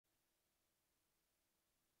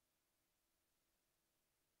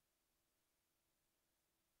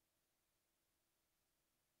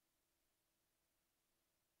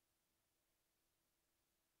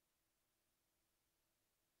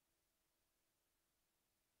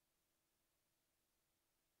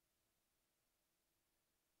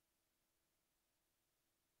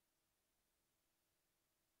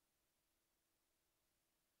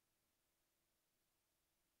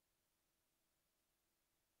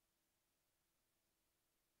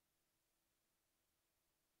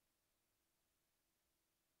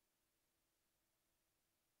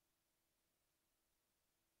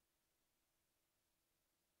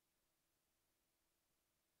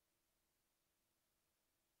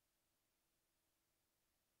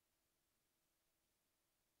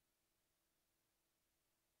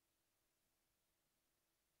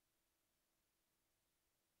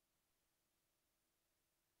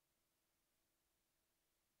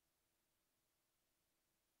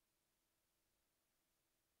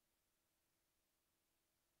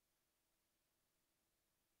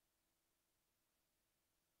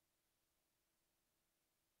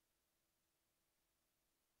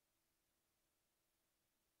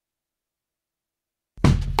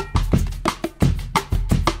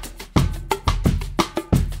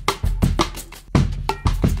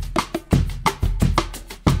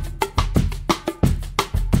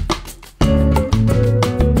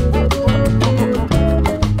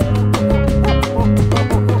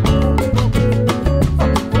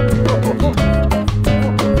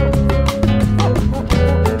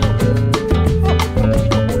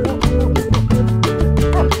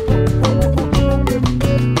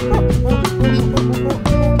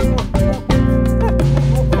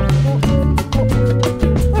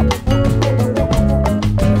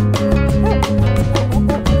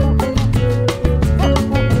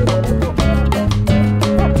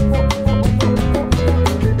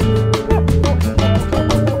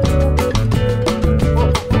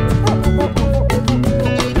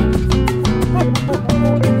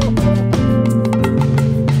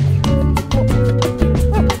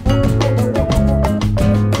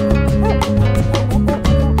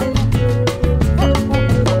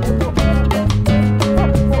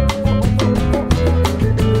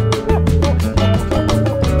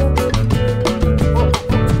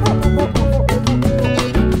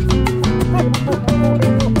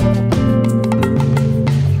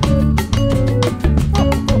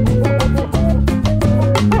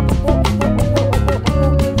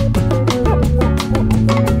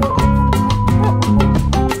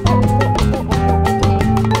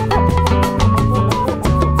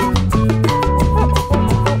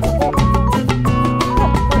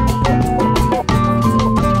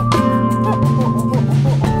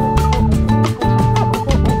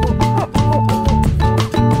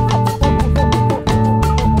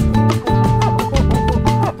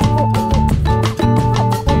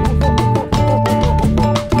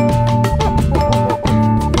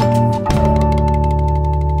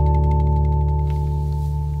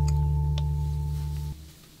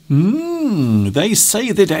They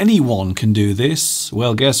say that anyone can do this.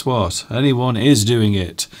 Well, guess what? Anyone is doing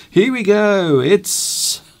it. Here we go.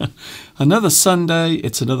 It's another Sunday.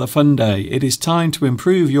 It's another fun day. It is time to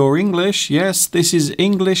improve your English. Yes, this is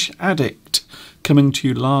English Addict coming to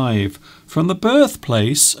you live from the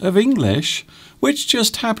birthplace of English, which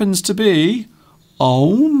just happens to be,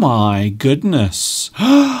 oh my goodness,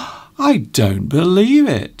 I don't believe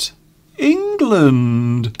it,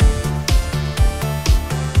 England.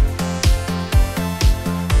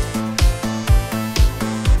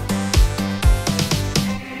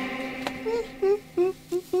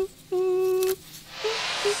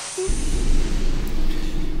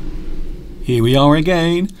 Here we are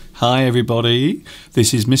again. Hi everybody,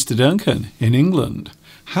 this is Mr. Duncan in England.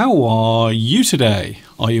 How are you today?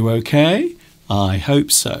 Are you okay? I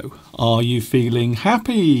hope so. Are you feeling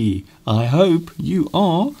happy? I hope you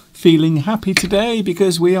are feeling happy today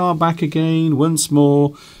because we are back again once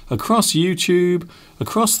more across YouTube,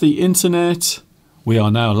 across the internet. We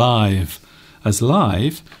are now live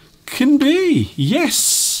can be.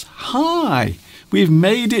 Yes, hi. We've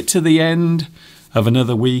made it to the end of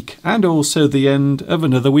another week and also the end of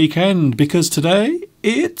another weekend because today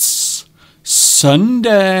it's Sunday.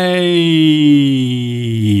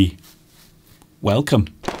 Welcome.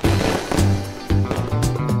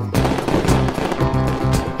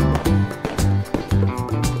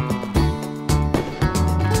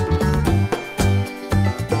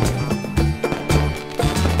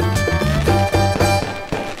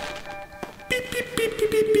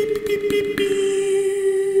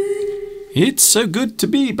 It's so good to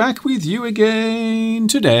be back with you again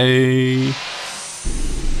today.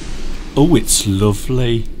 Oh, it's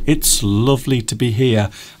lovely. It's lovely to be here.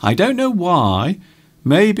 I don't know why.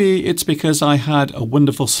 Maybe it's because I had a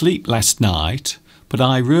wonderful sleep last night, but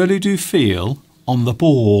I really do feel on the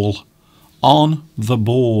ball. On the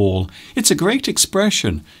ball. It's a great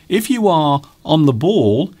expression. If you are on the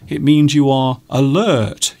ball, it means you are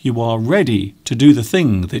alert. You are ready to do the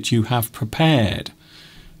thing that you have prepared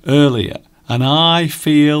earlier. And I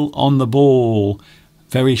feel on the ball,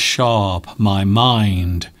 very sharp. My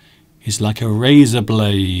mind is like a razor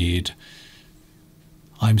blade.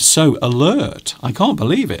 I'm so alert. I can't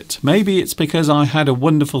believe it. Maybe it's because I had a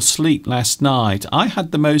wonderful sleep last night. I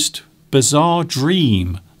had the most bizarre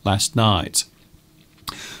dream last night.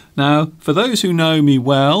 Now, for those who know me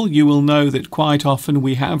well, you will know that quite often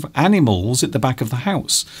we have animals at the back of the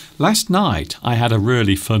house. Last night, I had a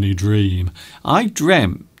really funny dream. I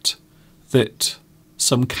dreamt that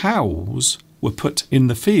some cows were put in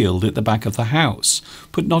the field at the back of the house.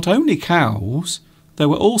 But not only cows, there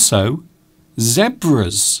were also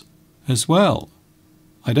zebras as well.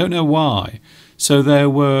 I don't know why. So there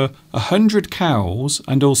were 100 cows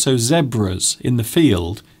and also zebras in the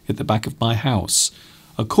field at the back of my house,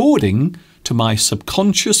 according to my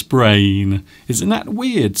subconscious brain. Isn't that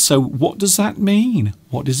weird? So what does that mean?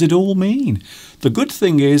 What does it all mean? The good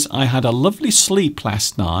thing is I had a lovely sleep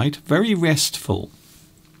last night, very restful.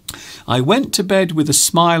 I went to bed with a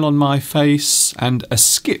smile on my face and a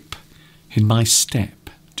skip in my step.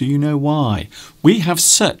 Do you know why? We have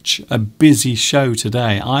such a busy show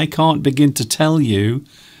today. I can't begin to tell you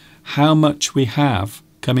how much we have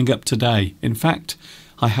coming up today. In fact,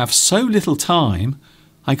 I have so little time,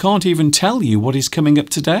 I can't even tell you what is coming up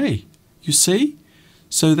today. You see?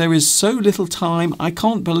 So there is so little time, I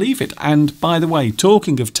can't believe it. And by the way,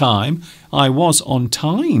 talking of time, I was on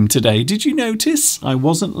time today. Did you notice? I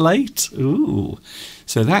wasn't late. Ooh.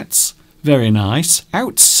 So that's very nice.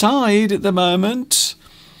 Outside at the moment,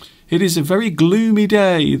 it is a very gloomy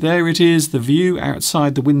day. There it is, the view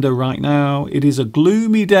outside the window right now. It is a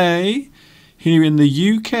gloomy day here in the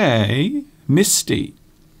UK. Misty.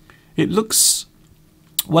 It looks,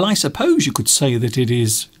 well, I suppose you could say that it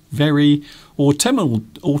is very autumnal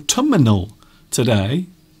today.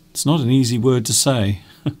 It's not an easy word to say.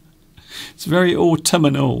 It's very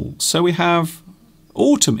autumnal. So we have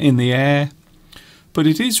autumn in the air, but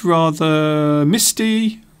it is rather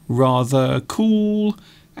misty, rather cool,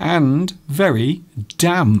 and very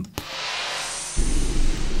damp.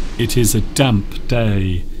 It is a damp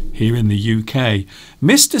day here in the UK.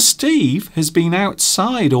 Mr. Steve has been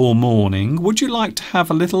outside all morning. Would you like to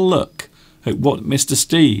have a little look at what Mr.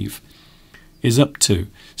 Steve is up to?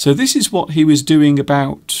 So this is what he was doing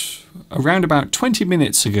around about 20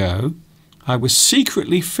 minutes ago. I was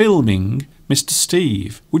secretly filming Mr.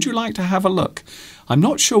 Steve. Would you like to have a look? I'm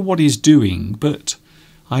not sure what he's doing, but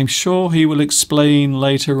I'm sure he will explain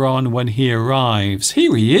later on when he arrives.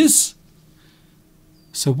 Here he is.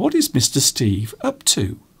 So what is Mr. Steve up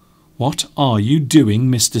to? What are you doing,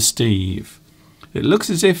 Mr. Steve? It looks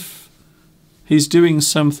as if he's doing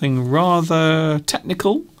something rather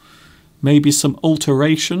technical. Maybe some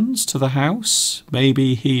alterations to the house.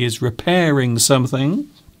 Maybe he is repairing something.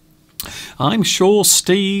 I'm sure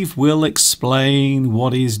Steve will explain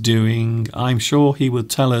what he's doing. I'm sure he will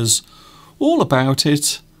tell us all about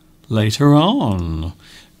it later on.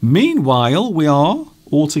 Meanwhile, we are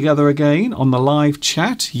all together again on the live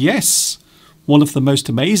chat. Yes, one of the most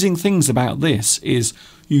amazing things about this is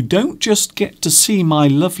you don't just get to see my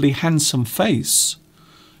lovely handsome face.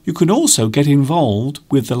 You can also get involved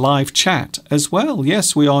with the live chat as well.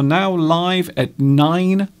 Yes, we are now live at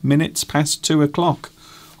 9 minutes past 2 o'clock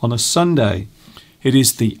on a Sunday. It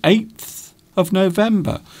is the 8th of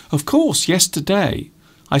November. Of course, yesterday,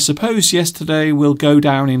 I suppose yesterday will go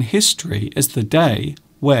down in history as the day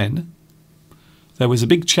when there was a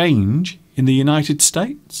big change in the United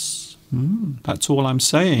States. That's all I'm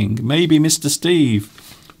saying. Maybe Mr. Steve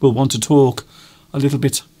will want to talk a little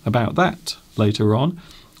bit about that later on.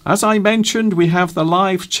 As I mentioned, we have the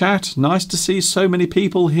live chat. Nice to see so many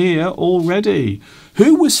people here already.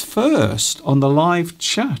 Who was first on the live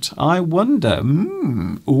chat? I wonder.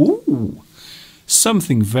 Ooh,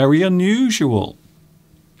 something very unusual.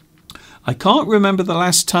 I can't remember the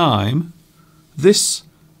last time this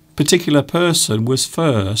particular person was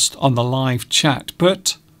first on the live chat,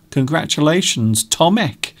 but congratulations,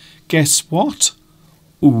 Tomek. Guess what?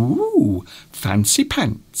 Ooh, fancy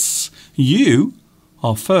pants. You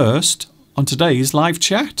are first on today's live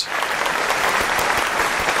chat.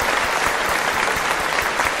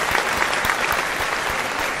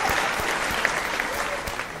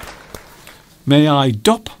 May I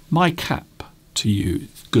doff my cap to you,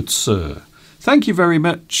 good sir. Thank you very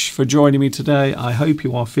much for joining me today. I hope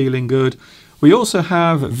you are feeling good. We also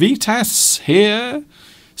have Vitas here.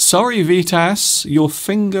 Sorry, Vitas, your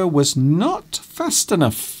finger was not fast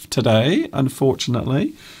enough today,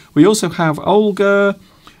 unfortunately. We also have Olga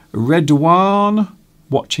Redouane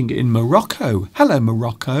watching in Morocco. Hello,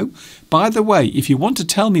 Morocco. By the way, if you want to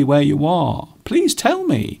tell me where you are, please tell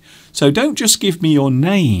me. So don't just give me your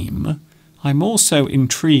name. I'm also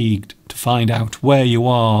intrigued to find out where you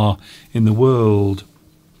are in the world,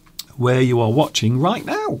 where you are watching right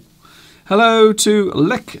now. Hello to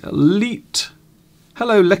Lekleet.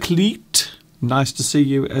 Hello, Lekleet. Nice to see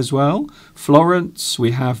you as well. Florence,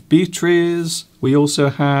 we have Beatrice. We also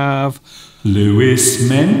have Luis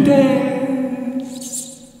Mendez.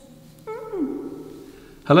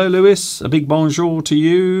 Hello, Luis. A big bonjour to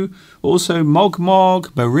you. Also,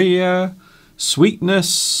 Mogmog, Maria,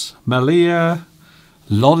 Sweetness, Malia,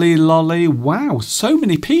 Lolly Lolly. Wow, so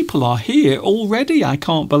many people are here already. I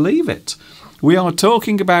can't believe it. We are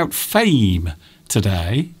talking about fame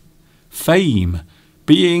today. Fame,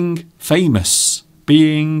 being famous,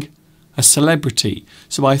 being a celebrity.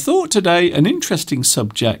 So I thought today an interesting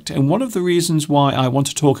subject, and one of the reasons why I want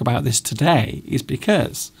to talk about this today is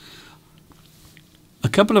because a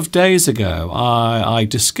couple of days ago I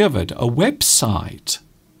discovered a website.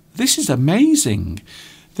 This is amazing.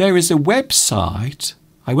 There is a website.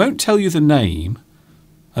 I won't tell you the name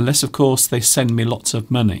unless, of course, they send me lots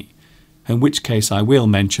of money, in which case I will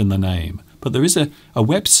mention the name. But there is a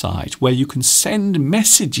website where you can send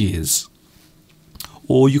messages,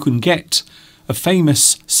 or you can get a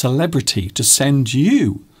famous celebrity to send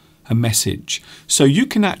you a message. So you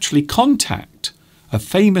can actually contact a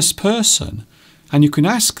famous person and you can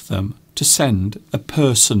ask them to send a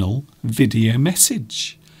personal video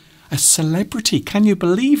message. A celebrity, can you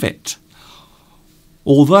believe it?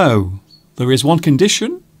 Although there is one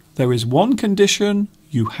condition,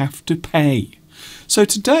 you have to pay. So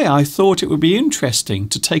today I thought it would be interesting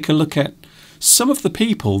to take a look at some of the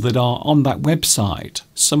people that are on that website,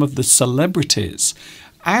 some of the celebrities,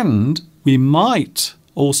 and we might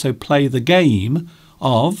also play the game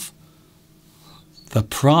of the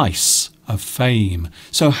price of fame.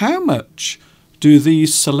 So how much do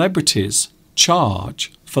these celebrities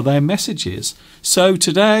charge for their messages? So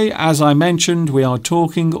today, as I mentioned, we are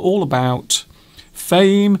talking all about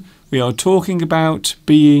fame. We are talking about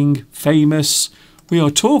being famous. We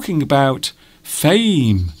are talking about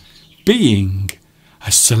fame, being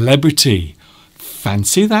a celebrity.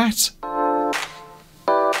 Fancy that?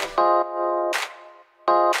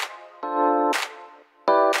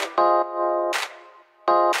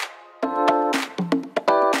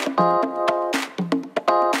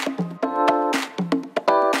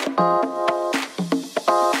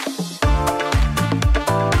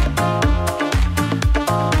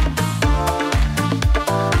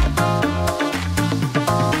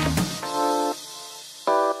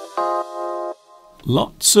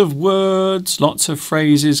 Lots of words, lots of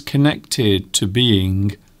phrases connected to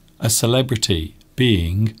being a celebrity,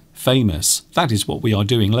 being famous. That is what we are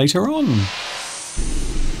doing later on.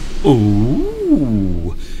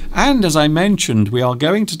 Ooh. And as I mentioned, we are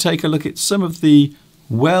going to take a look at some of the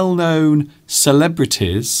well-known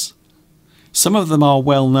celebrities. Some of them are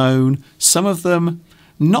well-known, some of them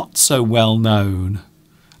not so well-known,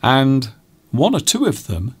 and one or two of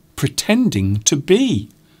them pretending to be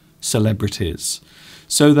celebrities.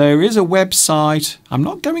 So there is a website. I'm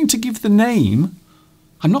not going to give the name.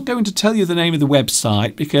 I'm not going to tell you the name of the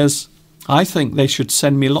website because I think they should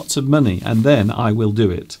send me lots of money and then I will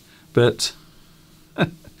do it. But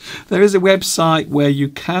there is a website where you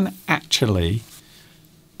can actually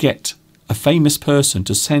get a famous person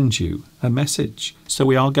to send you a message. So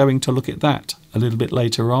we are going to look at that a little bit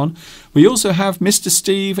later on. We also have Mr.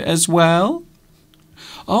 Steve as well.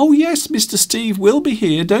 Oh yes, Mr. Steve will be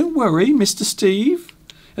here. Don't worry, Mr. Steve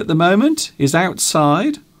at the moment is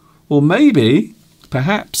outside, or maybe,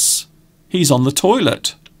 perhaps, he's on the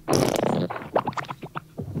toilet.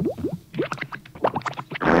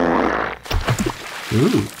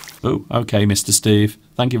 Ooh. Oh, okay, Mr. Steve.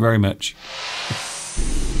 Thank you very much.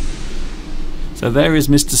 So there is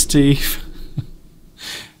Mr. Steve.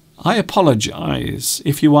 I apologise.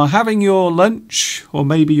 If you are having your lunch or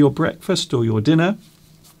maybe your breakfast or your dinner,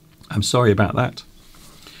 I'm sorry about that.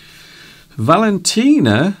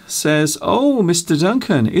 Valentina says, oh, Mr.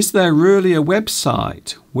 Duncan, is there really a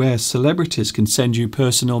website where celebrities can send you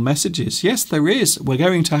personal messages? Yes, there is. We're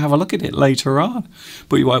going to have a look at it later on.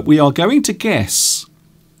 But we are going to guess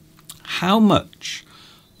how much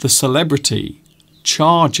the celebrity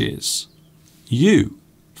charges you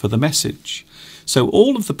for the message. So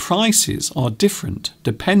all of the prices are different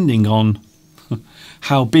depending on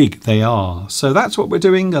how big they are. So that's what we're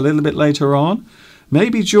doing a little bit later on.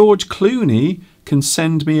 Maybe George Clooney can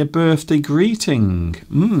send me a birthday greeting.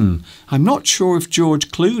 I'm not sure if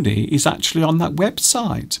George Clooney is actually on that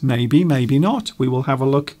website. Maybe, maybe not. We will have a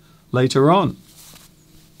look later on.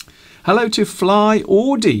 Hello to Fly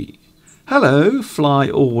Audi. Hello, Fly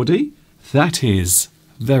Audi. That is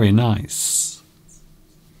very nice.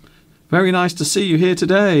 Very nice to see you here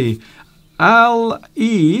today.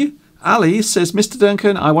 Ali says, Mr.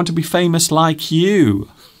 Duncan, I want to be famous like you.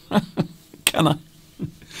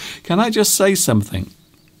 Can I just say something?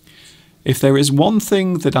 If there is one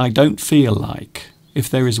thing that I don't feel like, if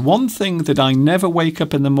there is one thing that I never wake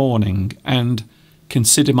up in the morning and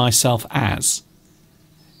consider myself as,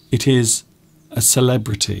 it is a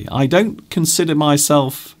celebrity. I don't consider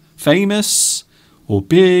myself famous or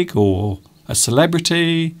big or a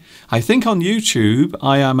celebrity. I think on YouTube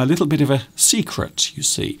I am a little bit of a secret, you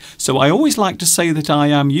see. So I always like to say that I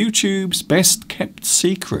am YouTube's best kept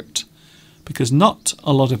secret, because not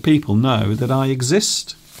a lot of people know that I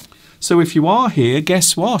exist. So if you are here,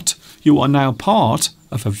 guess what? You are now part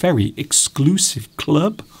of a very exclusive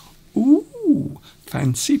club. Ooh,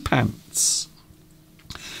 fancy pants.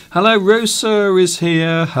 Hello, Rosa is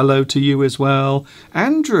here. Hello to you as well.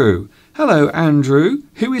 Andrew. Hello, Andrew.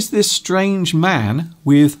 Who is this strange man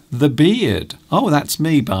with the beard? Oh, that's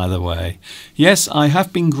me, by the way. Yes, I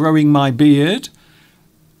have been growing my beard.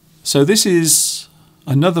 So this is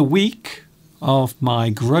another week of my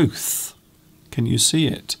growth. Can you see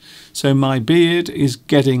it? So my beard is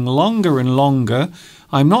getting longer and longer.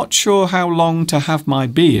 I'm not sure how long to have my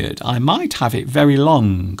beard. I might have it very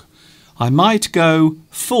long. I might go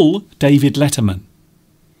full David Letterman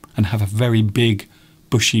and have a very big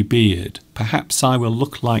bushy beard. Perhaps I will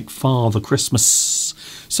look like Father Christmas.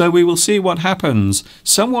 So we will see what happens.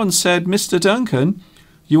 Someone said, Mr. Duncan,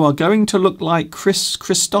 you are going to look like Chris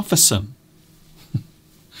Christopherson.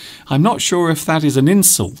 I'm not sure if that is an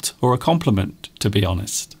insult or a compliment, to be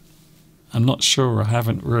honest. I'm not sure. I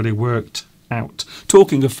haven't really worked out.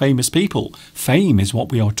 Talking of famous people, fame is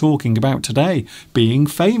what we are talking about today, being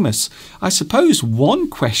famous. I suppose one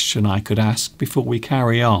question I could ask before we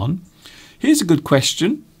carry on. Here's a good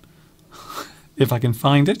question, if I can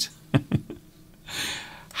find it.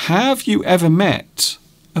 Have you ever met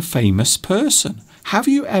a famous person? Have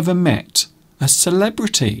you ever met a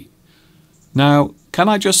celebrity? Now, can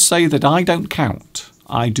I just say that I don't count?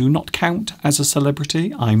 I do not count as a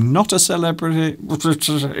celebrity. I'm not a celebrity.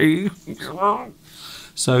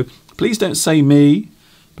 So please don't say me,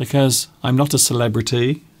 because I'm not a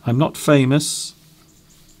celebrity. I'm not famous.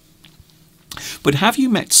 But have you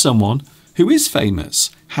met someone who is famous?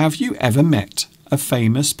 Have you ever met a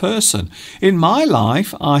famous person? In my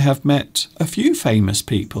life, I have met a few famous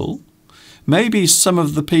people. Maybe some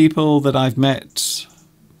of the people that I've met,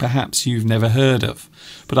 perhaps you've never heard of.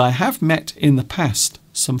 But I have met in the past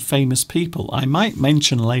some famous people. I might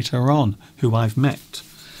mention later on who I've met.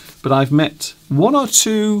 But I've met one or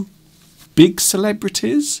two big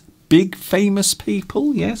celebrities, big famous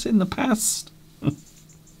people, yes, in the past.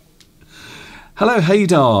 Hello,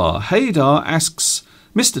 Haydar. Haydar asks,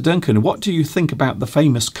 Mr. Duncan, what do you think about the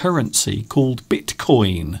famous currency called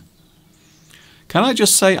Bitcoin? Can I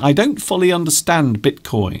just say I don't fully understand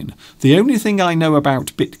Bitcoin. The only thing I know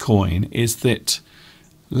about Bitcoin is that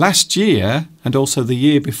last year and also the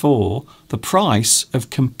year before, the price of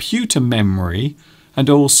computer memory and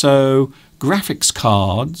also graphics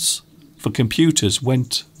cards for computers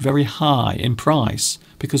went very high in price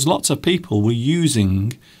because lots of people were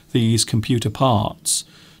using these computer parts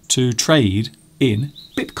to trade in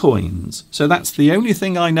Bitcoins. So that's the only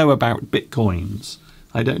thing I know about Bitcoins.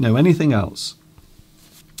 I don't know anything else.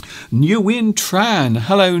 Nguyen Tran.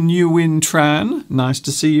 Hello, Nguyen Tran. Nice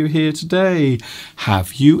to see you here today.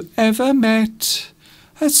 Have you ever met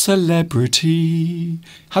a celebrity?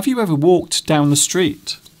 Have you ever walked down the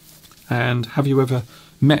street? And have you ever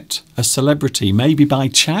met a celebrity, maybe by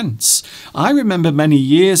chance? I remember many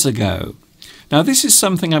years ago. Now, this is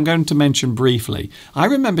something I'm going to mention briefly. I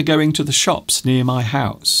remember going to the shops near my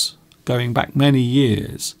house, going back many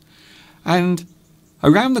years, and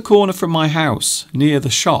around the corner from my house, near the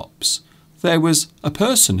shops, there was a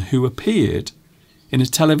person who appeared in a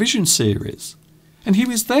television series. And he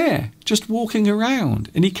was there, just walking around.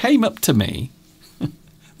 And he came up to me.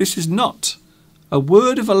 This is not a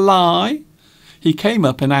word of a lie. He came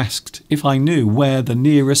up and asked if I knew where the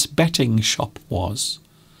nearest betting shop was.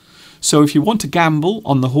 So if you want to gamble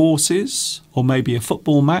on the horses or maybe a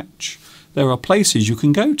football match, there are places you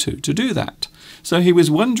can go to do that. So he was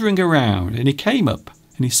wandering around and he came up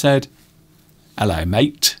and he said, "Hello,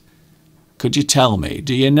 mate. Could you tell me,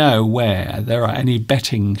 do you know where there are any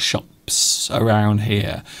betting shops around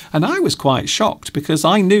here?" And I was quite shocked because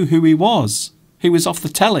I knew who he was. He was off the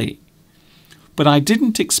telly. But I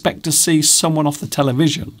didn't expect to see someone off the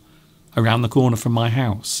television around the corner from my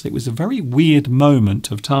house. It was a very weird moment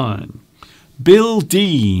of time. Bill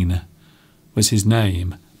Dean was his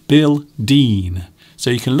name. Bill Dean. So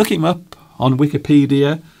you can look him up on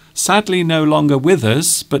Wikipedia. Sadly no longer with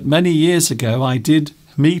us, but many years ago I did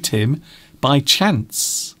meet him by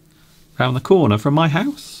chance round the corner from my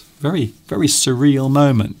house. Very, very surreal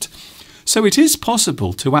moment. So it is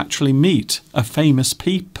possible to actually meet a famous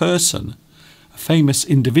person, a famous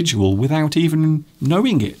individual, without even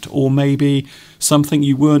knowing it, or maybe something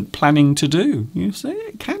you weren't planning to do. You see,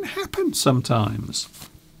 it can happen sometimes.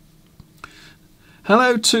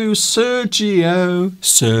 Hello to Sergio.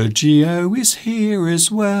 Sergio is here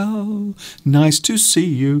as well. Nice to see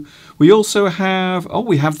you. We also have,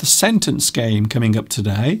 we have the sentence game coming up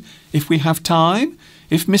today. If we have time,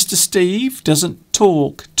 if Mr. Steve doesn't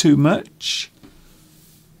talk too much.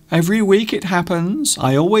 Every week it happens.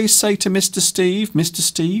 I always say to Mr.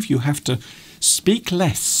 Steve, you have to speak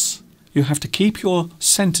less. You have to keep your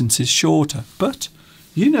sentences shorter. But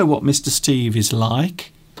you know what Mr. Steve is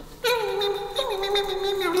like.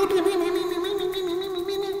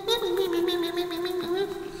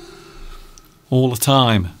 All the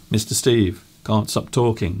time, Mr. Steve can't stop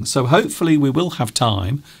talking. So hopefully we will have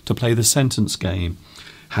time to play the sentence game.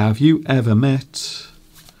 Have you ever met...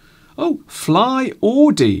 Oh, Fly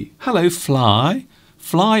Audie. Hello, Fly.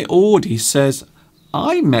 Fly Audie says,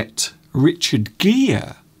 I met Richard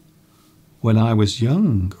Gere when I was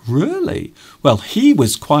young. Really? Well, he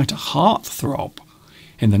was quite a heartthrob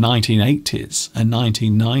in the 1980s and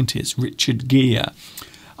 1990s, Richard Gere.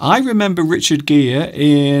 I remember Richard Gere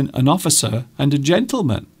in An Officer and a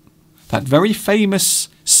Gentleman. That very famous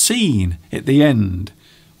scene at the end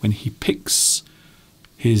when he picks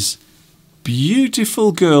his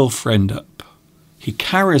beautiful girlfriend up. He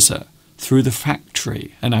carries her through the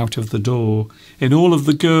factory and out of the door. And all of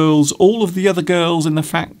the other girls in the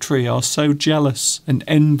factory are so jealous and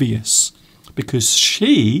envious because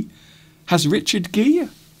she has Richard Gere.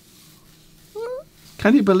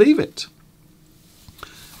 Can you believe it?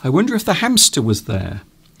 I wonder if the hamster was there.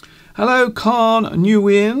 Hello, Khan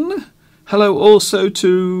Nguyen. Hello also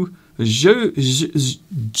to Jose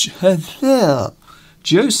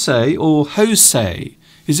or Jose.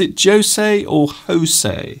 Is it Jose or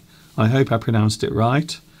Jose? I hope I pronounced it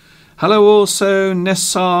right. Hello also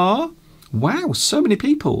Nessar. Wow, so many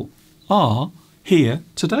people are here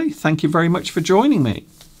today. Thank you very much for joining me.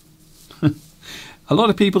 A lot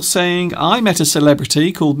of people saying, I met a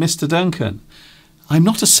celebrity called Mr. Duncan. I'm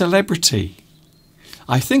not a celebrity.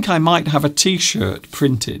 I think I might have a t-shirt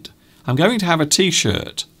printed. I'm going to have a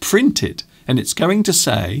t-shirt printed and it's going to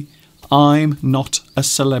say, I'm not a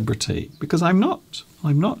celebrity. Because I'm not.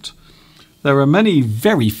 I'm not. There are many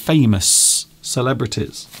very famous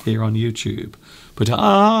celebrities here on YouTube. But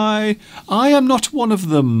I am not one of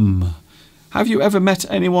them. Have you ever met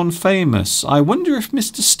anyone famous? I wonder if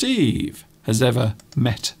Mr. Steve has ever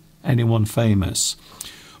met anyone famous.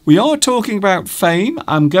 We are talking about fame.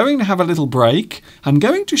 I'm going to have a little break. I'm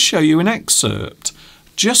going to show you an excerpt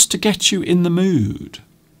just to get you in the mood.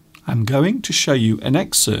 I'm going to show you an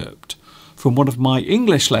excerpt from one of my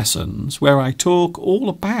English lessons where I talk all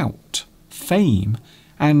about fame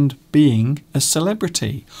and being a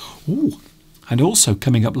celebrity. Ooh, and also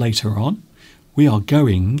coming up later on, we are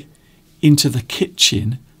going into the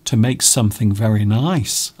kitchen to make something very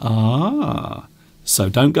nice. So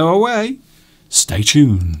don't go away. Stay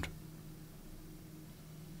tuned.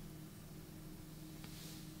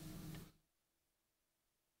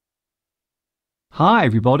 Hi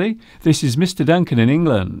everybody, this is Mr. Duncan in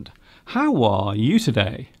England. How are you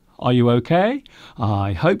today? Are you okay?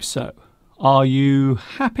 I hope so. Are you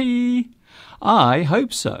happy? I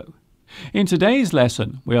hope so. In today's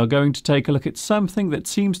lesson, we are going to take a look at something that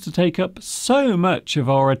seems to take up so much of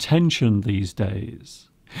our attention these days.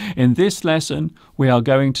 In this lesson, we are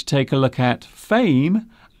going to take a look at fame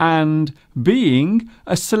and being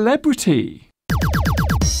a celebrity.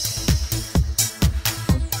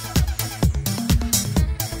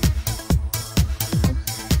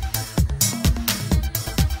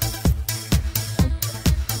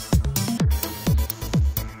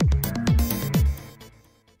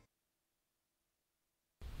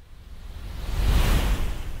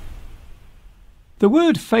 The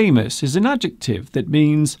word famous is an adjective that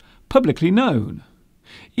means publicly known,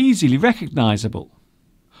 easily recognisable,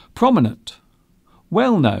 prominent,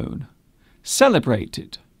 well-known,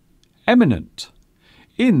 celebrated, eminent,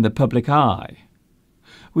 in the public eye.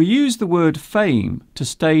 We use the word fame to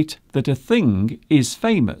state that a thing is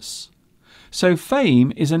famous. So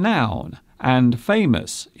fame is a noun and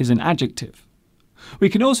famous is an adjective. We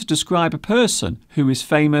can also describe a person who is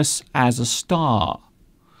famous as a star.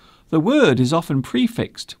 The word is often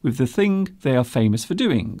prefixed with the thing they are famous for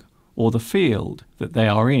doing, or the field that they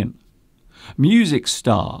are in. Music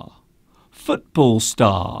star, football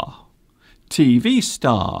star, TV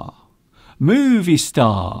star, movie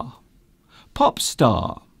star, pop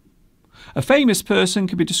star. A famous person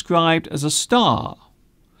can be described as a star,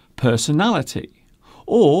 personality,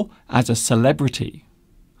 or as a celebrity.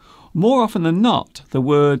 More often than not, the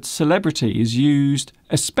word celebrity is used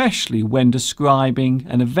especially when describing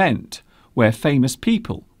an event where famous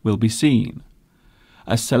people will be seen.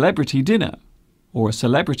 A celebrity dinner or a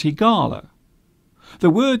celebrity gala. The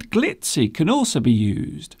word glitzy can also be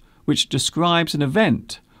used, which describes an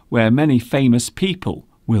event where many famous people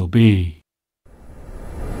will be.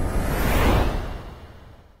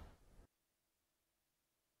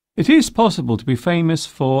 It is possible to be famous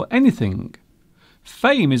for anything.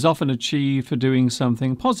 Fame is often achieved for doing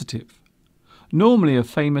something positive. Normally, a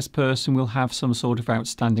famous person will have some sort of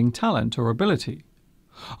outstanding talent or ability.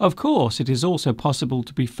 Of course, it is also possible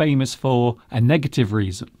to be famous for a negative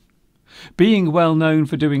reason. Being well known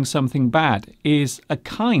for doing something bad is a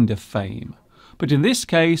kind of fame, but in this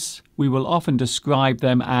case, we will often describe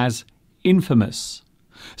them as infamous.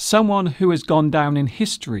 Someone who has gone down in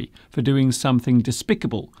history for doing something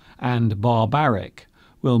despicable and barbaric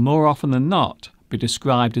will more often than not be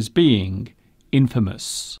described as being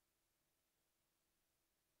infamous.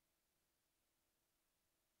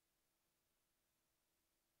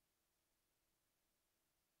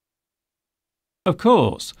 Of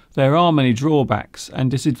course, there are many drawbacks and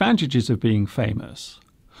disadvantages of being famous.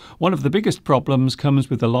 One of the biggest problems comes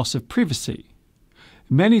with the loss of privacy.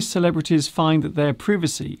 Many celebrities find that their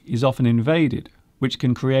privacy is often invaded, which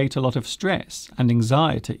can create a lot of stress and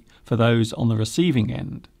anxiety for those on the receiving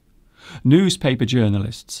end. Newspaper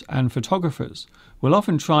journalists and photographers will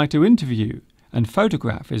often try to interview and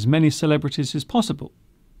photograph as many celebrities as possible.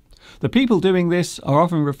 The people doing this are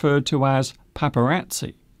often referred to as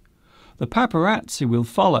paparazzi. The paparazzi will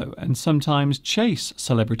follow and sometimes chase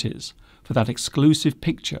celebrities for that exclusive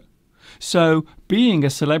picture. So being a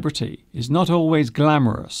celebrity is not always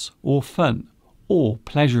glamorous or fun or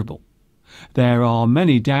pleasurable. There are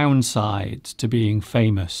many downsides to being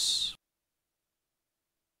famous.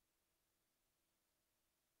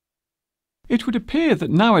 It would appear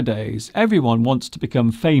that nowadays everyone wants to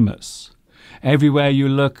become famous. Everywhere you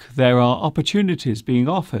look, there are opportunities being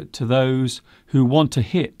offered to those who want to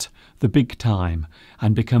hit the big time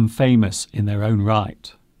and become famous in their own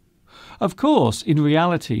right. Of course, in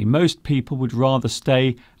reality, most people would rather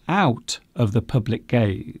stay out of the public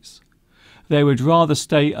gaze. They would rather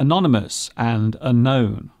stay anonymous and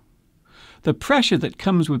unknown. The pressure that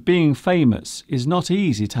comes with being famous is not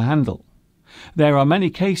easy to handle. There are many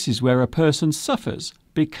cases where a person suffers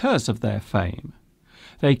because of their fame.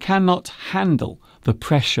 They cannot handle the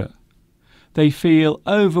pressure. they feel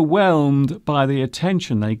overwhelmed by the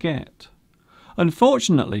attention they get.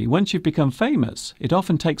 Unfortunately, once you've become famous, it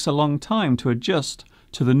often takes a long time to adjust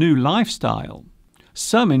to the new lifestyle.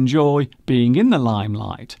 Some enjoy being in the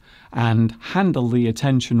limelight and handle the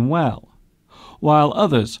attention well, while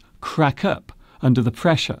others crack up under the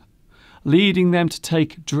pressure, leading them to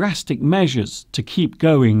take drastic measures to keep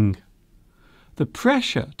going. The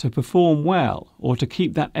pressure to perform well or to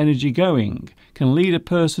keep that energy going can lead a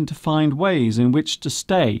person to find ways in which to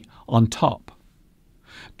stay on top.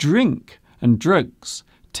 Drink and drugs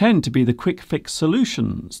tend to be the quick fix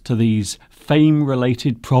solutions to these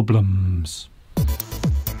fame-related problems.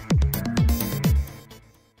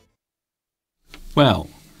 Well,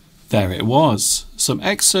 there it was. Some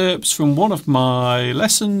excerpts from one of my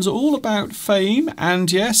lessons all about fame,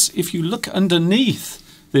 and yes, if you look underneath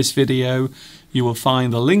this video, you will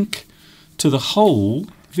find the link to the whole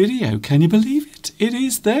video. Can you believe it? It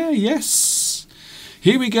is there, yes.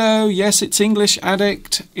 Here we go. Yes, it's English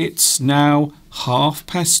Addict. It's now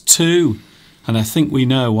 2:30, and I think we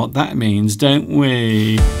know what that means, don't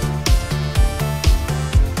we?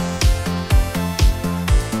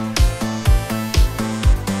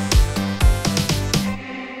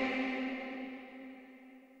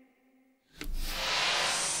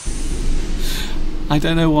 I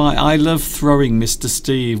don't know why. I love throwing Mr.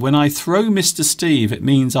 Steve. When I throw Mr. Steve, it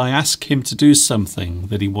means I ask him to do something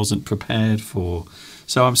that he wasn't prepared for.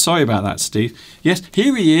 So I'm sorry about that, Steve. Yes,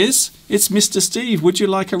 here he is. It's Mr. Steve. Would you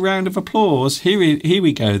like a round of applause? Here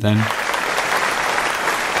we go then.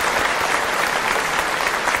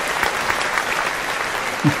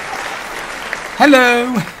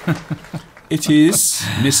 Hello. It is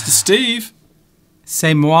Mr. Steve.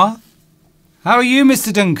 C'est moi. How are you,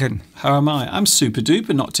 Mr. Duncan? How am I? I'm super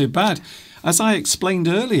duper, not too bad. As I explained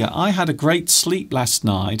earlier, I had a great sleep last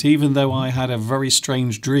night, even though I had a very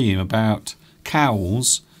strange dream about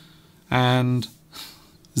cows and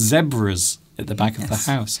zebras at the back of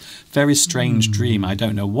the house. Very strange dream. I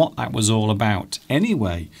don't know what that was all about.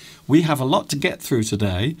 Anyway, we have a lot to get through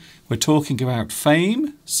today. We're talking about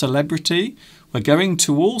fame, celebrity. We're going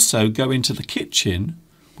to also go into the kitchen.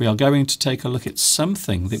 We are going to take a look at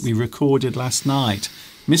something that we recorded last night.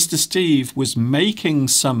 Mr. Steve was making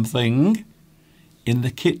something in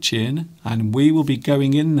the kitchen, and we will be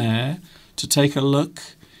going in there to take a look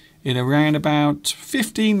in around about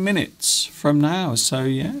 15 minutes from now. So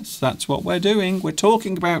yes, that's what we're doing. We're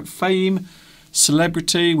talking about fame,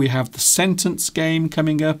 celebrity. We have the sentence game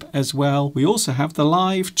coming up as well. We also have the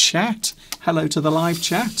live chat. Hello to the live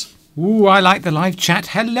chat. Ooh, I like the live chat.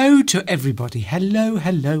 Hello to everybody. Hello,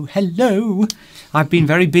 hello, hello. I've been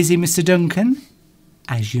very busy, Mr. Duncan,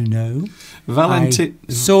 as you know. I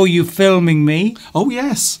saw you filming me. Oh,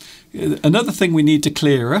 yes. Another thing we need to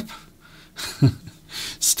clear up.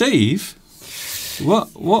 Steve,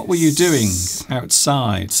 what were you doing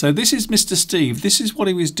outside? So this is Mr. Steve. This is what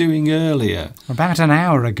he was doing earlier. About an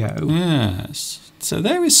hour ago. Yes. So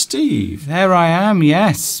there is Steve. There I am,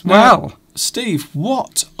 yes. Now, well, Steve,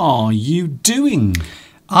 what are you doing?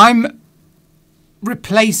 I'm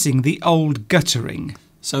replacing the old guttering.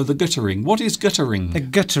 So the guttering. What is guttering? The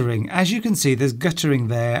guttering. As you can see, there's guttering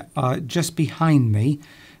there just behind me.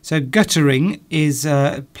 So guttering is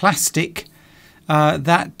plastic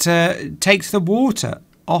that takes the water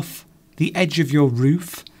off the edge of your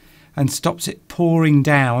roof and stops it pouring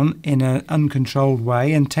down in an uncontrolled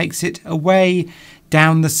way and takes it away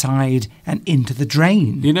down the side and into the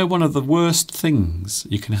drain. You know, one of the worst things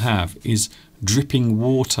you can have is dripping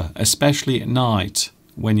water, especially at night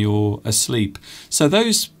when you're asleep. So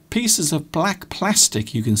those pieces of black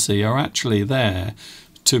plastic you can see are actually there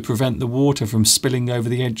to prevent the water from spilling over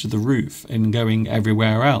the edge of the roof and going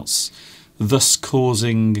everywhere else, thus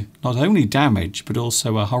causing not only damage but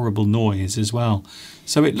also a horrible noise as well.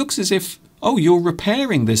 So it looks as if, oh, you're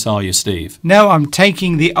repairing this, are you, Steve? No, I'm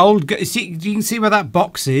taking the old... See, you can see where that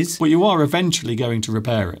box is? But you are eventually going to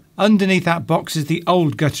repair it. Underneath that box is the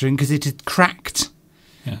old guttering because it had cracked.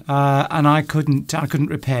 Yeah. And I couldn't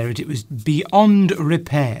repair it. It was beyond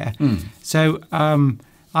repair. So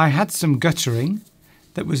I had some guttering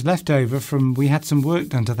that was left over from... We had some work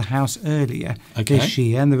done to the house earlier this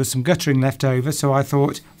year, and there was some guttering left over, so I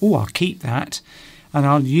thought, oh, I'll keep that. And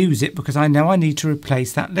I'll use it because I know I need to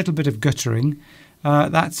replace that little bit of guttering.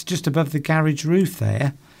 That's just above the garage roof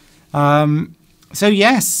there. So,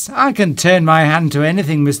 yes, I can turn my hand to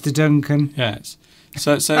anything, Mr. Duncan. Yes.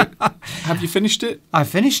 So have you finished it? I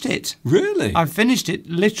finished it. Really? I finished it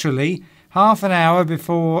literally half an hour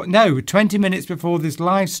before... No, 20 minutes before this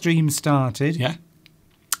live stream started. Yeah.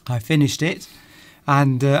 I finished it.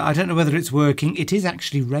 And I don't know whether it's working. It is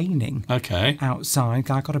actually raining Okay. outside.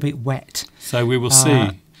 I got a bit wet. So we will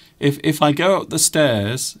see. If I go up the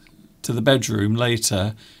stairs to the bedroom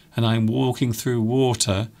later and I'm walking through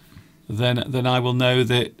water, then I will know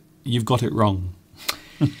that you've got it wrong.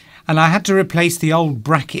 And I had to replace the old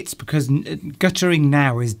brackets because guttering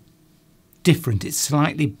now is different. It's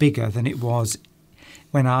slightly bigger than it was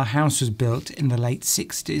when our house was built in the late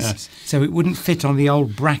 60s. Yes. So it wouldn't fit on the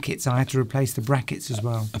old brackets. I had to replace the brackets as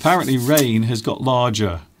well. Apparently rain has got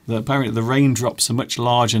larger. Apparently the raindrops are much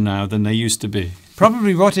larger now than they used to be.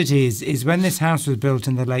 Probably what it is when this house was built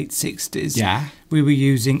in the late 60s, we were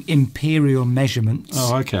using imperial measurements.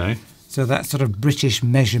 Oh, okay. So that's sort of British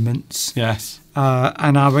measurements. Yes.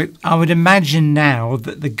 And I would imagine now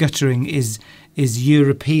that the guttering is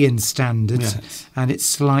European standards, Yes. and it's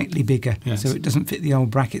slightly bigger, Yes. so it doesn't fit the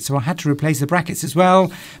old brackets. So I had to replace the brackets as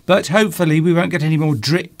well. But hopefully we won't get any more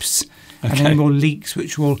drips and any more leaks,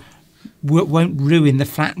 which won't ruin the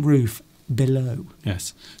flat roof below.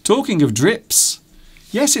 Yes. Talking of drips,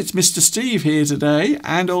 yes, it's Mr. Steve here today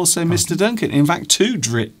and also Mr. Duncan. In fact, 2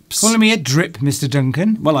 drips. Calling me a drip, Mr.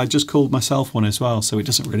 Duncan? Well, I just called myself one as well, so it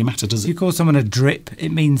doesn't really matter, does If you it? call someone a drip, it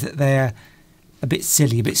means that they're a bit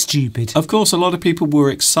silly, a bit stupid. Of course, a lot of people were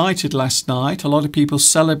excited last night. A lot of people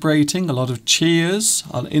celebrating, a lot of cheers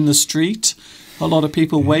in the street. A lot of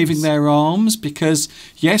people waving their arms because,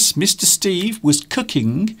 yes, Mr. Steve was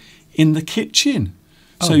cooking in the kitchen.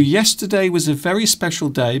 So yesterday was a very special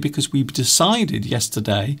day because we decided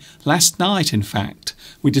yesterday, last night in fact,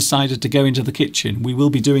 we decided to go into the kitchen. We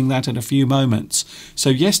will be doing that in a few moments.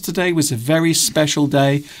 So yesterday was a very special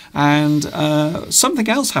day, and something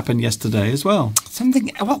else happened yesterday as well.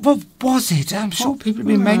 Something, what was it? I'm sure people have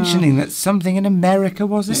been mentioning that something in America,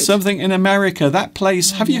 was it? Something in America. That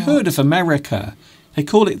place, have you heard of America? They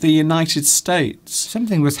call it the United States.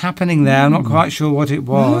 Something was happening there. I'm not quite sure what it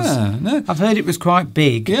was. Yeah, no. I've heard it was quite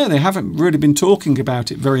big. Yeah, they haven't really been talking about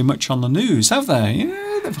it very much on the news, have they?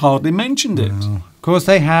 Yeah, they've hardly mentioned it. Of course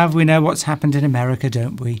they have. We know what's happened in America,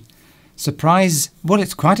 don't we? Surprise. Well,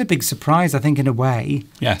 it's quite a big surprise, I think, in a way.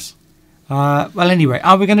 Yes. Well, anyway,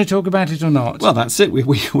 are we going to talk about it or not? Well, that's it.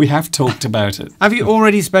 We have talked about it. Have you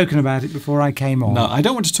already spoken about it before I came on? No, I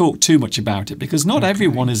don't want to talk too much about it because not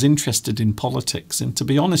everyone is interested in politics. And to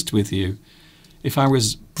be honest with you, if I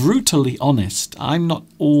was brutally honest, I'm not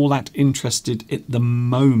all that interested at the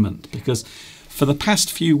moment because for the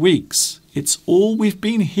past few weeks, it's all we've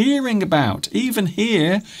been hearing about, even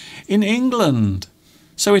here in England.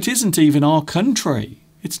 So it isn't even our country.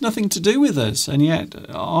 It's nothing to do with us, and yet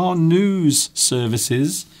our news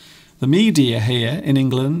services, the media here in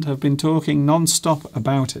England, have been talking non-stop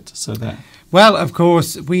about it. So there. Well, of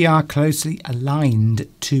course, we are closely aligned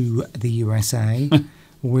to the USA.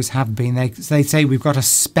 Always have been. They say we've got a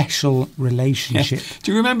special relationship. Yeah.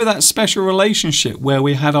 Do you remember that special relationship where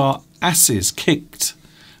we had our asses kicked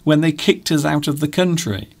when they kicked us out of the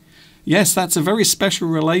country? Yes, that's a very special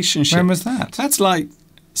relationship. When was that? That's like,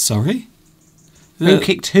 sorry? Who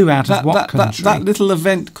kicked who out of what country? That little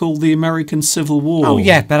event called the American Civil War. Oh,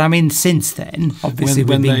 yeah, but I mean since then. Obviously,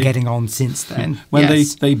 we've been getting on since then. When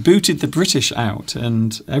they booted the British out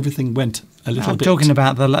and everything went a little bit... I'm talking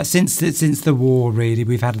about since the war, really,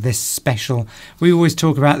 we've had this special... We always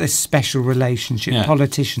talk about this special relationship. Yeah.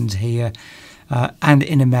 Politicians here and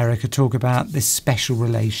in America talk about this special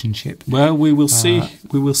relationship. Well, we will see.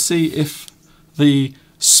 We will see if the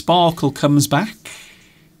sparkle comes back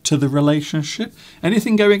to the relationship.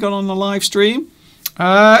 Anything going on the live stream?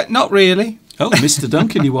 Not really. Oh, Mr.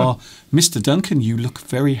 Duncan, Mr. Duncan, you look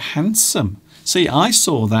very handsome. See, I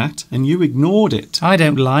saw that and you ignored it. I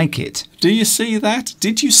don't like it. Do you see that?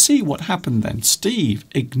 Did you see what happened then? Steve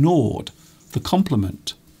ignored the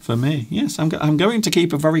compliment for me. Yes, I'm going to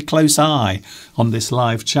keep a very close eye on this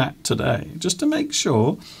live chat today, just to make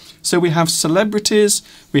sure. So we have celebrities,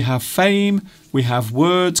 we have fame, we have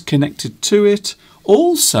words connected to it.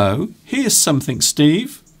 Also, here's something,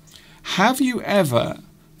 Steve. Have you ever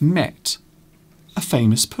met a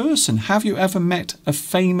famous person? Have you ever met a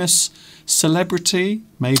famous celebrity?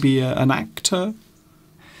 Maybe an actor?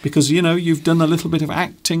 Because, you know, you've done a little bit of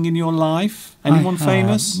acting in your life. Anyone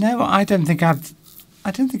famous? No, I don't think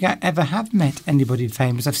I ever have met anybody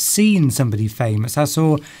famous. I've seen somebody famous. I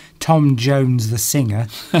saw Tom Jones, the singer,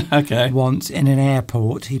 once in an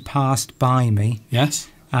airport. He passed by me. Yes.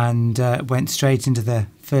 And went straight into the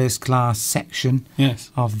first class section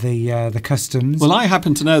of the customs. Well, I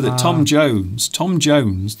happen to know that Tom Jones,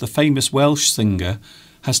 the famous Welsh singer,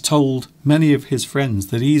 has told many of his friends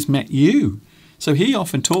that he's met you. So he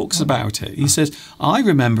often talks about it. He says, "I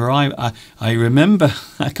remember. I remember.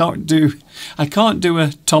 I can't do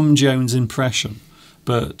a Tom Jones impression,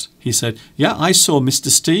 But he said, yeah, I saw Mr.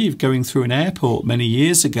 Steve going through an airport many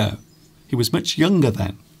years ago. He was much younger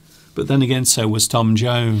then. But then again, so was Tom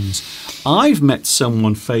Jones. I've met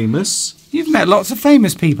someone famous. You've met lots of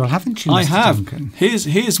famous people, haven't you, Mr. I have. Duncan?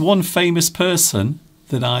 Here's one famous person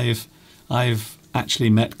that I've actually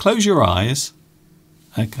met. Close your eyes.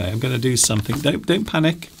 Okay, I'm going to do something. Don't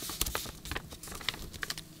panic.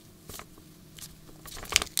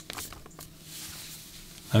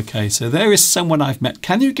 Okay, so there is someone I've met.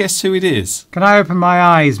 Can you guess who it is? Can I open my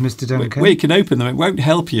eyes, Mr. Duncan? We can open them. It won't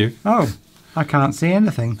help you. Oh, I can't see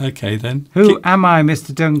anything. Okay, then. Who am I,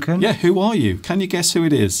 Mr. Duncan? Yeah, who are you? Can you guess who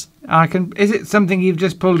it is? I can. Is it something you've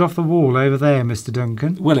just pulled off the wall over there, Mr.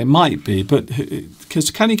 Duncan? Well, it might be, but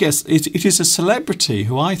can you guess? It is a celebrity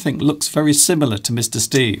who I think looks very similar to Mr.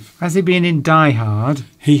 Steve. Has he been in Die Hard?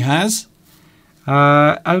 He has.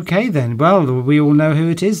 Okay then. Well, we all know who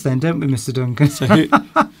it is then, don't we, Mr. Duncan?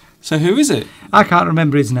 So who is it? I can't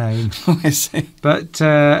remember his name. I see. But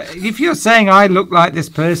if you're saying I look like this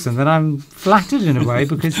person, then I'm flattered in a way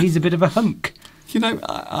because he's a bit of a hunk. You know,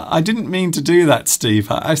 I didn't mean to do that,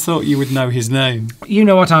 Steve. I thought you would know his name. You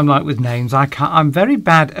know what I'm like with names. I'm very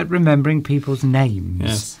bad at remembering people's names.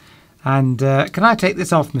 Yes. And can I take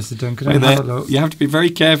this off, Mr. Duncan? And have a look? You have to be very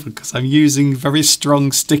careful because I'm using very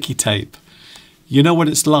strong sticky tape. You know what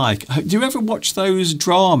it's like. Do you ever watch those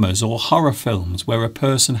dramas or horror films where a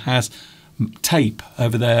person has tape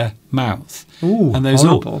over their mouth? Ooh, and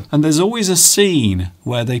horrible. And there's always a scene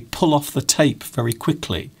where they pull off the tape very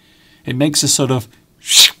quickly. It makes a sort of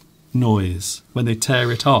noise when they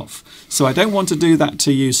tear it off. So I don't want to do that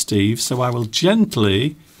to you, Steve, so I will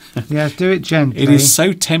gently... Yes, do it gently. It is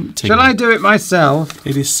so tempting. Shall I do it myself?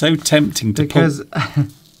 It is so tempting to because...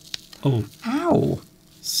 Oh. Ow.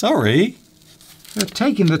 Sorry. You're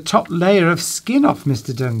taking the top layer of skin off,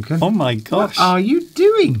 Mr. Duncan. Oh, my gosh. What are you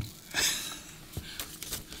doing?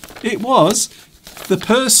 It was the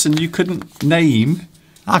person you couldn't name.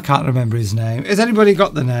 I can't remember his name. Has anybody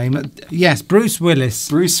got the name? Yes, Bruce Willis.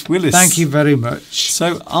 Bruce Willis. Thank you very much.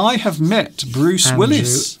 So I have met Bruce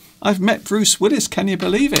Willis. I've met Bruce Willis. Can you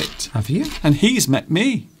believe it? Have you? And he's met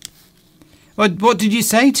me. What did you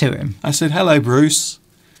say to him? I said, hello, Bruce.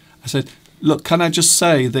 I said, look, can I just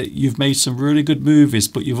say that you've made some really good movies,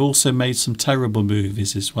 but you've also made some terrible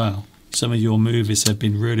movies as well. Some of your movies have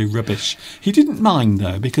been really rubbish. He didn't mind,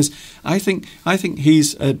 though, because I think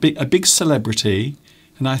he's a big celebrity,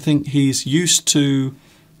 and I think he's used to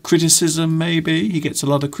criticism, maybe. He gets a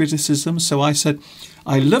lot of criticism. So I said,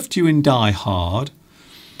 I loved you in Die Hard,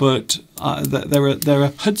 but there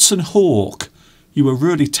are Hudson Hawk. You were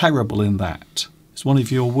really terrible in that. It's one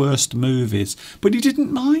of your worst movies. But he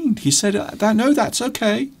didn't mind. He said, no, that's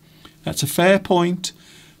okay. That's a fair point.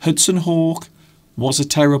 Hudson Hawk was a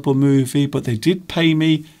terrible movie, but they did pay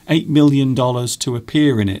me $8 million to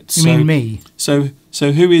appear in it. You mean me? So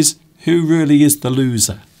who really is the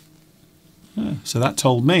loser? So that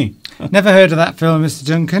told me. Never heard of that film, Mr.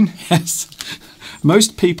 Duncan. Yes.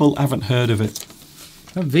 Most people haven't heard of it.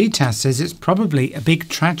 Well, Vitas says it's probably a big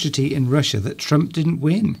tragedy in Russia that Trump didn't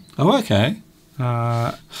win. Oh, okay.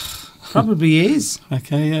 Probably is.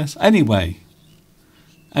 Okay, yes. Anyway.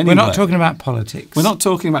 We're not talking about politics. We're not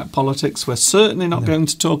talking about politics. We're certainly not going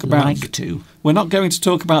to talk about... We're not going to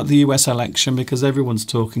talk about the US election because everyone's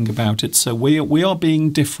talking about it. So we are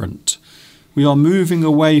being different. We are moving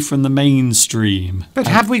away from the mainstream. But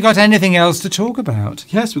have we got anything else to talk about?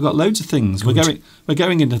 Yes, we've got loads of things. Good. We're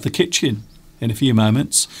going into the kitchen in a few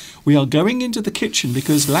moments. We are going into the kitchen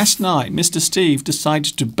because last night Mr. Steve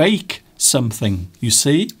decided to bake something. You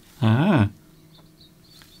see? There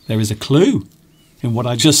is a clue in what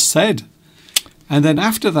I just said. And then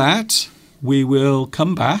after that, we will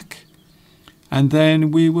come back and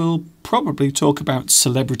then we will probably talk about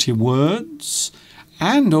celebrity words.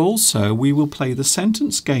 And also, we will play the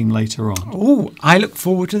sentence game later on. Oh, I look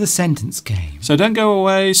forward to the sentence game. So don't go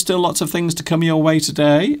away. Still lots of things to come your way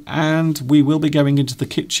today. And we will be going into the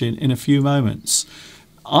kitchen in a few moments.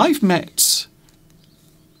 I've met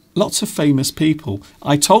lots of famous people.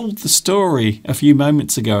 I told the story a few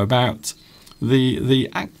moments ago about the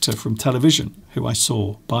actor from television who I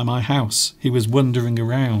saw by my house. He was wandering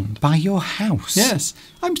around. By your house? Yes.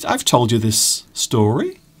 I've told you this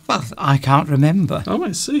story. Well, I can't remember. Oh,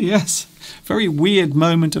 I see, yes. Very weird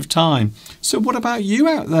moment of time. So what about you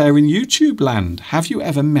out there in YouTube land? Have you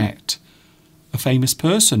ever met a famous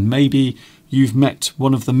person? Maybe you've met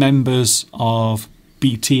one of the members of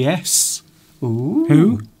BTS. Ooh.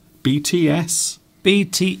 Who? BTS.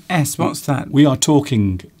 BTS, what's that? We are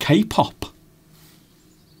talking K-pop.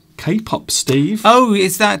 K-pop, Steve. Oh,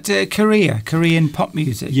 is that Korean pop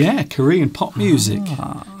music? Yeah, Korean pop music.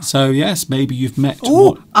 So, yes, maybe you've met...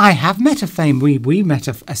 Oh, I have met a We met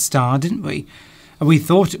a star, didn't we? We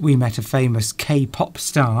thought we met a famous K-pop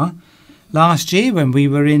star last year when we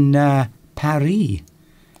were in Paris.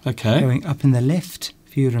 Okay. Going up in the lift,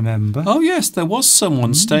 if you remember. Oh, yes, there was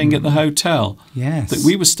someone staying at the hotel that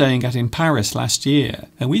we were staying at in Paris last year.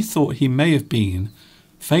 And we thought he may have been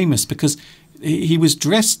famous because he was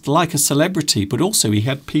dressed like a celebrity, but also he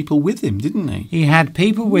had people with him, didn't he? He had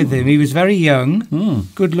people with him. He was very young,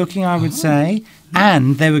 good looking, I would say.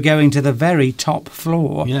 And they were going to the very top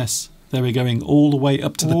floor. Yes, they were going all the way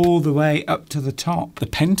up to the top. The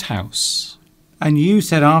penthouse. And you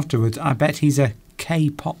said afterwards, I bet he's a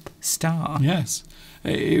K-pop star. Yes.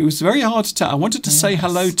 It was very hard to tell. I wanted to say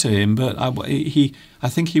hello to him, but I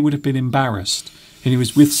think he would have been embarrassed. And he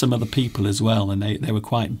was with some other people as well, and they were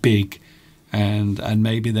quite big. And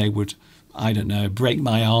maybe they would, I don't know, break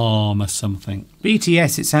my arm or something.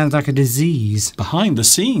 BTS, it sounds like a disease. Behind the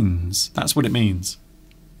scenes. That's what it means.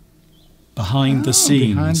 Behind the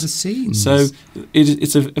scenes. Behind the scenes. So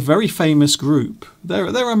it's a very famous group.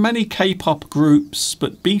 There are many K-pop groups,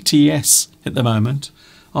 but BTS at the moment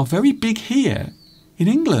are very big here in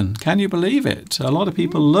England. Can you believe it? A lot of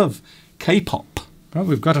people love K-pop. Well,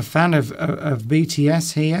 we've got a fan of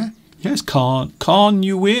BTS here. Yes, Khan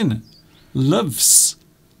Yu-in loves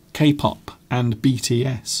K-pop and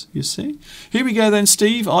BTS, you see. Here we go then,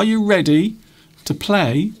 Steve. Are you ready to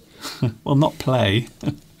play? Well, not play.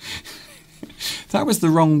 That was the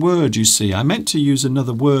wrong word, you see. I meant to use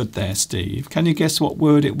another word there, Steve. Can you guess what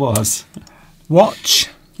word it was? Watch.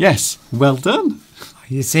 Yes, well done.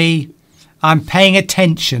 You see, I'm paying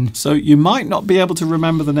attention. So you might not be able to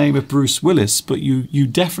remember the name of Bruce Willis, but you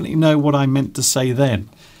definitely know what I meant to say then.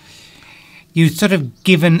 You'd sort of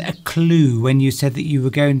given a clue when you said that you were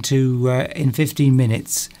going to, in 15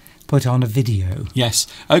 minutes, put on a video. Yes.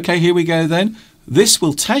 OK, here we go then. This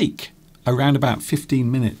will take around about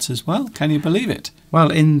 15 minutes as well. Can you believe it?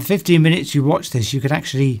 Well, in 15 minutes you watch this, you could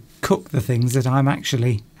actually cook the things that I'm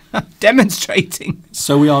actually demonstrating.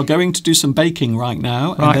 So we are going to do some baking right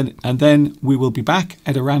now. Right. And then we will be back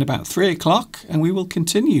at around about 3 o'clock and we will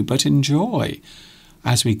continue. But enjoy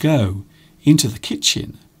as we go into the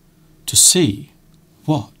kitchen to see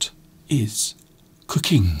what is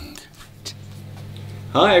cooking.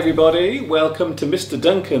 Hi everybody, welcome to Mr.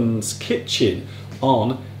 Duncan's kitchen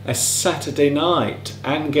on a Saturday night.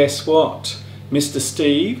 And guess what? Mr.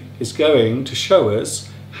 Steve is going to show us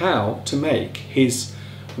how to make his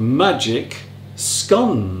magic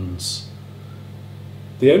scones.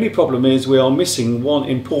 The only problem is we are missing one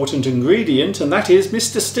important ingredient, and that is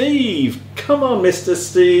Mr. Steve. Come on, Mr.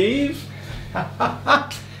 Steve.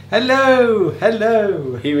 Hello,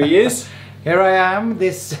 hello. Here he is. Here I am.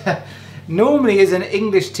 This normally is an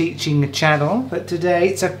English teaching channel, but today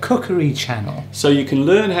it's a cookery channel. So you can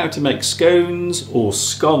learn how to make scones or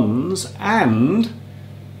scones and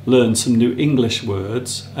learn some new English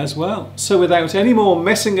words as well. So without any more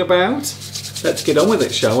messing about, let's get on with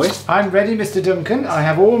it, shall we? I'm ready, Mr. Duncan. I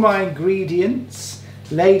have all my ingredients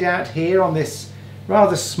laid out here on this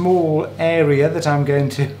rather small area that I'm going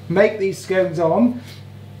to make these scones on.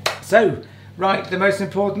 So, right, the most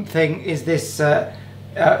important thing is this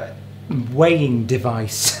weighing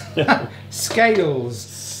device,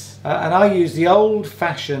 scales, and I use the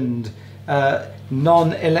old-fashioned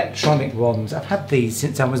non-electronic ones. I've had these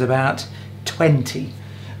since I was about 20.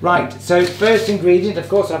 Right, so first ingredient, of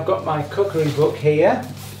course, I've got my cookery book here.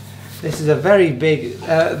 This is a very big,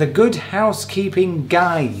 the Good Housekeeping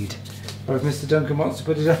Guide, or if Mr. Duncan wants to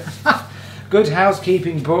put it on, Good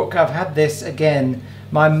Housekeeping book. I've had this again.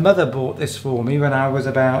 My mother bought this for me when I was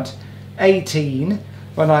about 18,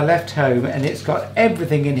 when I left home, and it's got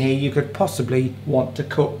everything in here you could possibly want to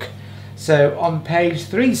cook. So on page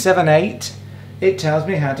 378, it tells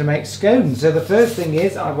me how to make scones. So the first thing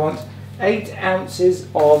is I want 8 ounces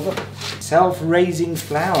of self-raising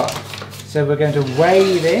flour. So we're going to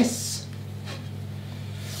weigh this.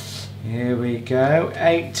 Here we go,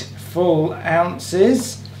 8 full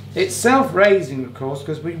ounces. It's self-raising, of course,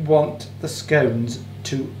 because we want the scones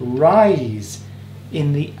to rise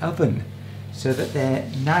in the oven so that they're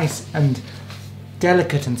nice and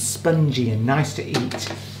delicate and spongy and nice to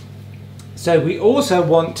eat. So we also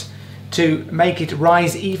want to make it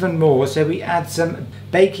rise even more, so we add some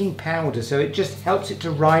baking powder, so it just helps it to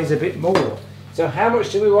rise a bit more. So how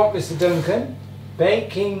much do we want, Mr. Duncan?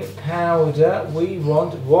 Baking powder, we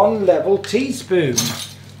want 1 level teaspoon.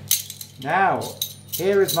 Now,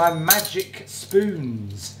 here is my magic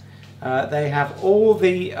spoons. They have all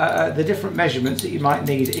the different measurements that you might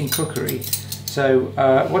need in cookery. So,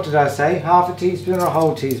 what did I say? Half a teaspoon or a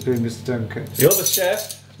whole teaspoon, Mr. Duncan? You're the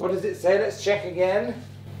chef. What does it say? Let's check again.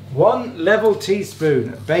 1 level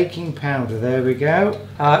teaspoon baking powder. There we go.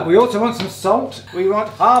 We also want some salt. We want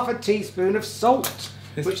half a teaspoon of salt,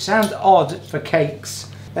 which sounds odd for cakes.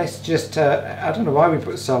 Let's just, I don't know why we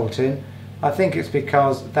put salt in. I think it's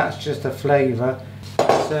because that's just a flavour.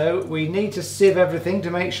 So we need to sieve everything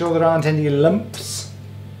to make sure there aren't any lumps.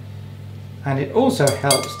 And it also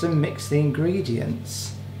helps to mix the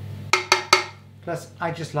ingredients. Plus, I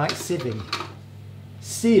just like sieving.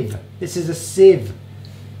 Sieve. This is a sieve.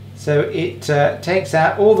 So it takes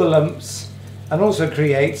out all the lumps and also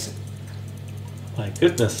creates... My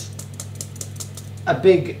goodness. A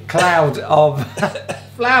big cloud of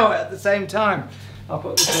flour at the same time. I'll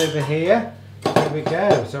put this over here. There we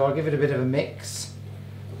go. So I'll give it a bit of a mix.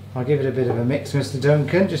 I'll give it a bit of a mix, Mr.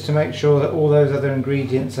 Duncan, just to make sure that all those other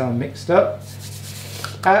ingredients are mixed up.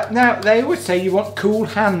 Now, they always say you want cool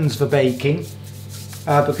hands for baking,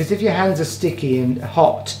 because if your hands are sticky and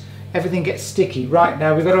hot, everything gets sticky. Right,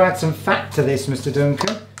 now we've got to add some fat to this, Mr.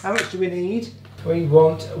 Duncan. How much do we need? We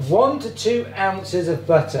want 1 to 2 ounces of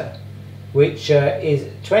butter, which is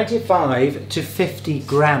 25 to 50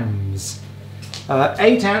 grams.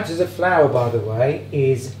 8 ounces of flour, by the way,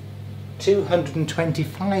 is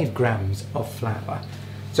 225 grams of flour.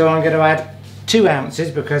 So I'm going to add 2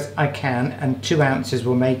 ounces because I can, and 2 ounces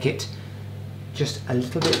will make it just a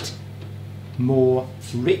little bit more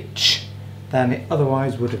rich than it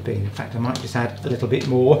otherwise would have been. In fact, I might just add a little bit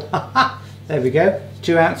more. There we go.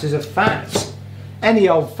 2 ounces of fat. Any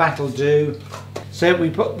old fat will do. So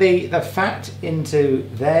we put the fat into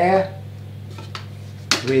there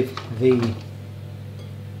with the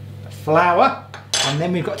flour. And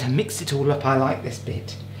then we've got to mix it all up. I like this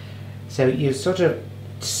bit. So you sort of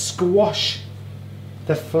squash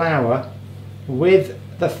the flour with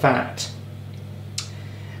the fat,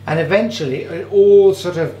 and eventually it all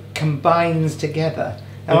sort of combines together.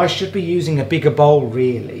 Now I should be using a bigger bowl,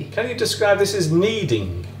 really. Can you describe this as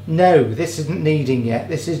kneading? No, this isn't kneading yet.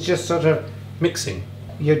 This is just sort of mixing.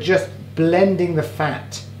 You're just blending the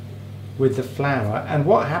fat with the flour, and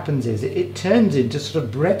what happens is it turns into sort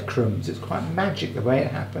of breadcrumbs. It's quite magic the way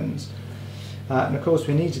it happens. And of course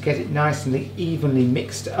we need to get it nice and evenly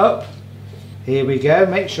mixed up. Here we go.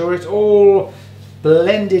 Make sure it's all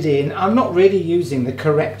blended in. I'm not really using the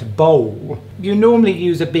correct bowl. You normally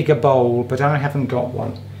use a bigger bowl, but I haven't got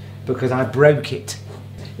one because I broke it.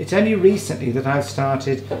 It's only recently that I've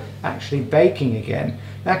started actually baking again.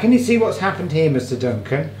 Now can you see what's happened here, Mr.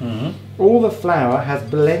 Duncan? Mm-hmm. All the flour has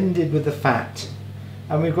blended with the fat,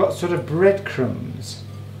 and we've got sort of breadcrumbs,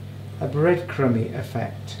 a breadcrumby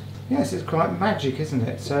effect. Yes, it's quite magic, isn't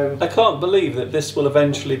it? So I can't believe that this will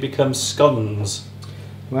eventually become scones.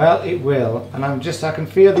 Well, it will, and I can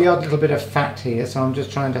feel the odd little bit of fat here, so I'm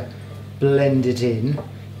just trying to blend it in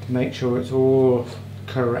to make sure it's all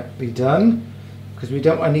correctly done, because we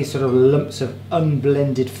don't want any sort of lumps of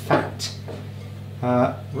unblended fat.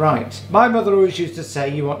 Right, my mother always used to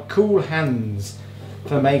say you want cool hands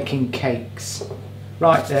for making cakes.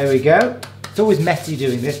 Right, there we go. It's always messy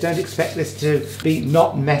doing this. Don't expect this to be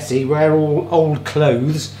not messy. Wear all old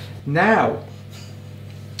clothes. Now,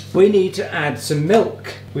 we need to add some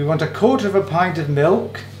milk. We want 1/4 pint of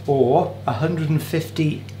milk, or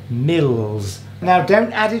 150 mils. Now,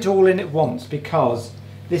 don't add it all in at once, because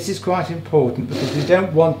this is quite important, because we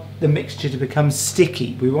don't want the mixture to become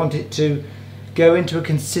sticky. We want it to go into a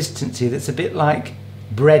consistency that's a bit like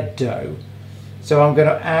bread dough. So I'm going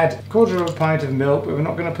to add 1/4 pint of milk, but we're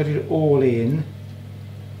not going to put it all in.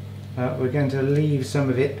 We're going to leave some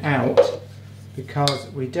of it out because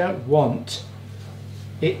we don't want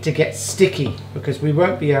it to get sticky, because we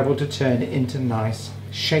won't be able to turn it into nice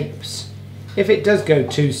shapes. If it does go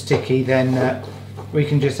too sticky, then we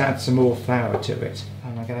can just add some more flour to it.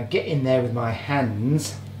 And I'm going to get in there with my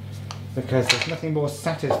hands, because there's nothing more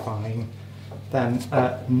satisfying than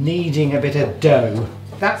kneading a bit of dough.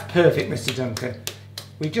 That's perfect, Mr. Duncan.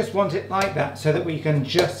 We just want it like that so that we can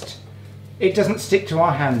just, it doesn't stick to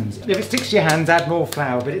our hands. If it sticks to your hands, add more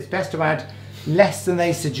flour, but it's best to add less than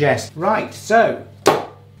they suggest. Right, so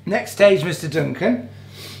next stage, Mr. Duncan,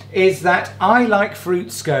 is that I like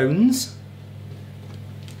fruit scones.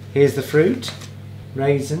 Here's the fruit,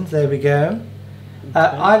 raisins, there we go.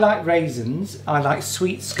 I like raisins, I like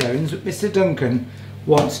sweet scones, but Mr. Duncan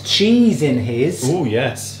wants cheese in his. Oh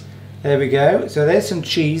yes. There we go. So there's some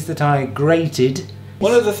cheese that I grated.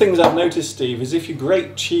 One of the things I've noticed, Steve, is if you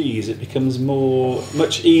grate cheese, it becomes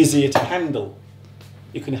much easier to handle.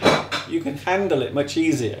 You can handle it much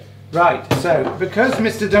easier. Right. So because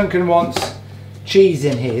Mr. Duncan wants cheese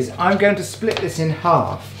in his, I'm going to split this in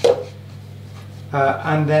half.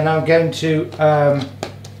 And then I'm going to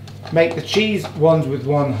make the cheese ones with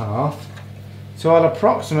 1/2. So I'll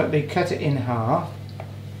approximately cut it in half,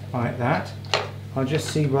 like that. I'll just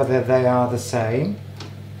see whether they are the same.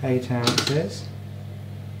 8 ounces.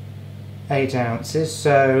 8 ounces.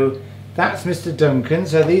 So that's Mr. Duncan.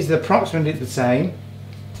 So these are approximately the same.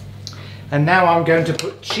 And now I'm going to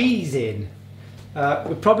put cheese in.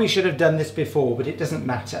 We probably should have done this before, but it doesn't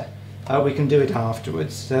matter. We can do it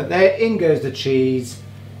afterwards. So there, in goes the cheese.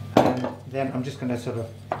 And then I'm just going to sort of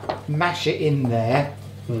mash it in there.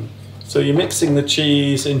 So you're mixing the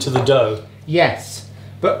cheese into the dough? Yes,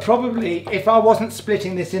 but probably if I wasn't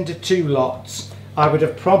splitting this into 2 lots, I would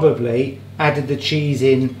have probably added the cheese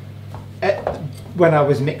in when I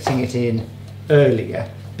was mixing it in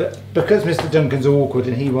earlier. But because Mr. Duncan's awkward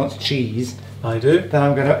and he wants cheese, I do. then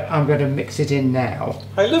I'm going to mix it in now.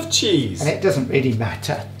 I love cheese. And it doesn't really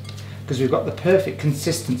matter because we've got the perfect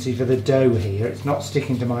consistency for the dough here. It's not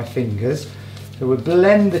sticking to my fingers. So we'll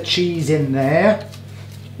blend the cheese in there.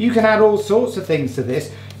 You can add all sorts of things to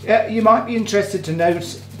this. You might be interested to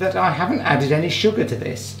note that I haven't added any sugar to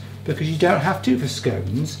this because you don't have to for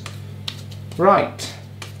scones. Right.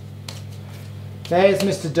 There's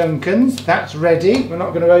Mr. Duncan's. That's ready. We're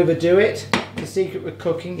not going to overdo it. The secret with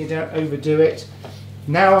cooking, you don't overdo it.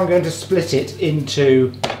 Now I'm going to split it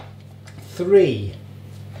into 3.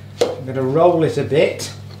 I'm going to roll it a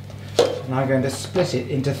bit and I'm going to split it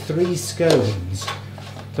into 3 scones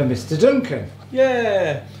for Mr. Duncan.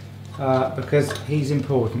 Yeah. Because he's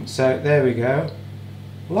important. So there we go.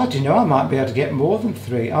 Well, I do know, I might be able to get more than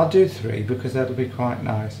 3. I'll do 3 because that'll be quite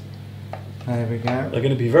nice. There we go. They're going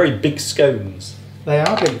to be very big scones. They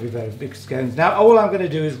are going to be very big scones. Now all I'm going to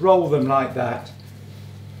do is roll them like that.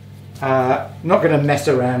 I'm not going to mess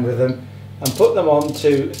around with them, and put them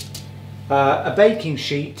onto a baking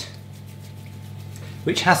sheet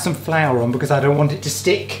which has some flour on because I don't want it to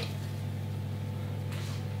stick.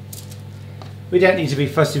 We don't need to be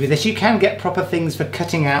fussy with this. You can get proper things for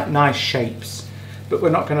cutting out nice shapes, but we're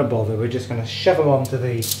not going to bother. We're just going to shove them onto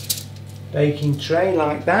the baking tray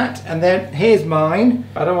like that. And then here's mine.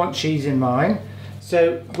 I don't want cheese in mine.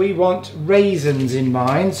 So we want raisins in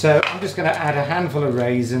mine. So I'm just going to add a handful of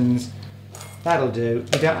raisins. That'll do.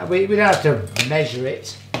 We don't have to measure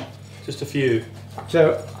it. Just a few.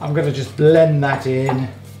 So I'm going to just blend that in.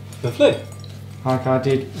 Lovely. Like I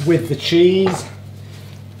did with the cheese.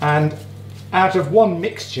 And out of one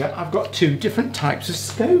mixture, I've got 2 different types of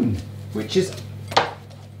scone, which is,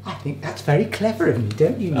 I think that's very clever of me,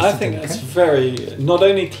 don't you, Mr. I think Duncan? that's very, not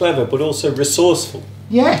only clever, but also resourceful.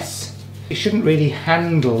 Yes. You shouldn't really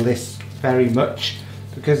handle this very much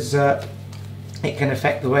because it can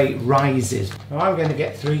affect the way it rises. Now I'm going to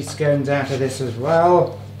get 3 scones out of this as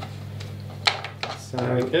well. So,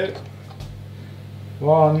 There we go.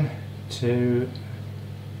 1, 2,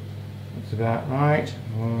 that's about right.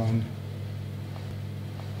 1.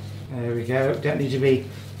 There we go. Don't need to be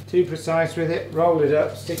too precise with it. Roll it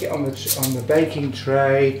up, stick it on the baking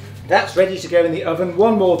tray. That's ready to go in the oven.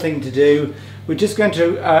 One more thing to do. We're just going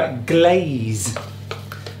to glaze.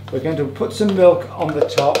 We're going to put some milk on the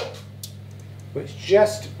top, which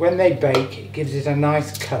just when they bake, it gives it a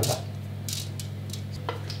nice colour.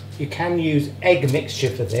 You can use egg mixture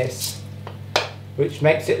for this, which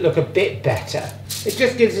makes it look a bit better. It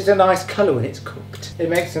just gives it a nice colour when it's cooked. It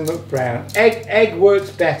makes them look brown. Egg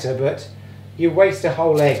works better, but you waste a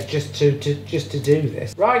whole egg just to do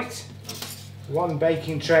this. Right, 1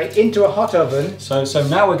 baking tray into a hot oven. So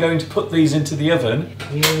now we're going to put these into the oven.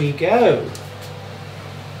 Here we go.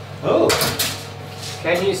 Oh,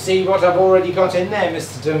 can you see what I've already got in there,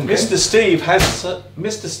 Mr. Duncan?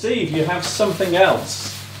 Mr. Steve, you have something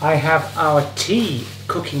else. I have our tea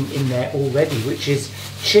cooking in there already, which is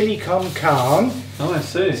chili con carne. Oh, I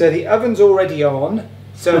see. So the oven's already on,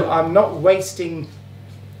 so I'm not wasting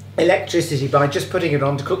electricity by just putting it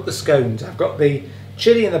on to cook the scones. I've got the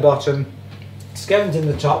chili in the bottom, scones in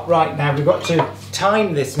the top. Right, now we've got to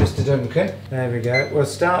time this, Mr. Duncan. There we go. We'll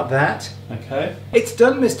start that. Okay. It's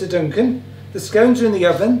done, Mr. Duncan. The scones are in the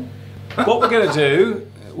oven. What we're going to do,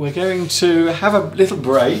 we're going to have a little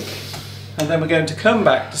break, and then we're going to come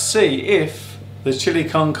back to see if the chili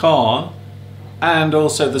con carne and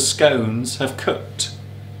also the scones have cooked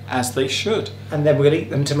as they should. And then we'll eat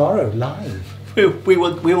them tomorrow live. We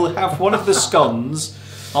will have one of the scones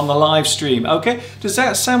on the live stream. Okay, does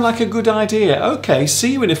that sound like a good idea? Okay,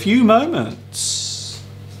 see you in a few moments.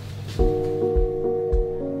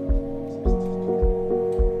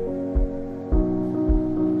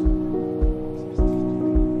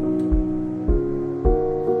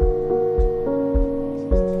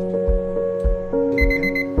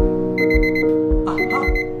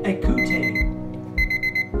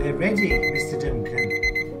 They're ready, Mr. Duncan.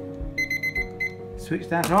 Switch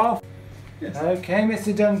that off. Yes. Okay,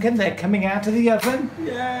 Mr. Duncan, they're coming out of the oven.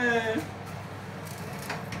 Yeah.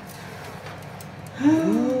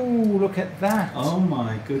 Ooh, look at that. Oh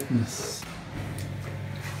my goodness.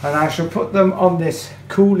 And I shall put them on this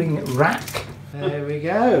cooling rack. There we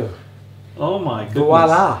go. Oh my goodness.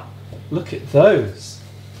 Voila. Look at those.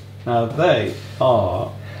 Now they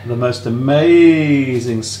are the most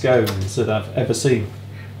amazing scones that I've ever seen.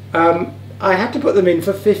 I had to put them in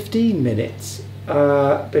for 15 minutes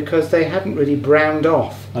because they hadn't really browned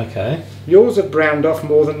off. Okay. Yours have browned off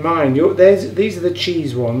more than mine. These are the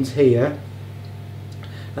cheese ones here.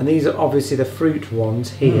 And these are obviously the fruit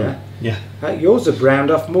ones here. Yeah. Yours are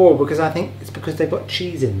browned off more because I think it's because they've got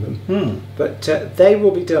cheese in them. But they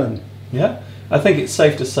will be done. Yeah. I think it's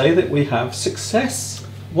safe to say that we have success.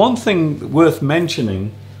 One thing worth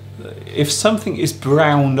mentioning, if something is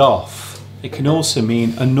browned off, it can also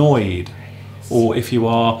mean annoyed. Or if you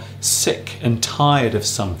are sick and tired of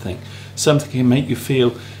something, something can make you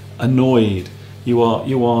feel annoyed.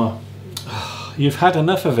 You've had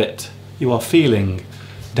enough of it. You are feeling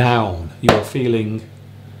down. You are feeling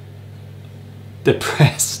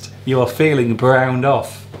depressed. You are feeling browned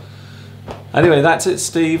off. Anyway, that's it,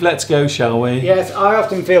 Steve. Let's go, shall we? Yes, I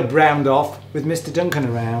often feel browned off with Mr. Duncan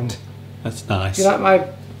around. That's nice. Do you like my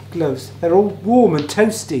gloves? They're all warm and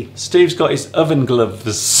toasty. Steve's got his oven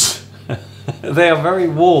gloves. They are very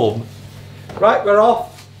warm. Right, we're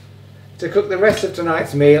off to cook the rest of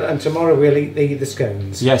tonight's meal, and tomorrow we'll eat the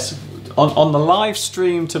scones. Yes, on the live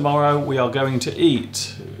stream tomorrow we are going to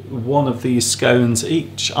eat one of these scones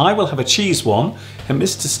each. I will have a cheese one and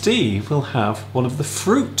Mr. Steve will have one of the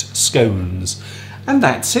fruit scones. And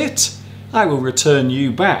that's it. I will return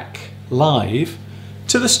you back live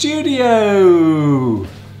to the studio.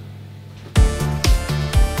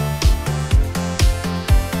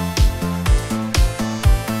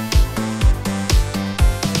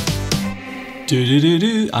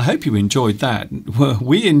 I hope you enjoyed that. Well,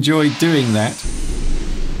 we enjoyed doing that.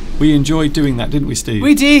 We enjoyed doing that, didn't we, Steve?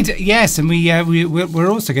 We did, yes, and we're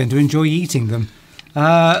also going to enjoy eating them.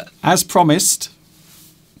 As promised.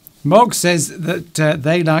 Mog says that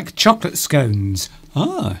they like chocolate scones.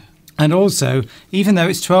 Ah. And also, even though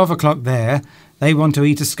it's 12 o'clock there, they want to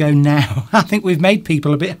eat a scone now. I think we've made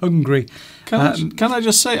people a bit hungry. Can I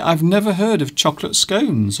just say, I've never heard of chocolate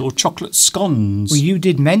scones or chocolate scones. Well, you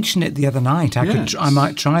did mention it the other night. I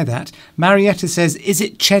might try that. Marietta says, is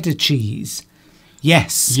it cheddar cheese?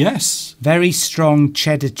 Yes. Yes. Very strong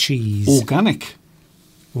cheddar cheese. Organic.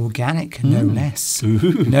 Organic, no less.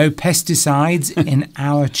 Ooh. No pesticides in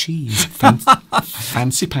our cheese.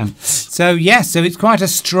 Fancy pants. So, yes, so it's quite a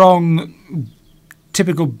strong,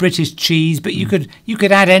 typical British cheese, but you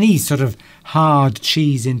could add any sort of hard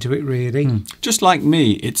cheese into it, really. Just like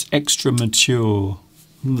me, it's extra mature.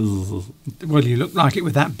 Well, you look like it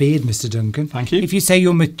with that beard, Mr. Duncan. Thank you. If you say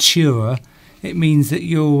you're mature, it means that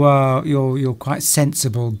you're quite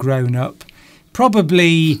sensible, grown up,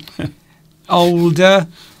 probably older,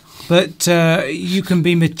 but you can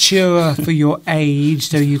be mature for your age,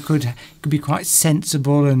 so you could be quite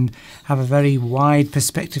sensible and have a very wide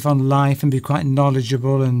perspective on life and be quite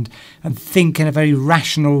knowledgeable and think in a very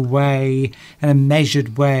rational way and a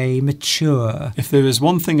measured way, mature. If there is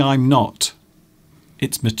one thing I'm not,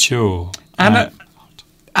 it's mature.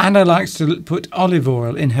 Anna likes to put olive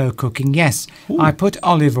oil in her cooking. Yes, ooh. I put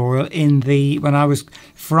olive oil in when I was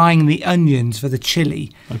frying the onions for the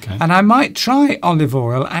chilli. Okay. And I might try olive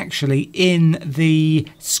oil actually in the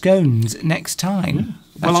scones next time. Yeah.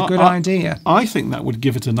 That's a good idea. I think that would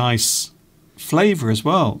give it a nice flavour as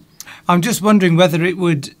well. I'm just wondering whether it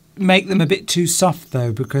would make them a bit too soft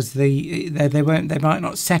though, because they might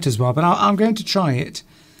not set as well. But I'm going to try it.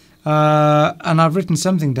 And I've written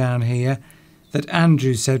something down here that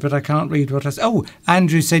Andrew said, but I can't read what I said. Oh,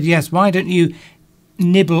 Andrew said, yes, why don't you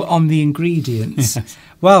nibble on the ingredients? Yes.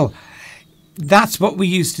 Well, that's what we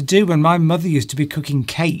used to do when my mother used to be cooking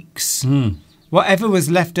cakes. Whatever was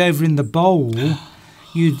left over in the bowl,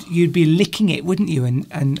 you'd be licking it, wouldn't you,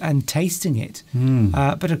 and tasting it.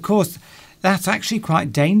 But of course, that's actually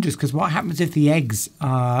quite dangerous, because what happens if if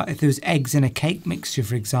there was eggs in a cake mixture,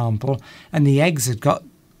 for example, and the eggs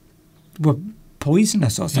were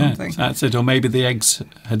poisonous or something. Yeah, that's it. Or maybe the eggs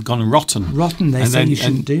had gone rotten. Rotten, they say you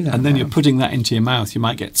shouldn't do that. And then you're putting that into your mouth. You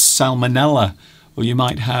might get salmonella, or you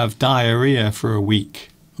might have diarrhea for a week.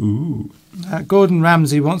 Ooh. Gordon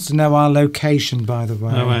Ramsay wants to know our location, by the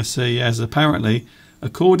way. Oh, I see. Yes, apparently,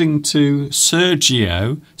 according to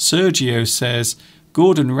Sergio says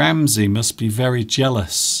Gordon Ramsay must be very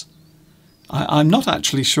jealous. I'm not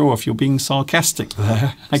actually sure if you're being sarcastic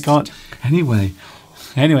there. I can't. Anyway.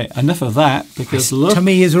 Anyway, enough of that, because look,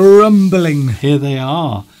 tummy is rumbling. here they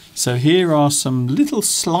are. So here are some little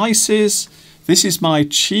slices. This is my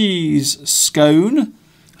cheese scone,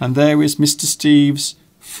 and there is Mr. Steve's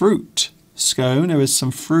fruit scone. There is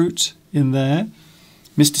some fruit in there.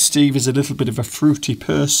 Mr. Steve is a little bit of a fruity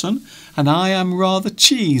person, and I am rather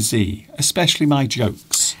cheesy, especially my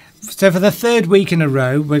jokes. So for the third week in a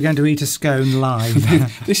row, we're going to eat a scone live.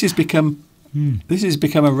 This has become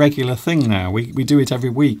a regular thing now. We do it every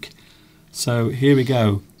week. So here we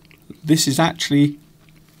go. This is actually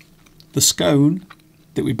the scone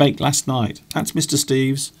that we baked last night. That's Mr.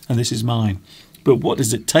 Steve's, and this is mine. But what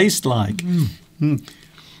does it taste like?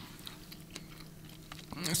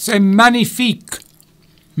 C'est magnifique,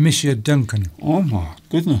 Monsieur Duncan. Oh my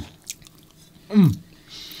goodness.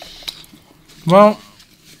 Well,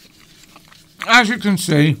 as you can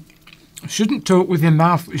see, you shouldn't talk with your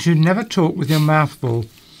mouth. You should never talk with your mouth full.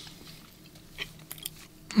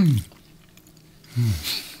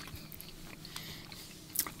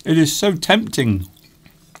 It is so tempting.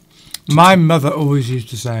 My mother always used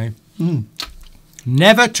to say,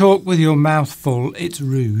 never talk with your mouth full, it's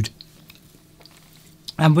rude.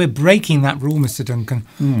 And we're breaking that rule, Mr. Duncan,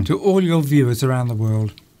 to all your viewers around the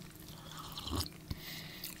world.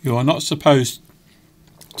 You are not supposed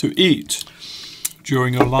to eat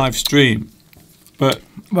during your live stream, but...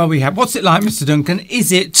 Well, we have. What's it like, Mr. Duncan?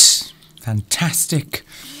 Is it fantastic?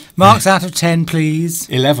 Marks out of 10, please.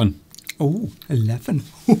 11. Oh, 11.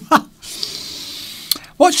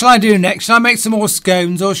 What shall I do next? Shall I make some more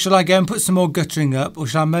scones, or shall I go and put some more guttering up, or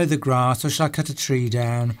shall I mow the grass, or shall I cut a tree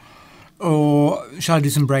down, or shall I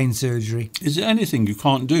do some brain surgery? Is there anything you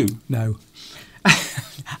can't do? No.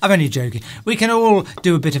 I'm only joking. We can all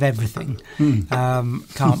do a bit of everything,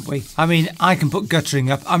 can't we? I mean, I can put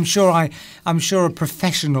guttering up. I'm sure a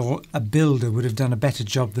professional builder would have done a better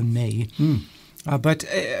job than me. But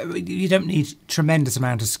you don't need tremendous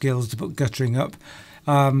amount of skills to put guttering up.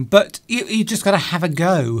 But you just got to have a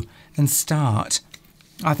go and start.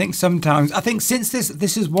 I think since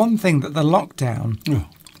this is one thing that the lockdown... Oh.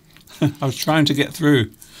 I was trying to get through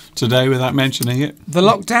today without mentioning it. The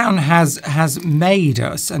lockdown has made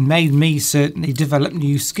us, and made me certainly, develop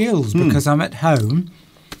new skills because I'm at home.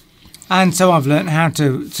 And so I've learnt how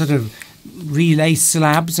to sort of relay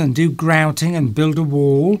slabs and do grouting and build a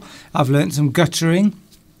wall. I've learnt some guttering.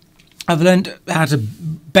 I've learnt how to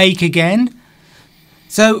bake again.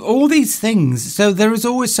 So all these things, so there is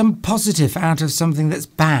always some positive out of something that's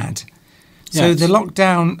bad. So Yes. the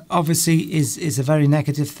lockdown obviously is a very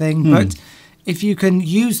negative thing, but if you can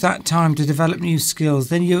use that time to develop new skills,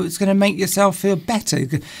 then it's going to make yourself feel better.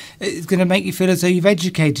 It's going to make you feel as though you've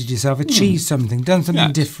educated yourself, achieved something, done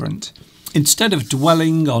something different. Instead of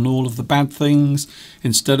dwelling on all of the bad things,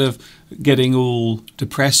 instead of getting all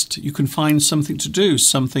depressed, you can find something to do,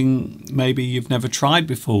 something maybe you've never tried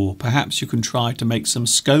before. Perhaps you can try to make some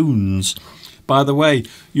scones. By the way,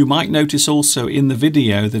 you might notice also in the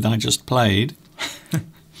video that I just played,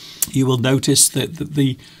 you will notice that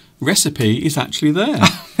the recipe is actually there.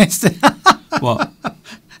 What?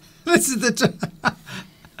 This is the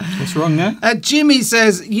What's wrong there? Jimmy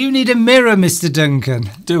says, you need a mirror, Mr. Duncan.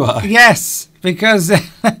 Do I? Yes, because...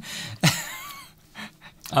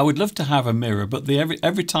 I would love to have a mirror, but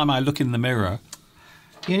every time I look in the mirror...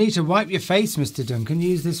 You need to wipe your face, Mr. Duncan.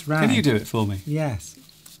 Use this rag. Can you do it for me? Yes.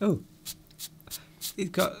 Oh. It's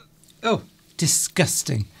got... Oh,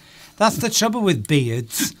 disgusting. That's the trouble with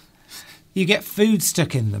beards. You get food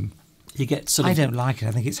stuck in them. You get sort of... I don't like it.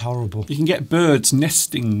 I think it's horrible. You can get birds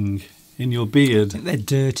nesting in your beard. I think they're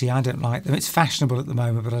dirty. I don't like them. It's fashionable at the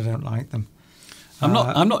moment, but I don't like them.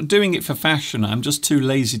 I'm not doing it for fashion. I'm just too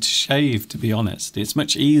lazy to shave, to be honest. It's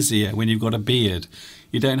much easier when you've got a beard.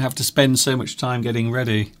 You don't have to spend so much time getting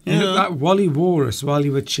ready. You look like Wally Walrus while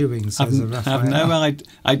you were chewing, says Raphael.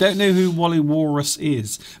 I don't know who Wally Walrus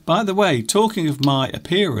is. By the way, talking of my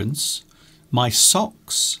appearance, my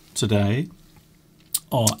socks today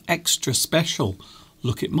are extra special.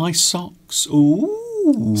 Look at my socks.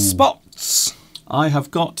 Ooh. Spots. I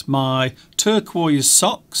have got my turquoise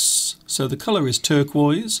socks. So the colour is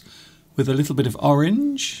turquoise with a little bit of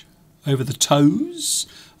orange over the toes.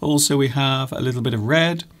 Also we have a little bit of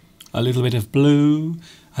red, a little bit of blue,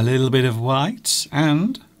 a little bit of white,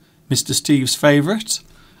 and Mr. Steve's favourite,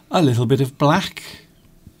 a little bit of black.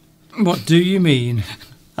 What do you mean?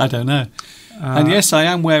 I don't know. And yes, I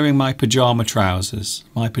am wearing my pyjama trousers.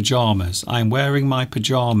 My pyjamas. I'm wearing my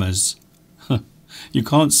pyjamas. You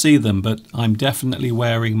can't see them, but I'm definitely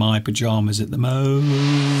wearing my pyjamas at the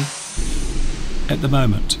moment.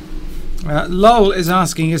 Lol is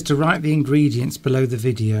asking us to write the ingredients below the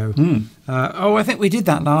video. I think we did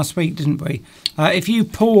that last week, didn't we? If you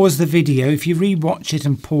pause the video, if you re-watch it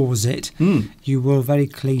and pause it, you will very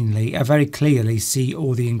clearly see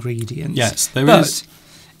all the ingredients. Yes, there is.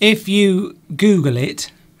 If you Google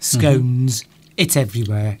it, scones, it's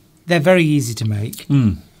everywhere. They're very easy to make.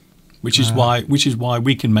 Which is why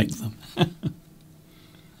we can make them.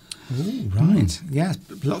 Ooh, right. Yes,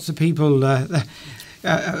 lots of people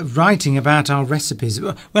writing about our recipes.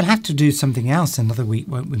 We'll have to do something else another week,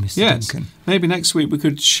 won't we, Mr. Duncan? Maybe next week we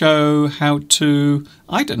could show how to,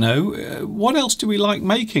 I don't know, what else do we like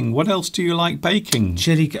making? What else do you like baking?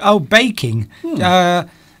 Baking.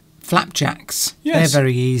 Flapjacks. Yes. They're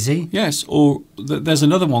very easy. Yes, or there's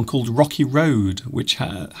another one called Rocky Road, which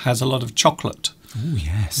has a lot of chocolate. Oh,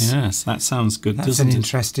 yes. Yes, that sounds good, That's doesn't it? That's an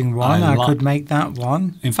interesting one. I could make that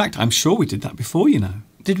one. In fact, I'm sure we did that before, you know.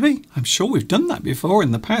 Did we? I'm sure we've done that before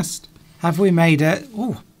in the past. Have we made a...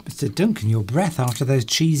 Oh, Mr. Duncan, your breath after those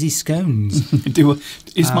cheesy scones.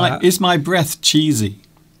 Is my breath cheesy?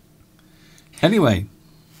 Anyway...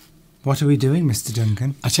 What are we doing, Mr.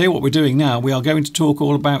 Duncan? I tell you what we're doing now. We are going to talk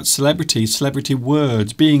all about celebrity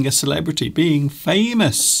words, being a celebrity, being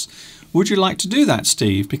famous. Would you like to do that,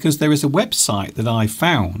 Steve? Because there is a website that I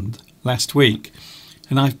found last week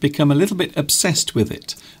and I've become a little bit obsessed with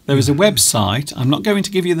it. There is a website. I'm not going to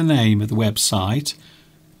give you the name of the website,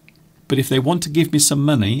 but if they want to give me some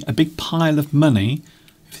money, a big pile of money,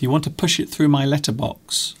 if you want to push it through my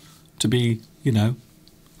letterbox to be, you know,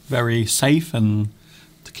 very safe and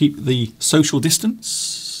to keep the social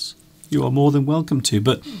distance, you are more than welcome to.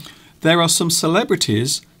 But there are some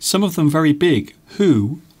celebrities, some of them very big,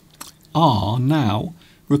 who are now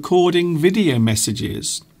recording video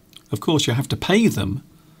messages. Of course, you have to pay them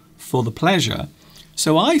for the pleasure.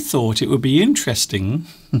 So I thought it would be interesting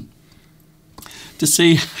to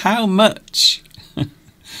see how much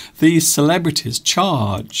these celebrities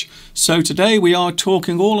charge. So today we are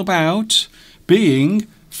talking all about being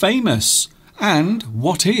famous. And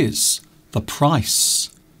what is the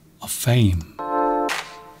price of fame?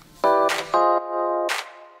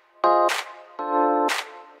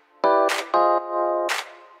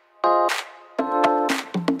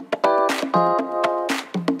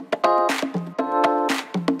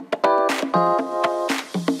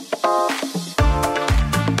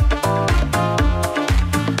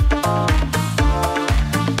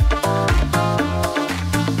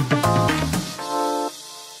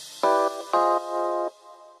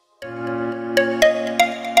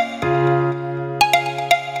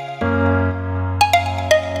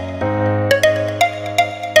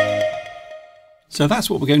 So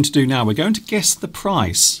that's what we're going to do now. We're going to guess the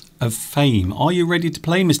price of fame. Are you ready to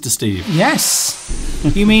play, Mr. Steve? Yes.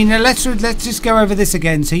 You mean, let's just go over this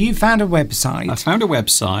again. So you found a website. I found a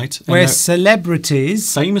website. Where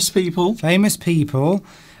celebrities... Famous people,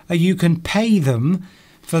 you can pay them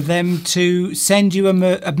for them to send you a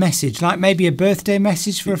message, like maybe a birthday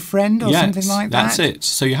message for a friend or something like that. That's it.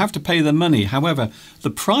 So you have to pay them money. However,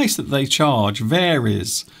 the price that they charge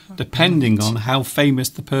varies depending on how famous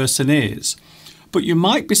the person is. But you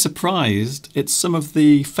might be surprised it's some of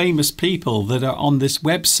the famous people that are on this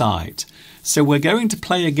website. So we're going to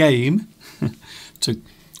play a game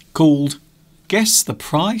called Guess the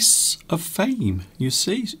Price of Fame. You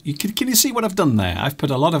see? Can you see what I've done there? I've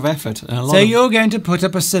put a lot of effort. And you're going to put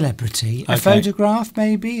up a celebrity, a photograph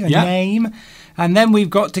maybe, a name, and then we've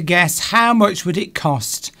got to guess how much would it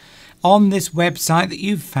cost on this website that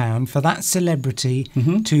you've found for that celebrity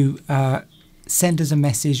to... send us a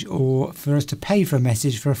message or for us to pay for a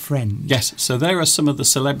message for a friend. Yes, so there are some of the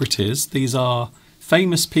celebrities. These are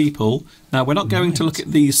famous people. Now, we're not going to look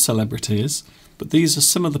at these celebrities, but these are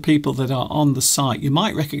some of the people that are on the site. You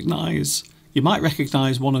might recognise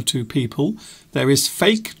one or two people. There is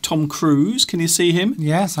fake Tom Cruise. Can you see him?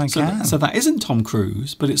 Yes, I can. So that isn't Tom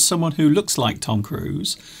Cruise, but it's someone who looks like Tom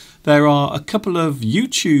Cruise. There are a couple of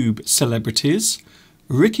YouTube celebrities.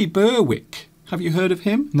 Ricky Berwick. Have you heard of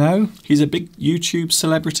him? No. He's a big YouTube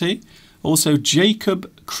celebrity. Also, Jacob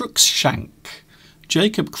Cruikshank.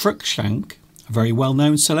 Jacob Cruikshank, a very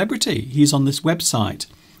well-known celebrity. He's on this website,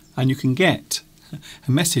 and you can get a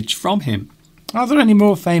message from him. Are there any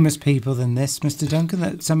more famous people than this, Mr. Duncan,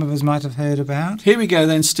 that some of us might have heard about? Here we go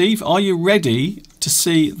then, Steve. Are you ready to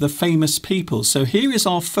see the famous people? So here is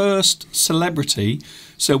our first celebrity.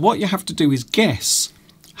 So what you have to do is guess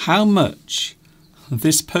how much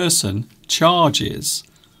this person charges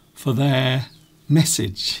for their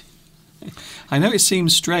message. I know it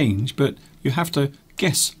seems strange, but you have to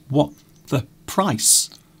guess what the price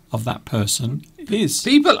of that person is.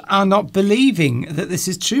 People are not believing that this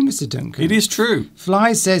is true, Mr. Duncan. It is true.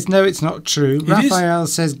 Fly says, no, it's not true. Raphael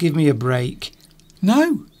says, give me a break.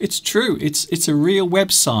 No, it's true. It's a real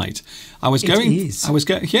website. It is.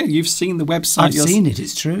 Yeah, you've seen the website. I've seen it.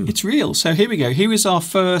 It's true. It's real. So here we go. Here is our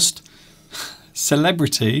first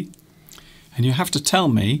celebrity, and you have to tell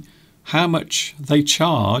me how much they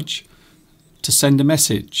charge to send a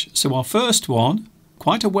message. So our first one,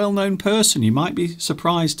 quite a well-known person. You might be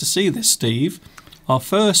surprised to see this, Steve. Our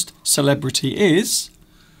first celebrity is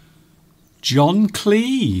John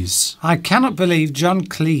Cleese. I cannot believe John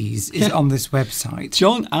Cleese is on this website.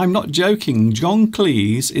 John, I'm not joking. John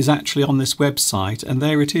Cleese is actually on this website, and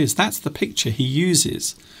there it is. That's the picture he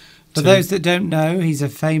uses. For those that don't know, he's a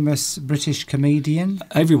famous British comedian.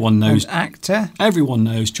 Everyone knows. And actor. Everyone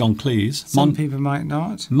knows John Cleese. Some people might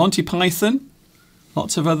not. Monty Python.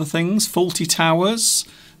 Lots of other things. Fawlty Towers.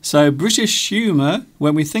 So British humour,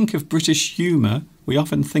 when we think of British humour, we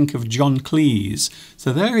often think of John Cleese.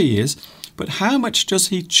 So there he is. But how much does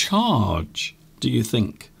he charge, do you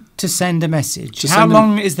think? To send a message. How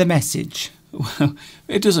long is the message? Well,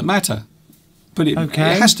 it doesn't matter. But it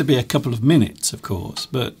has to be a couple of minutes, of course.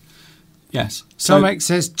 But yes. So Tomek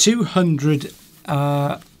says £200.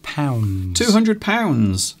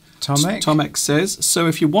 £200. Tomek says, so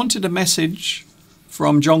if you wanted a message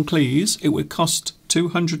from John Cleese, it would cost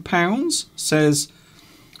 £200, says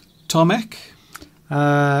Tomek.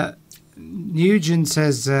 Nugent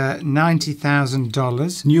says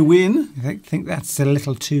 $90,000. New win. I think that's a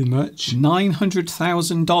little too much.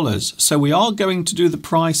 $900,000. So we are going to do the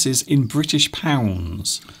prices in British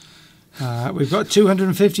pounds. We've got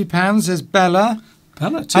 £250, says Bella.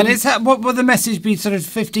 And is that, what will the message be, sort of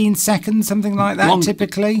 15 seconds, something like that,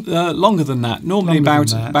 typically? Longer than that. Normally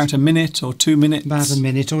about a minute or 2 minutes. About a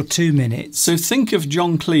minute or 2 minutes. So think of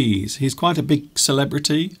John Cleese. He's quite a big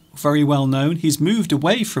celebrity, very well known. He's moved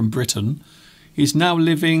away from Britain. He's now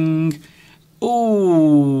living...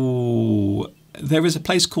 Oh, there is a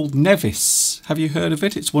place called Nevis. Have you heard of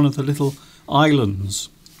it? It's one of the little islands.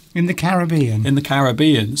 In the Caribbean? In the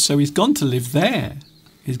Caribbean. So he's gone to live there.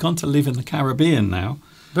 He's gone to live in the Caribbean now.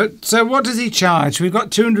 But so what does he charge? We've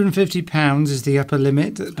got £250 is the upper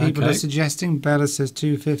limit that people are suggesting. Bella says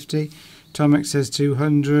 £250. Tomek says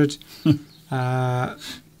 £200.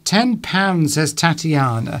 £10 says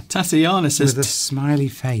Tatiana. Tatiana says... With a smiley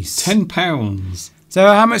face. £10. So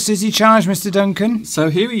how much does he charge, Mr. Duncan?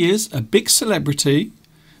 So here he is, a big celebrity.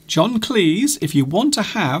 John Cleese, if you want to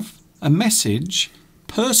have a message,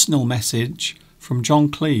 personal message from John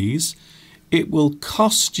Cleese... It will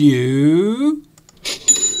cost you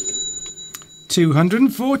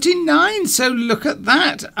 $249. So look at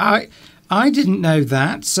that. I didn't know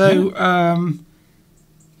that. So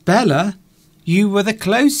Bella, you were the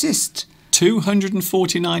closest.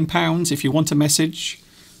 £249 if you want a message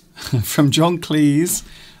from John Cleese.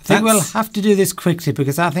 I think we'll have to do this quickly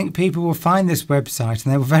because I think people will find this website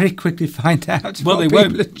and they will very quickly find out. Well, they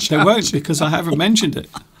won't. They won't because I haven't mentioned it.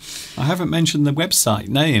 I haven't mentioned the website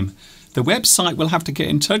name. The website will have to get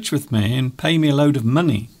in touch with me and pay me a load of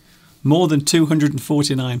money. More than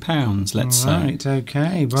 £249, let's say. Right,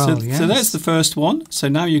 okay. Well, yes. So there's the first one. So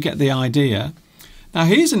now you get the idea. Now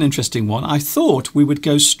here's an interesting one. I thought we would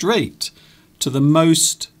go straight to the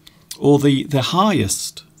most or the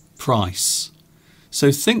highest price.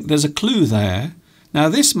 So think there's a clue there. Now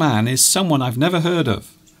this man is someone I've never heard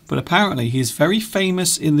of. But apparently he's very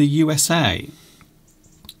famous in the USA.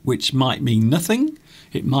 Which might mean nothing.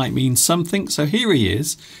 It might mean something. So here he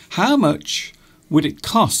is. How much would it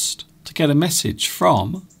cost to get a message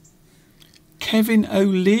from Kevin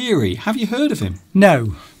O'Leary? Have you heard of him?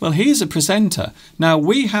 No. Well, he's a presenter. Now,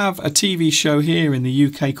 we have a TV show here in the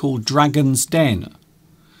UK called Dragon's Den.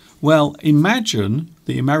 Well, imagine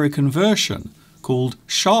the American version called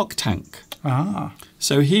Shark Tank. Ah.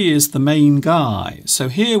 So he is the main guy. So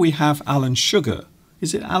here we have Alan Sugar.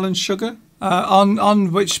 Is it Alan Sugar?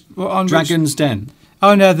 On which... On Dragon's Den.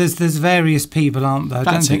 Oh, no, there's various people, aren't there? I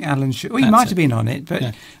don't think Alan should... Well, he might have been on it, but...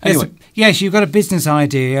 Yeah. Anyway. Yes, you've got a business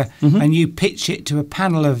idea and you pitch it to a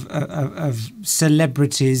panel of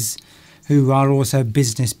celebrities who are also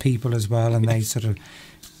business people as well, and they sort of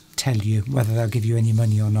tell you whether they'll give you any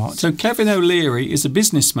money or not. So Kevin O'Leary is a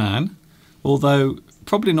businessman, although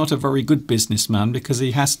probably not a very good businessman because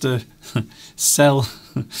he has to sell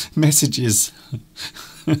messages,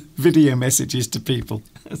 video messages to people.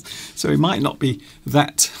 So he might not be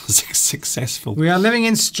that successful. We are living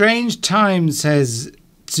in strange times, says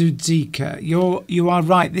Zudzika. You are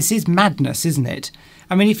right. This is madness, isn't it?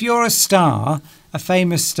 I mean, if you're a star, a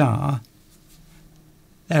famous star...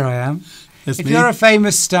 There I am. If you're a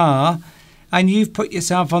famous star and you've put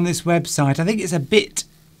yourself on this website. I think it's a bit...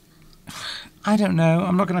 I don't know.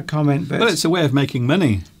 I'm not going to comment, but... Well, it's a way of making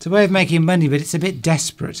money. It's a way of making money, but it's a bit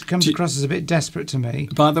desperate. It comes across as a bit desperate to me.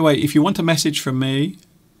 By the way, if you want a message from me,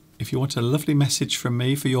 if you want a lovely message from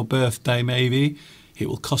me for your birthday maybe, it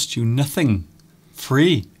will cost you nothing.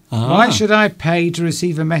 Free. Why should I pay to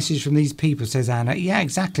receive a message from these people, says Anna. Yeah,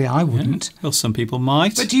 exactly. I wouldn't. Yeah. Well, some people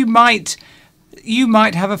might. But you might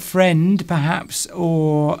have a friend, perhaps,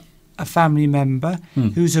 or a family member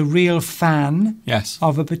who's a real fan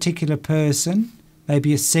of a particular person,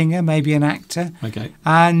 maybe a singer, maybe an actor. Okay.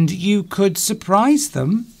 And you could surprise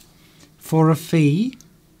them for a fee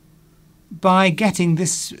by getting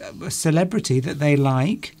this celebrity that they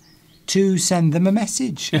like to send them a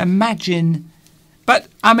message. Yeah. Imagine... But,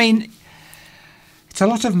 I mean, it's a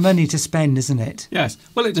lot of money to spend, isn't it? Yes.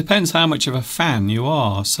 Well, it depends how much of a fan you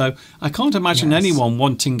are. So I can't imagine anyone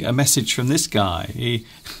wanting a message from this guy.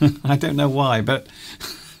 I don't know why, but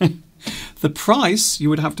the price you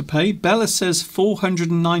would have to pay, Bella says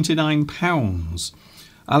 £499.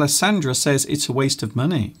 Alessandra says it's a waste of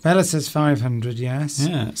money. Bella says 500, yes.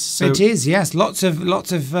 Yes. So it is, yes. Lots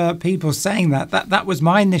of people saying that. That was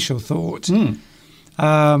my initial thought.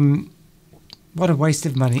 What a waste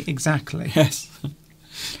of money, exactly. Yes.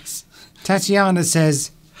 Tatiana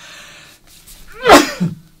says...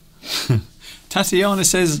 Tatiana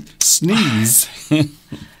says sneeze.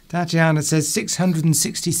 Tatiana says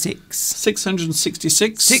 666.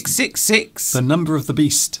 666? 666. The number of the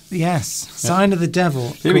beast. Yes. Sign of the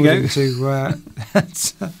devil. Here we go. To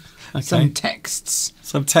some texts.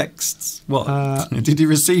 Some texts. What? Did you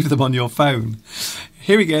receive them on your phone?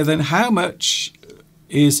 Here we go then. How much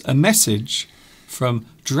is a message from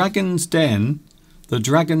Dragon's Den, the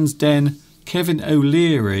Dragon's Den, Kevin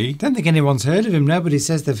O'Leary. Don't think anyone's heard of him. Nobody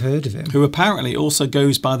says they've heard of him. Who apparently also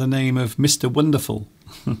goes by the name of Mr. Wonderful.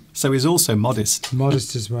 So he's also modest.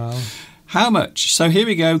 Modest as well. How much? So here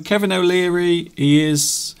we go. Kevin O'Leary, he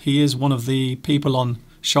is one of the people on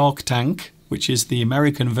Shark Tank, which is the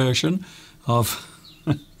American version of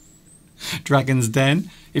Dragon's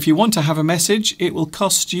Den. If you want to have a message, it will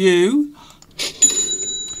cost you...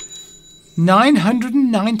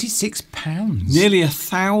 £996. Nearly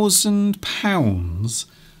 £1,000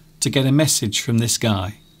 to get a message from this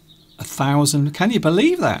guy. 1,000. Can you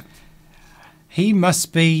believe that? He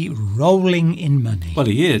must be rolling in money. Well,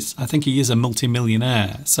 he is. I think he is a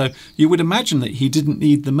multimillionaire. So you would imagine that he didn't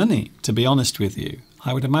need the money, to be honest with you.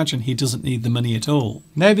 I would imagine he doesn't need the money at all.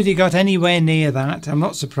 Nobody got anywhere near that. I'm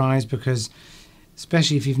not surprised because,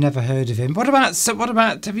 especially if you've never heard of him. What about,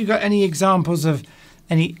 have you got any examples of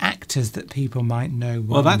any actors that people might know?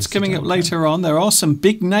 Well, that's coming up later on. There are some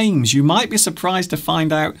big names. You might be surprised to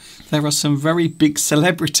find out there are some very big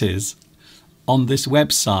celebrities on this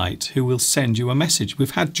website who will send you a message.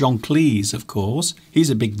 We've had John Cleese, of course. He's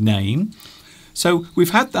a big name. So we've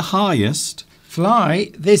had the highest.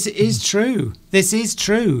 Fly, this is true. This is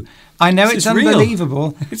true. I know it's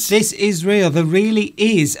unbelievable. This is real. There really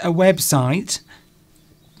is a website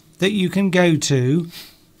that you can go to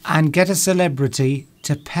and get a celebrity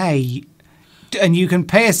to pay, and you can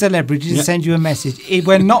pay a celebrity to send you a message.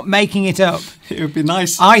 We're not making it up. It would be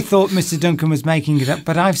nice. I thought Mr. Duncan was making it up,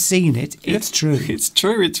 but I've seen it. It's true. It's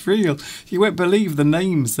true. It's real. You won't believe the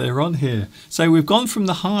names that are on here. So we've gone from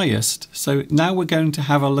the highest. So now we're going to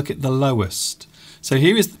have a look at the lowest. So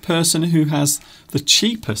here is the person who has the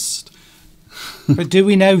cheapest. But do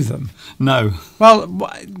we know them? No. Well,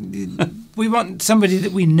 we want somebody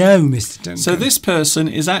that we know, Mr. Duncan. So this person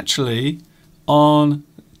is actually on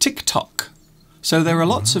TikTok. So there are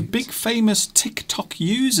lots of big famous TikTok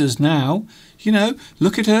users now. You know,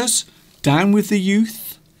 look at us, down with the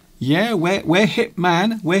youth. Yeah, we're hip,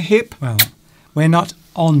 man. We're hip. Well, we're not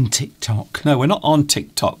on TikTok. No, we're not on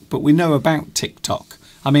TikTok, but we know about TikTok.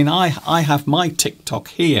 I mean, I have my TikTok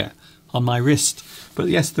here on my wrist. But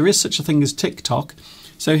yes, there is such a thing as TikTok.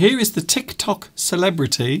 So here is the TikTok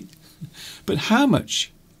celebrity. But how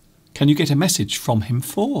much can you get a message from him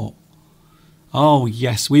for? Oh,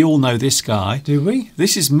 yes, we all know this guy. Do we?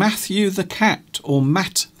 This is Matthew the Cat, or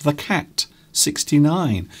Matt the Cat,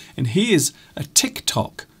 69. And he is a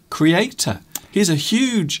TikTok creator. He's a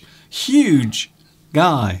huge, huge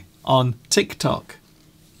guy on TikTok.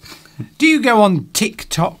 Do you go on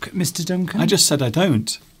TikTok, Mr. Duncan? I just said I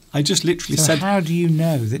don't. I just literally said... So how do you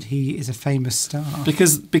know that he is a famous star?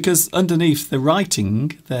 Because underneath the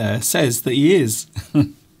writing there says that he is.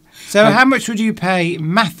 So how much would you pay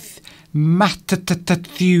Matthew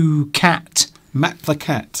Cat? Matt the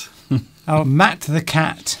Cat. Oh, Matt the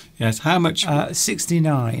Cat. Yes, how much?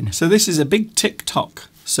 69. So this is a big TikTok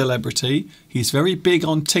celebrity. He's very big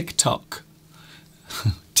on TikTok.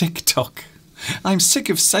 TikTok. I'm sick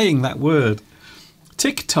of saying that word.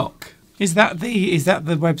 TikTok. Is that the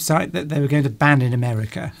website that they were going to ban in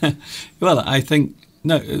America? Well, I think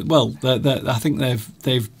no. Well, I think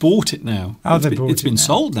they've bought it now. Oh, they've bought it. It's been now.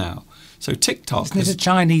 sold now. So TikTok. Isn't it a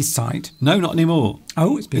Chinese site? No, not anymore.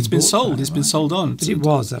 Oh, it's been sold. Now, it's been sold on. But it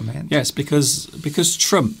was, I mean. Yes, because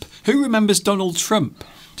Trump. Who remembers Donald Trump?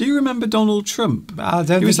 Do you remember Donald Trump? I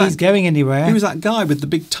don't think he's going anywhere. He was that guy with the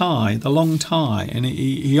big tie, the long tie, and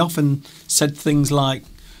he often said things like,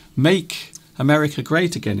 "Make America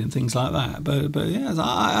great again," and things like that. But yes,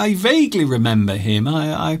 I vaguely remember him.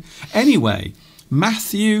 Anyway,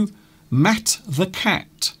 Matt the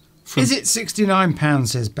cat. Is it £69?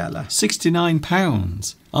 Says Bella.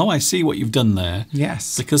 £69. Oh, I see what you've done there.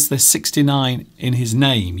 Yes. Because there's 69 in his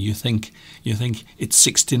name, you think it's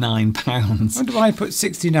 £69. Wonder why he put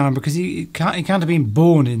 69, because he can't have been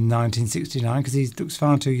born in 1969, because he looks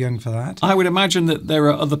far too young for that. I would imagine that there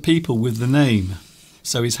are other people with the name,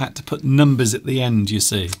 so he's had to put numbers at the end, you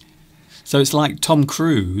see. So it's like Tom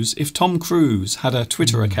Cruise. If Tom Cruise had a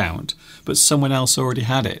Twitter account, but someone else already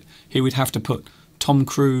had it, he would have to put Tom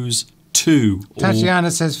Cruise 2.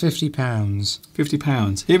 Tatiana says £50.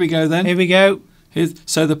 £50. Here we go then. Here we go.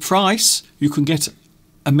 So the price, you can get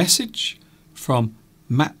a message from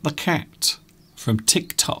Matt the cat from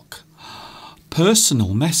TikTok.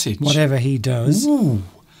 Personal message. Whatever he does. Ooh.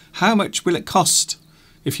 How much will it cost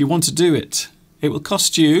if you want to do it? It will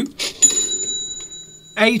cost you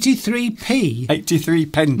 83p. 83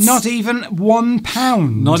 pence. Not even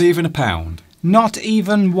 £1. Not even a pound. Not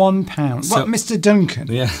even £1. So, what, Mr. Duncan?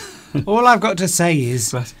 Yeah. All I've got to say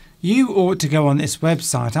is, But you ought to go on this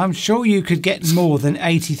website. I'm sure you could get more than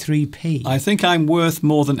 83p. I think I'm worth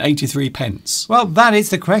more than 83 pence. Well, that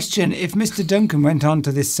is the question. If Mr. Duncan went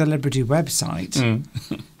onto this celebrity website,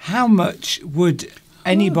 how much would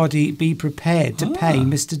anybody be prepared to pay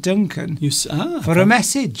Mr. Duncan for a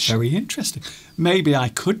message? Very interesting. Maybe I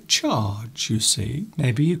could charge, you see.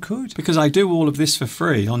 Maybe you could. Because I do all of this for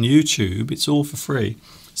free on YouTube. It's all for free.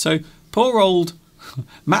 So poor old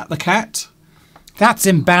Matt the cat. That's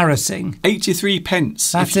embarrassing. 83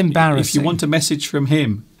 pence. That's embarrassing. If you want a message from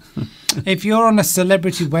him. If you're on a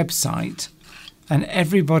celebrity website and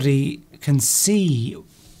everybody can see,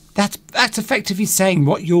 that's effectively saying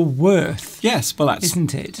what you're worth. Yes, well,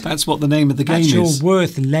 isn't it? That's what the name of the game is. That's your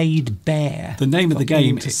worth laid bare. The name of the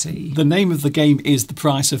game. To see. The name of the game is the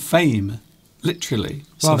price of fame, literally.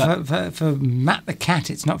 Well, so for Matt the cat,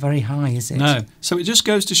 it's not very high, is it? No. So it just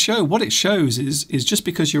goes to show. What it shows is just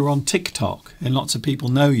because you're on TikTok and lots of people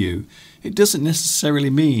know you, it doesn't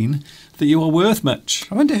necessarily mean that you are worth much.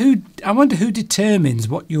 I wonder who determines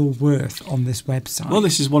what you're worth on this website. Well,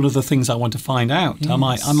 this is one of the things I want to find out. Yes.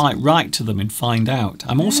 I might write to them and find out.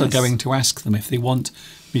 I'm also going to ask them if they want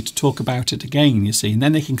me to talk about it again, you see, and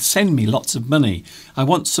then they can send me lots of money. I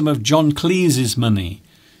want some of John Cleese's money.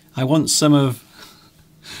 I want some of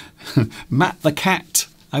Matt the cat.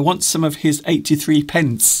 I want some of his 83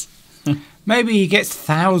 pence. Maybe he gets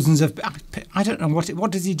thousands of... I don't know.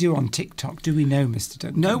 What does he do on TikTok? Do we know, Mr.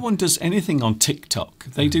 Duncan? No one does anything on TikTok.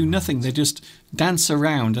 They do nothing. They just dance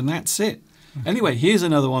around and that's it. Anyway, here's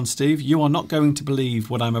another one, Steve. You are not going to believe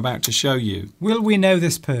what I'm about to show you. Will we know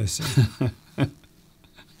this person?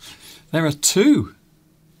 There are two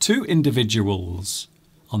individuals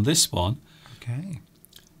on this one. Okay.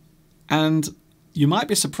 And you might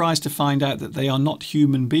be surprised to find out that they are not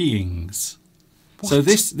human beings. What? So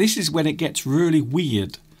this is when it gets really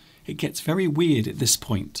weird. It gets very weird at this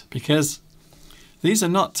point because these are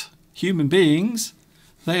not human beings.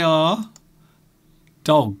 They are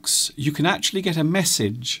dogs. You can actually get a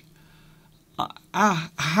message.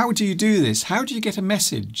 How do you do this? How do you get a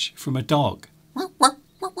message from a dog?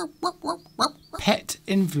 Pet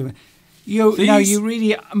influence. You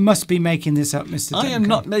really must be making this up, Mr. Duncan. I am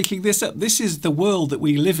not making this up. This is the world that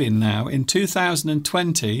we live in now. In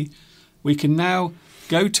 2020, we can now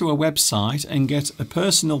go to a website and get a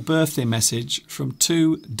personal birthday message from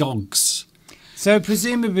two dogs. So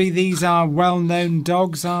presumably these are well-known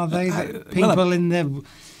dogs, are they? People in the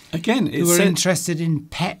again who are interested in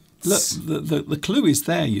pets. Look, the clue is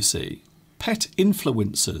there. You see, pet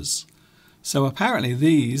influencers. So apparently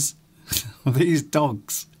these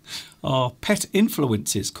dogs are pet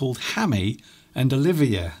influences called Hammy and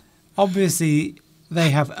Olivia. Obviously, they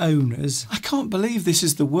have owners. I can't believe this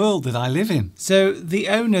is the world that I live in. So the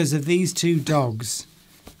owners of these two dogs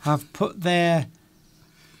have put their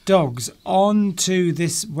dogs onto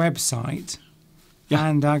this website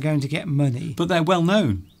and are going to get money. But they're well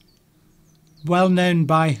known. Well known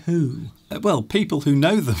by who? Well, people who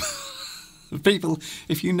know them. People,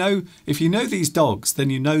 if you know these dogs, then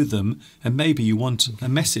you know them, and maybe you want a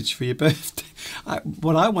message for your birthday.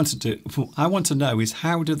 What I want to know is,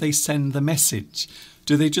 how do they send the message?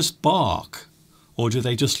 Do they just bark, or do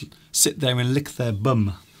they just sit there and lick their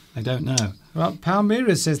bum? I don't know. Well,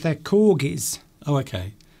 Palmyra says they're corgis. Oh,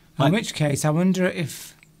 okay. In which case, I wonder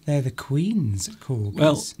if they're the Queen's corgis.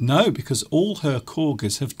 Well, no, because all her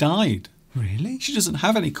corgis have died. Really? She doesn't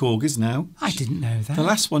have any corgis now. I didn't know that. The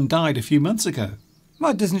last one died a few months ago.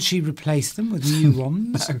 Well, doesn't she replace them with new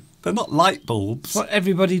ones? No, they're not light bulbs. What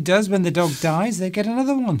everybody does when the dog dies, they get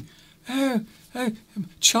another one. Oh,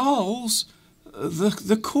 Charles,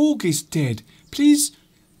 the corgi's dead. Please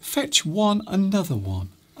fetch another one.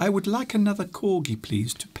 I would like another corgi,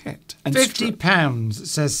 please, to pet. And £50,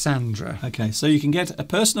 says Sandra. Okay, so you can get a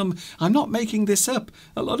personal... I'm not making this up.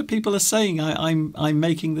 A lot of people are saying I'm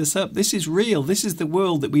making this up. This is real. This is the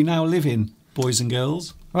world that we now live in, boys and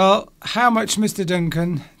girls. Well, how much, Mr.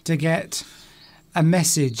 Duncan, to get a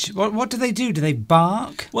message? What do they do? Do they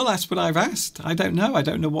bark? Well, that's what I've asked. I don't know. I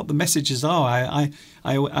don't know what the messages are.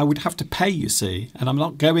 I would have to pay, you see, and I'm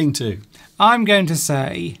not going to. I'm going to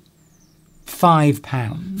say £5.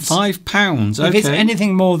 £5, okay. If it's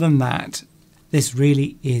anything more than that, this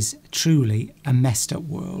really is truly a messed up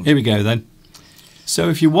world. Here we go then. So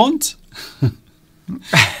if you want...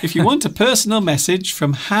 if you want a personal message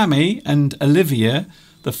from Hammy and Olivia,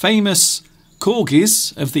 the famous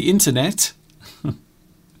corgis of the internet,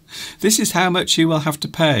 this is how much you will have to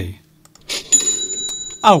pay.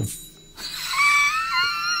 Oh.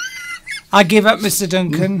 I give up, Mr.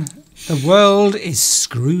 Duncan. The world is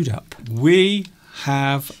screwed up. We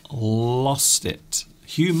have lost it.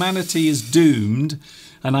 Humanity is doomed,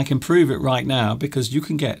 and I can prove it right now, because you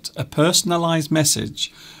can get a personalised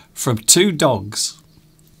message from 2 dogs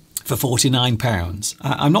for £49.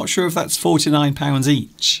 I'm not sure if that's £49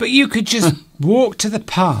 each. But you could just walk to the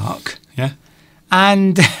park, yeah,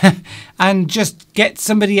 and just get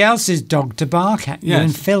somebody else's dog to bark at you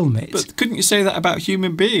and film it. But couldn't you say that about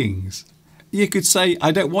human beings? You could say,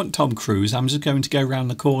 I don't want Tom Cruise. I'm just going to go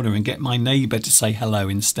round the corner and get my neighbour to say hello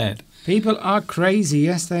instead. People are crazy.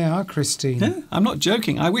 Yes, they are, Christine. Yeah, I'm not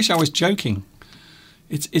joking. I wish I was joking.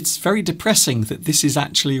 It's very depressing that this is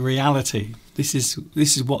actually reality. This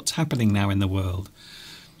is what's happening now in the world.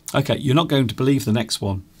 Okay, you're not going to believe the next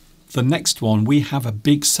one. The next one, we have a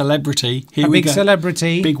big celebrity. Here we go. A big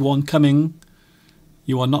celebrity. Big one coming.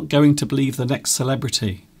 You are not going to believe the next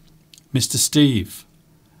celebrity. Mr. Steve,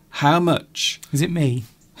 how much? Is it me?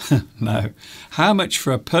 No. How much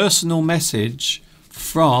for a personal message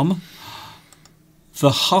from the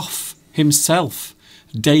Hoff himself,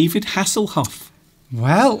 David Hasselhoff?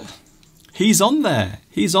 Well, he's on there.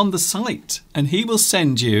 He's on the site, and he will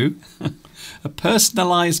send you a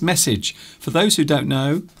personalised message. For those who don't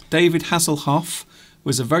know, David Hasselhoff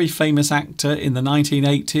was a very famous actor in the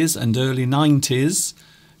 1980s and early 90s.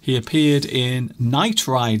 He appeared in Knight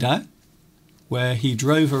Rider, where he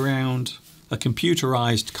drove around a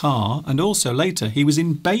computerised car, and also later he was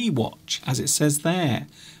in Baywatch, as it says there,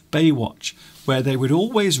 Baywatch, where they would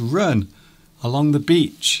always run along the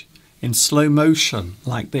beach in slow motion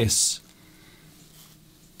like this.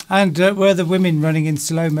 And were the women running in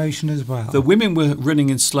slow motion as well? The women were running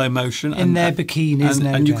in slow motion. In their bikinis,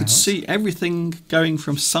 and you could see everything going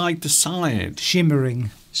from side to side.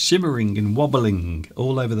 Shimmering. Shimmering and wobbling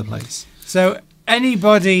all over the place. So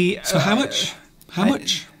anybody... So how much? How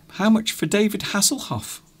much? How much for David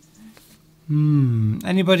Hasselhoff?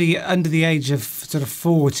 Anybody under the age of sort of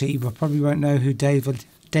 40 probably won't know who David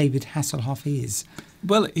Hasselhoff is.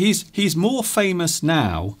 Well, he's more famous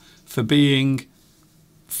now for being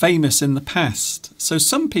famous in the past. So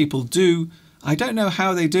some people do, I don't know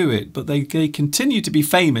how they do it, but they continue to be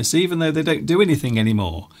famous even though they don't do anything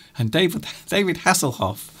anymore. And David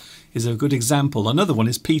Hasselhoff is a good example. Another one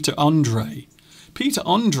is Peter Andre. Peter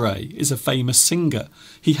Andre is a famous singer.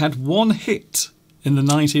 He had one hit in the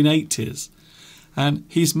 1980s, and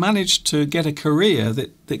he's managed to get a career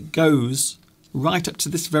that goes right up to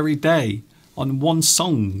this very day on one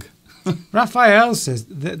song. Raphael says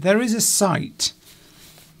that there is a site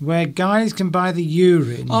where guys can buy the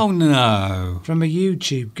urine. Oh, no. From a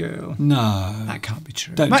YouTube girl. No. That can't be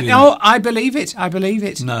true. Don't do that. Oh, I believe it. I believe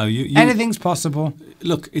it. No, anything's possible.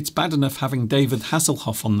 Look, it's bad enough having David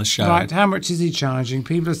Hasselhoff on the show. Right, how much is he charging?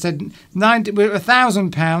 People have said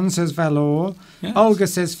 £1,000, says Valor. Yes. Olga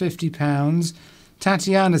says £50.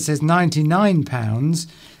 Tatiana says £99,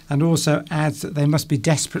 and also adds that they must be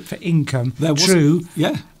desperate for income. True.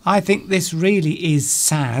 Yeah. I think this really is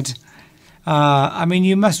sad. I mean,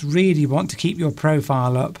 you must really want to keep your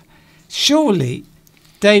profile up. Surely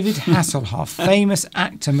David Hasselhoff, famous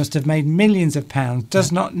actor, must have made millions of pounds,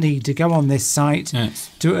 does not need to go on this site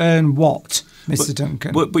to earn what? Mr.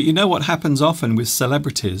 Duncan. But you know what happens often with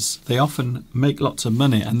celebrities? They often make lots of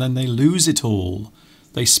money and then they lose it all.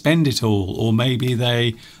 They spend it all, or maybe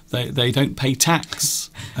they don't pay tax,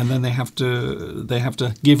 and then they have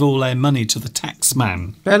to give all their money to the tax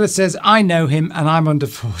man. Bella says, I know him and I'm under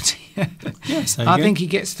 40. Yes, I think he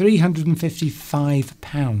gets £355.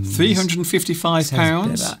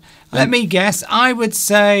 £355? Let me guess. I would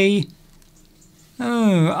say,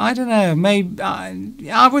 I don't know. Maybe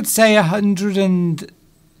I would say 150.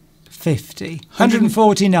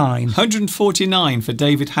 149. 149 for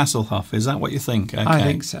David Hasselhoff. Is that what you think? Okay. I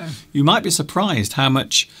think so. You might be surprised how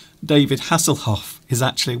much David Hasselhoff is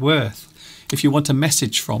actually worth if you want a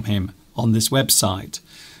message from him on this website.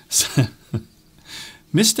 So,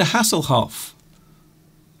 Mr. Hasselhoff,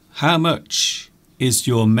 how much is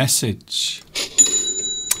your message?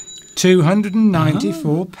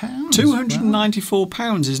 £294.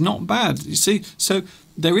 £294 is not bad. You see, so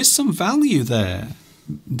there is some value there.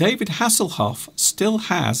 David Hasselhoff still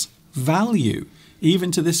has value,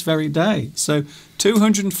 even to this very day. So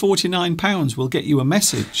 £249 will get you a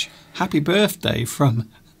message. Happy birthday from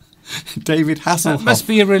David Hasselhoff. That must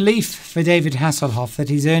be a relief for David Hasselhoff that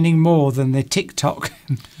he's earning more than the TikTok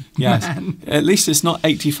yes. man. At least it's not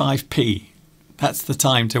 85p. That's the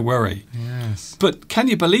time to worry. Yes. But can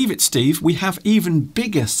you believe it, Steve? We have even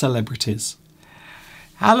bigger celebrities.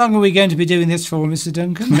 How long are we going to be doing this for, Mr.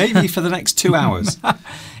 Duncan? Maybe for the next 2 hours.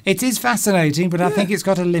 It is fascinating, but I think it's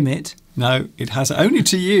got a limit. No, it has only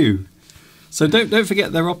to you. So don't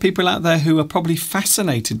forget there are people out there who are probably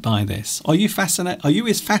fascinated by this. Are you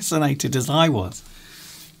as fascinated as I was?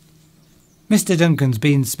 Mr. Duncan's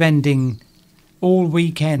been spending all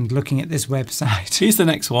weekend looking at this website. Here's the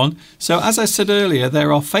next one. So as I said earlier,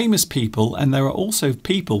 there are famous people and there are also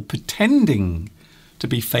people pretending to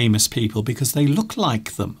be famous people because they look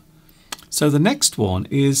like them. So the next one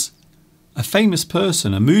is a famous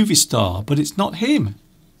person, a movie star, but it's not him.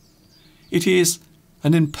 It is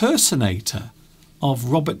an impersonator of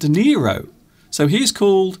Robert De Niro. So this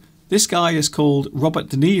guy is called Robert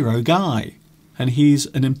De Niro Guy, and he's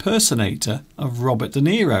an impersonator of Robert De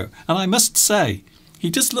Niro. And I must say, he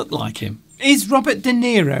does look like him. Is Robert De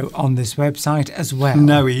Niro on this website as well?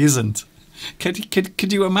 No, he isn't.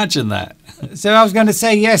 Could you imagine that? So I was going to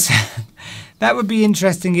say, yes, that would be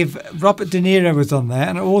interesting if Robert De Niro was on there,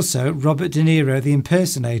 and also Robert De Niro, the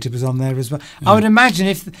impersonator, was on there as well. Yeah. I would imagine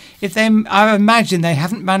I imagine they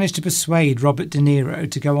haven't managed to persuade Robert De Niro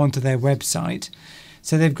to go onto their website,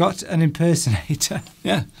 so they've got an impersonator.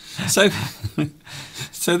 Yeah. So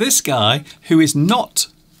this guy, who is not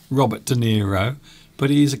Robert De Niro, but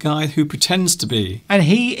he's a guy who pretends to be. And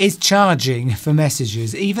he is charging for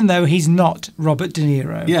messages, even though he's not Robert De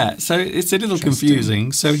Niro. Yeah, so it's a little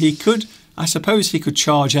confusing. So I suppose he could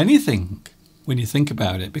charge anything when you think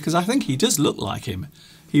about it, because I think he does look like him.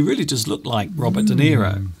 He really does look like Robert De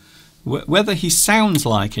Niro. Whether he sounds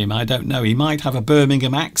like him, I don't know. He might have a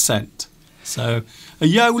Birmingham accent. So, are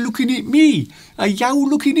you looking at me? Are you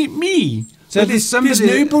looking at me? So there's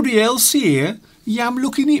nobody else here. Yeah, I'm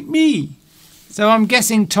looking at me. So I'm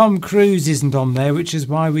guessing Tom Cruise isn't on there, which is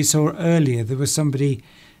why we saw earlier there was somebody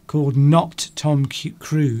called Not Tom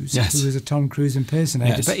Cruise, yes, who was a Tom Cruise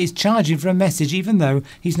impersonator, yes, but he's charging for a message even though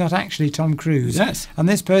he's not actually Tom Cruise. Yes. And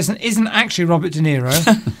this person isn't actually Robert De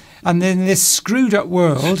Niro. And in this screwed up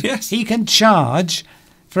world, yes, he can charge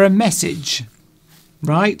for a message,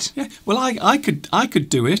 right? Yeah. Well, I could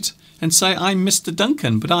do it and say I'm Mr.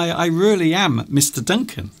 Duncan, but I really am Mr.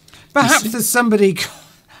 Duncan. Perhaps there's somebody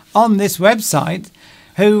on this website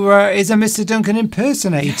who is a Mr. Duncan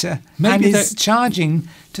impersonator, and is charging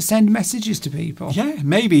to send messages to people. Yeah,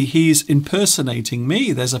 maybe he's impersonating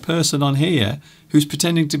me. There's a person on here who's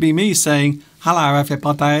pretending to be me saying, "Hello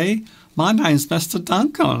everybody, my name's Mr.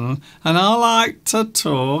 Duncan and I like to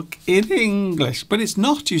talk in English." But it's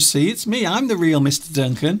not, you see, it's me. I'm the real Mr.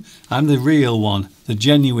 Duncan. I'm the real one, the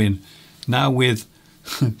genuine. Now with...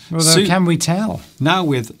 Well, can we tell? Now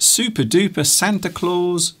with super duper Santa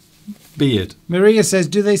Claus beard. Maria says,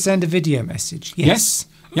 do they send a video message? Yes.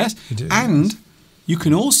 And you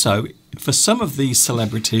can also, for some of these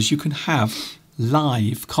celebrities, you can have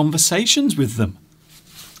live conversations with them.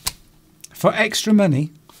 For extra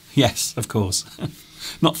money? Yes, of course.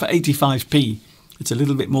 Not for 85p. It's a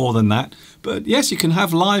little bit more than that. But yes, you can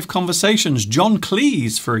have live conversations. John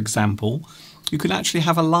Cleese, for example, you can actually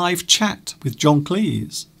have a live chat with John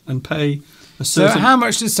Cleese and pay a certain... So how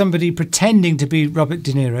much does somebody pretending to be Robert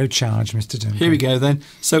De Niro charge, Mr. Duncan? Here we go then.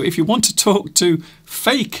 So if you want to talk to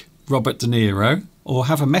fake Robert De Niro or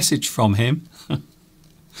have a message from him,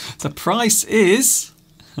 the price is...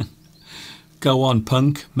 Go on,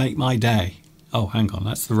 punk, make my day. Oh, hang on,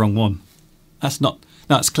 that's the wrong one.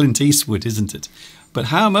 That's Clint Eastwood, isn't it? But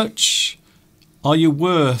how much are you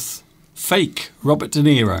worth, fake Robert De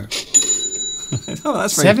Niro? Oh,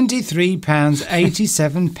 that's very,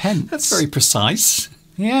 £73.87. that's very precise.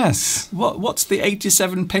 Yes. What's the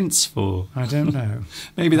 87 pence for? I don't know.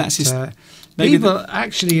 Maybe that's his. People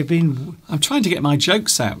actually have been. I'm trying to get my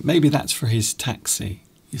jokes out. Maybe that's for his taxi.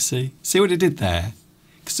 You see what he did there?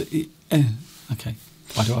 Okay.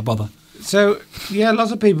 Why do I bother? So yeah,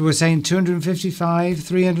 lots of people were saying £255,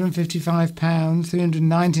 £355,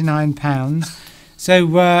 £399.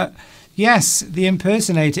 So yes, the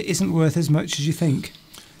impersonator isn't worth as much as you think.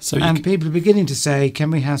 So people are beginning to say, can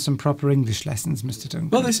we have some proper English lessons, Mr. Duncan?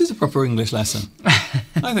 Well, this is a proper English lesson.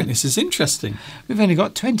 I think this is interesting. We've only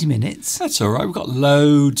got 20 minutes. That's all right. We've got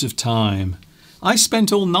loads of time. I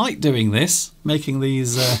spent all night doing this, making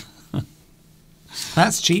these...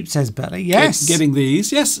 That's cheap, says Belly. Yes. Getting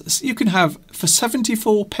these. Yes, you can have, for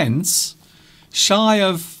 74 pence, shy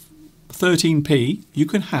of 13p, you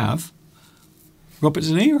can have Robert De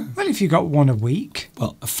Niro. Well, if you got one a week.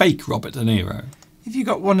 Well, a fake Robert De Niro. If you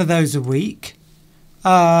got one of those a week,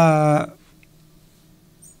 that's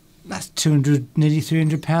nearly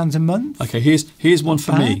 £300 a month. Okay, here's one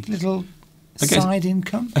for me. Little side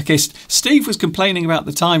income. Okay, Steve was complaining about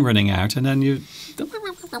the time running out, and then you.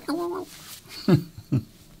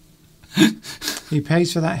 He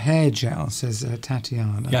pays for that hair gel, says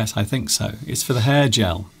Tatiana. Yes, I think so. It's for the hair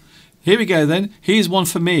gel. Here we go then. Here's one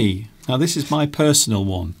for me. Now this is my personal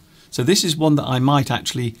one. So this is one that I might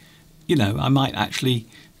actually. I might actually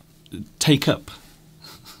take up.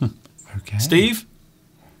 Okay. Steve?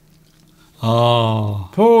 Oh.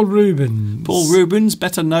 Paul Rubens. Paul Rubens,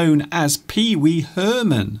 better known as Pee Wee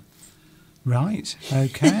Herman. Right,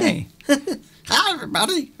 okay. Hi,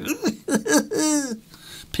 everybody.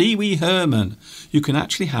 Pee Wee Herman. You can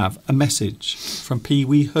actually have a message from Pee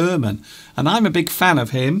Wee Herman. And I'm a big fan of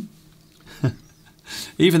him.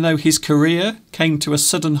 Even though his career came to a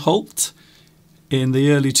sudden halt in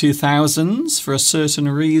the early 2000s for a certain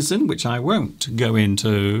reason, which I won't go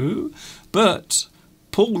into. But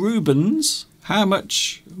Paul Rubens, how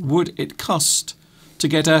much would it cost to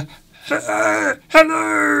get a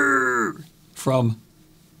hello from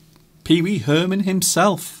Pee Wee Herman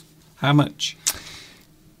himself? How much?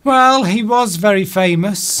 Well, he was very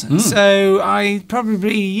famous, so I'm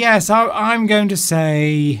going to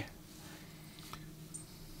say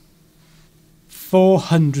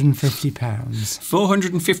 £450.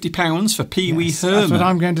 £450 for Pee Wee Herman. That's what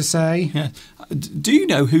I'm going to say. Yeah. Do you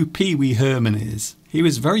know who Pee Wee Herman is? He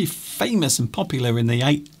was very famous and popular in the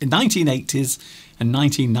 1980s and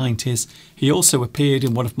 1990s. He also appeared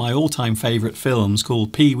in one of my all-time favourite films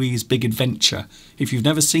called Pee Wee's Big Adventure. If you've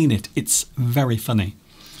never seen it, it's very funny.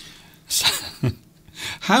 So,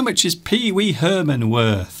 how much is Pee Wee Herman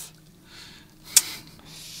worth?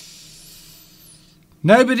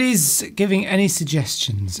 Nobody's giving any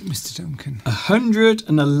suggestions, Mr. Duncan.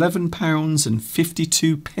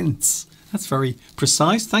 £111.52. That's very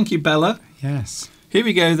precise. Thank you, Bella. Yes. Here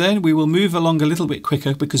we go then. We will move along a little bit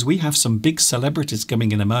quicker because we have some big celebrities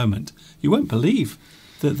coming in a moment. You won't believe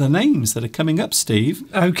the names that are coming up, Steve.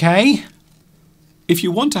 Okay. If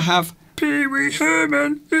you want to have Pee Wee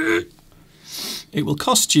Herman, it will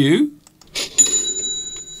cost you...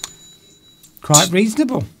 Quite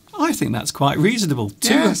reasonable. I think that's quite reasonable.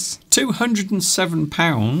 Yes.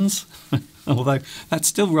 £207, although that's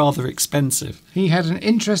still rather expensive. He had an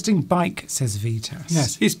interesting bike, says Vitas.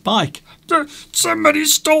 Yes, his bike. Somebody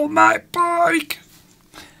stole my bike.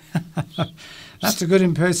 That's a good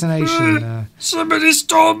impersonation. Somebody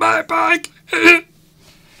stole my bike.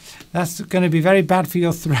 That's going to be very bad for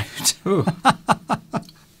your throat.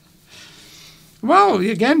 Well,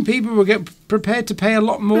 again, people will get prepared to pay a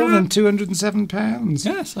lot more than £207.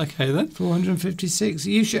 Yes, okay then. 456.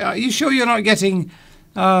 Are you sure you're not getting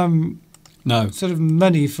no sort of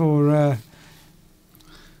money for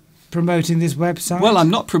promoting this website? Well, I'm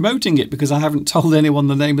not promoting it because I haven't told anyone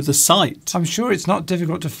the name of the site. I'm sure it's not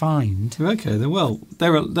difficult to find. Okay, then, well,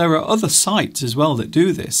 there are other sites as well that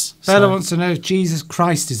do this. Bella wants to know if Jesus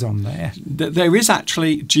Christ is on there. There is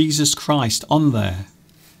actually Jesus Christ on there.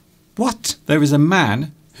 What? There is a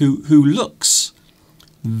man who looks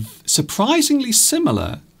surprisingly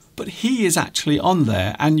similar, but he is actually on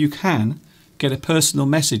there, and you can get a personal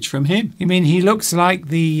message from him. You mean he looks like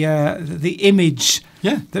the image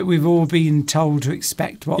that we've all been told to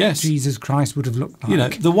expect what Jesus Christ would have looked like? You know,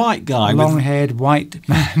 the white guy. Long-haired white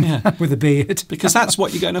man with a beard. Because that's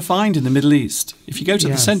what you're going to find in the Middle East. If you go to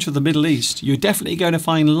the centre of the Middle East, you're definitely going to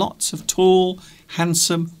find lots of tall,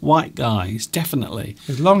 handsome white guys, definitely.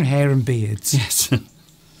 With long hair and beards. Yes.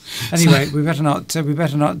 Anyway, we better not. We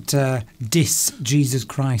better not diss Jesus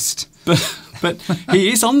Christ. But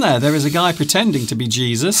he is on there. There is a guy pretending to be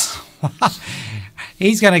Jesus.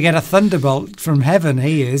 He's going to get a thunderbolt from heaven.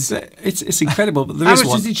 He is. It's incredible. But there How is much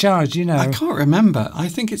one. does he charge? You know, I can't remember. I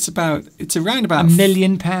think it's around about £1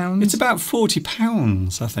 million. It's about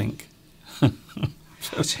 £40, I think.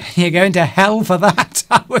 You're going to hell for that,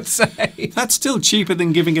 I would say. That's still cheaper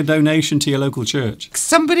than giving a donation to your local church.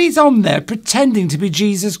 Somebody's on there pretending to be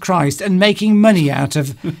Jesus Christ and making money out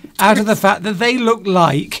of the fact that they look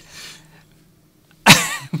like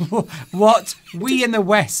what we in the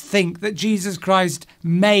West think that Jesus Christ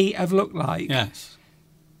may have looked like. Yes.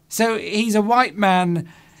 So he's a white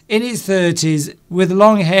man in his 30s with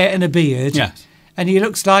long hair and a beard. Yes. And he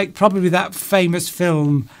looks like probably that famous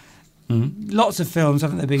film. Lots of films,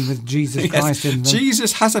 haven't there been, with Jesus Christ in them?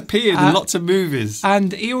 Jesus has appeared in lots of movies.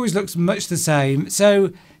 And he always looks much the same.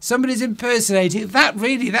 So somebody's impersonating. That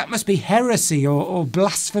must be heresy or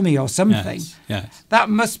blasphemy or something. Yes. That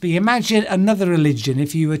must be. Imagine another religion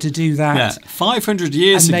if you were to do that. Yeah. 500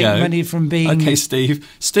 years and ago. make money from being Okay, Steve.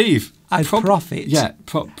 a prophet. Yeah.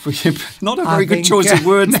 Not a very good choice of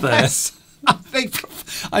words there. I think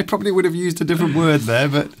I probably would have used a different word there,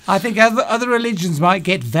 but I think other religions might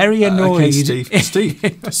get very annoyed. Okay,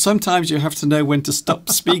 Steve. Sometimes you have to know when to stop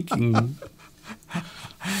speaking.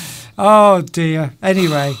 Oh dear.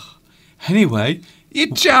 Anyway,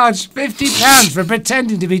 you charge £50 for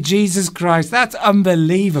pretending to be Jesus Christ. That's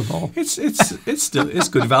unbelievable. It's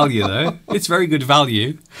good value though. It's very good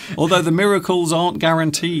value. Although the miracles aren't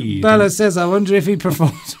guaranteed. Bella says, I wonder if he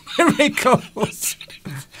performs miracles.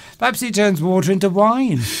 Perhaps he turns water into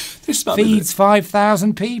wine. Feeds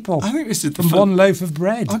 5,000 people. I think this is from one loaf of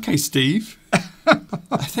bread. Okay, Steve.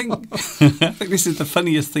 I think this is the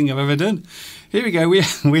funniest thing I've ever done. Here we go.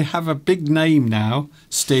 We have a big name now,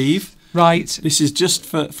 Steve. Right. This is just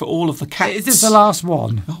for all of the cats. Is this the last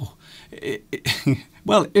one? Oh,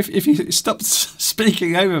 well, if you stop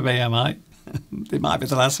speaking over me, I might. It might be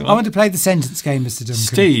the last one. I want to play the sentence game, Mr. Duncan.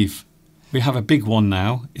 Steve, we have a big one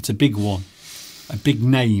now. It's a big one. A big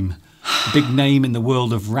name. A big name in the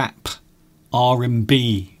world of rap,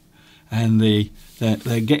 R&B. And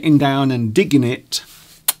they're getting down and digging it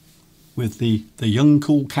with the young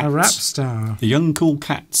cool cats. A rap star. The young cool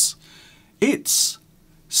cats. It's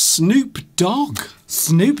Snoop Dogg.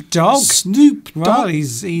 Snoop Dogg? Snoop Dogg. Well,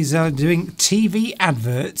 he's doing TV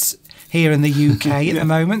adverts here in the UK at the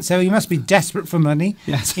moment, so he must be desperate for money.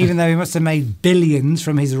 Yes. Even though he must have made billions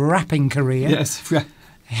from his rapping career. Yes.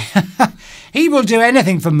 He will do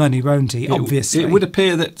anything for money, won't he? Obviously. It would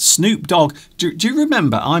appear that Snoop Dogg... Do you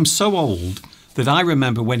remember? I'm so old that I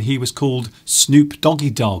remember when he was called Snoop Doggy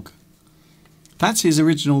Dogg. That's his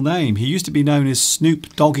original name. He used to be known as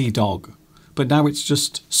Snoop Doggy Dogg. But now it's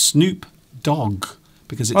just Snoop Dogg.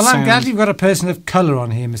 Because I'm glad you've got a person of colour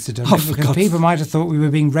on here, Mr. Duncan, because people might have thought we were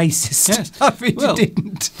being racist. Yes. I mean, you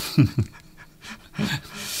didn't.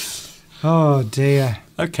 Oh, dear.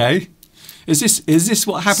 Okay. Is this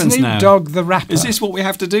what happens now? Snoop Dogg the rapper. Is this what we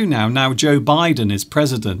have to do now? Now Joe Biden is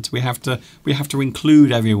president. We have to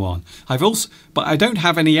include everyone. But I don't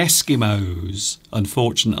have any Eskimos,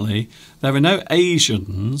 unfortunately. There are no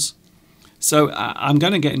Asians. So I'm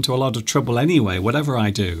going to get into a lot of trouble anyway, whatever I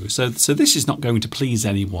do. So this is not going to please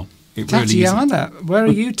anyone. Tatiana, where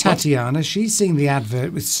are you, Tatiana? She's seen the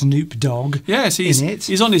advert with Snoop Dogg. Yes,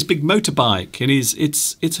 he's on his big motorbike, and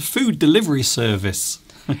it's a food delivery service.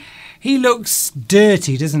 He looks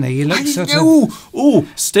dirty, doesn't he? He looks sort of... Oh,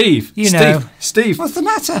 Steve. Steve. What's the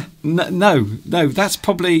matter? No, that's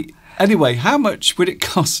probably... Anyway, how much would it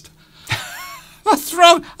cost? What's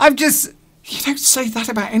wrong? You don't say that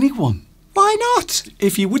about anyone. Why not?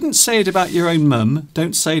 If you wouldn't say it about your own mum,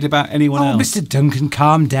 don't say it about anyone else. Mr. Duncan,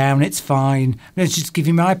 calm down. It's fine. Let's just give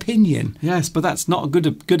you my opinion. Yes, but that's not a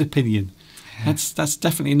good opinion. That's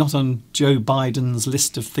definitely not on Joe Biden's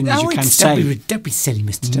list of things you can say. Don't be silly,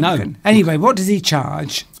 Mr. Duncan. No. Anyway, what does he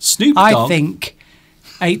charge? Snoop Dogg? I think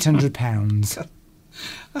 £800.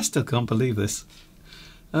 I still can't believe this.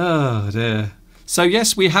 Oh, dear. So,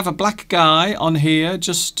 yes, we have a black guy on here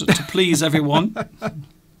just to please everyone.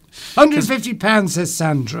 £150, says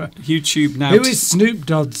Sandra. YouTube now. Who is Snoop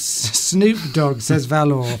Dogg? Snoop Dogg, says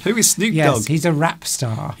Valor. Who is Snoop Dogg? Yes, he's a rap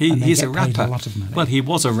star. He's a rapper. A lot of money. Well, he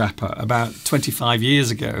was a rapper about 25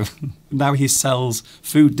 years ago. Now he sells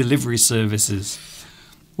food delivery services.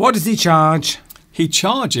 What does he charge? He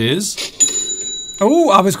charges... Oh,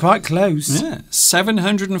 I was quite close. Yeah,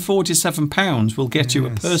 £747 will get you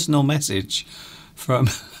a personal message from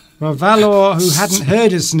Well, Valor, who hadn't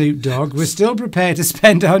heard of Snoop Dogg, was still prepared to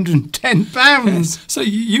spend £110. So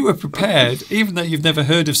you were prepared, even though you've never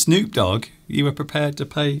heard of Snoop Dogg, you were prepared to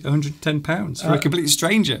pay £110 for a complete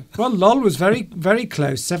stranger. Well, Lol was very, very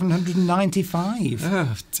close, 795.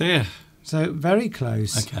 Oh dear. So very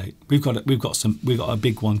close. Okay, we've got a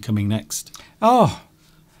big one coming next. Oh,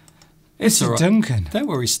 It's Mr. all right. Duncan. Don't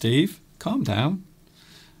worry, Steve. Calm down.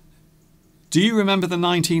 Do you remember the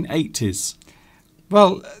 1980s?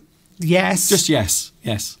 Well, yes. Just yes,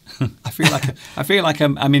 yes. I feel like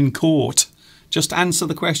I'm in court. Just answer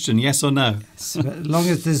the question, yes or no. But as long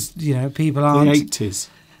as there's, people The aren't, 80s.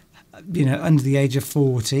 Under the age of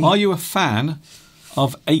 40. Are you a fan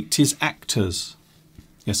of 80s actors?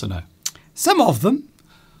 Yes or no? Some of them.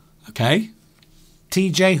 Okay.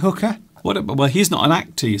 T.J. Hooker. Well, he's not an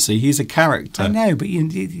actor, you see. He's a character. I know, but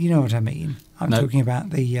you know what I mean. I'm No. talking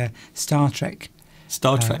about the Star Trek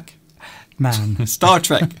Star Trek. man. Star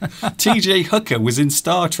Trek. T.J. Hooker was in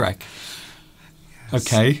Star Trek. Yes.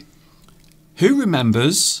 Okay. Who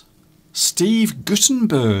remembers Steve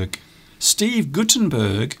Guttenberg? Steve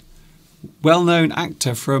Guttenberg, well-known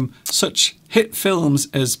actor from such hit films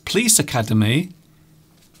as Police Academy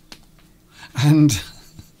and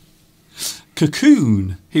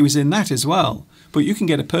Cocoon. He was in that as well. But you can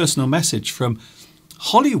get a personal message from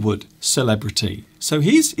Hollywood celebrity. So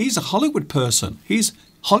he's a Hollywood person. He's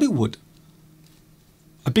Hollywood.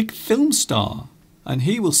 A big film star. And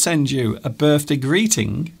he will send you a birthday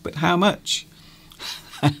greeting. But how much?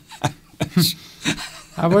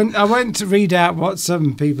 I won't read out what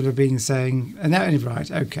some people have been saying. No,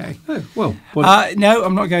 right, okay. Oh, well. What, no,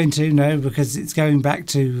 I'm not going to, no, because it's going back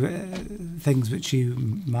to things which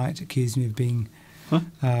you might accuse me of being...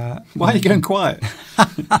 why are you going quiet?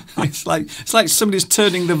 it's like somebody's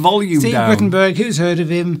turning the volume Steve down. Guttenberg, who's heard of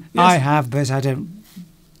him? Yes. I have, but I don't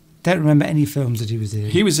remember any films that he was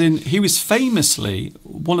in. He was famously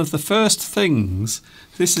one of the first things.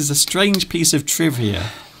 This is a strange piece of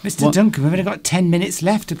trivia. Mr. Duncan, we've only got 10 minutes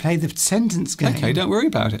left to play the sentence game. Okay, don't worry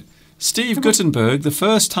about it. Steve Guttenberg, the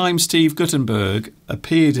first time Steve Guttenberg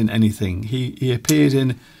appeared in anything, he appeared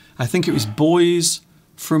in, I think it was Boys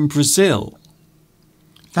from Brazil.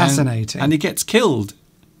 Fascinating. And he gets killed.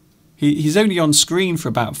 He's only on screen for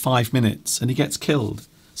about 5 minutes and he gets killed.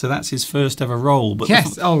 So that's his first ever role. But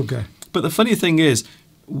yes, Olga. But the funny thing is,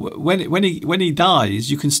 when he dies,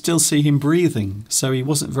 you can still see him breathing. So he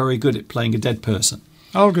wasn't very good at playing a dead person.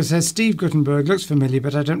 Olga says, Steve Guttenberg looks familiar,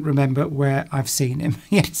 but I don't remember where I've seen him.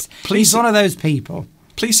 Yes, he's one of those people.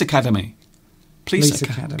 Police Academy. Police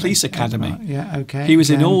Academy. Right. Yeah, okay. He was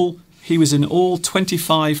in all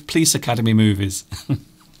 25 Police Academy movies.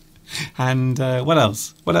 And what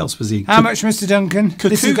else? What else was he? How much, Mr. Duncan? Cocoon.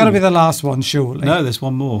 This has got to be the last one, surely. No, there's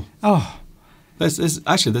one more. Oh.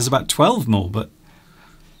 There's about 12 more, but...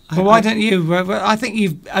 Well, why don't you... I think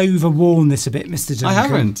you've overworn this a bit, Mr. Duncan. I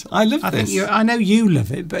haven't. I love this. I know you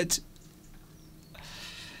love it, but...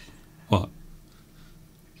 What?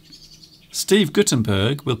 Steve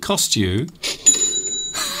Guttenberg will cost you...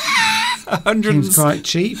 Seems quite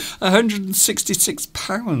cheap.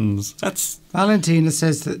 £166. That's... Valentina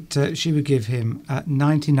says that she would give him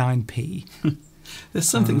 99p. There's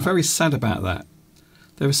something very sad about that.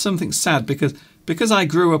 There is something sad because I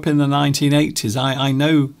grew up in the 1980s. I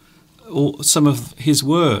know some of his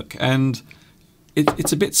work, and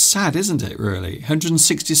it's a bit sad, isn't it? Really,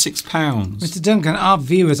 £166. Mr. Duncan, our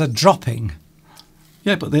viewers are dropping.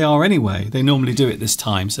 Yeah, but they are anyway. They normally do it this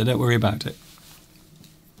time, so don't worry about it.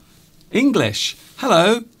 English.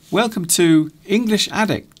 Hello, welcome to English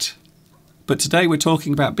Addict. But today we're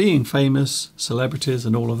talking about being famous, celebrities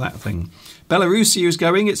and all of that thing. Belarusia is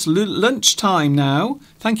going. It's lunchtime now.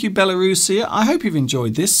 Thank you, Belarusia. I hope you've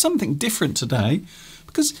enjoyed this. Something different today,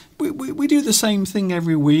 because we do the same thing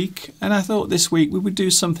every week. And I thought this week we would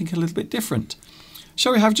do something a little bit different.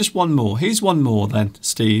 Shall we have just one more? Here's one more then,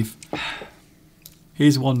 Steve.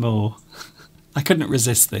 Here's one more. I couldn't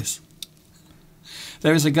resist this.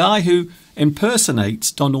 There is a guy who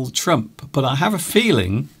impersonates Donald Trump, but I have a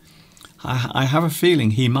feeling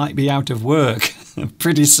he might be out of work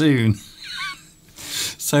pretty soon.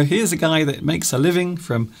 So here's a guy that makes a living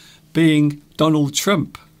from being Donald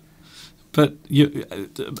Trump. But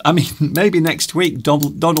maybe next week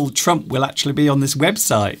Donald Trump will actually be on this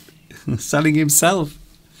website selling himself.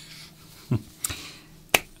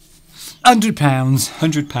 £100.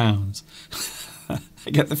 £100. I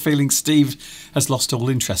get the feeling Steve has lost all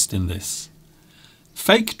interest in this.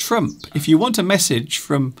 Fake Trump. If you want a message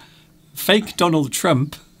from fake Donald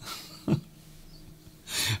Trump,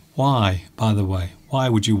 why, by the way, why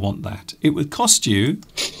would you want that? It would cost you,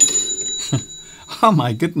 oh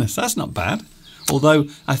my goodness, that's not bad, Although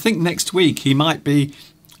I think next week he might be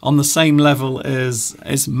on the same level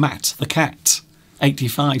as Matt the cat,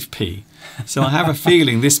 85p. So I have a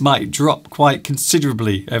feeling this might drop quite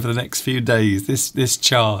considerably over the next few days, this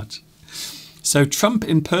charge. So Trump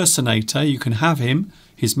impersonator, you can have him,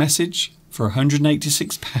 his message, for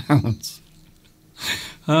 £186.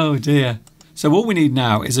 Oh dear. So all we need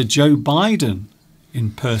now is a Joe Biden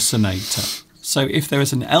impersonator. So if there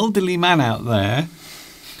is an elderly man out there,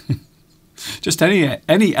 just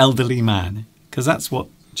any elderly man, because that's what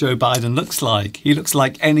Joe Biden looks like. He looks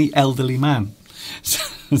like any elderly man.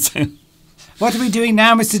 So, what are we doing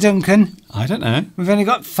now, Mr. Duncan? I don't know. We've only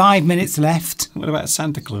got 5 minutes left. What about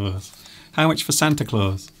Santa Claus? How much for Santa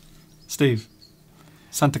Claus? Steve,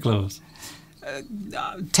 Santa Claus.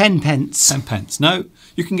 10 pence. 10 pence. No,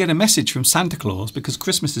 you can get a message from Santa Claus because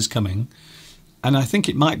Christmas is coming, and I think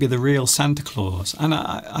it might be the real Santa Claus. And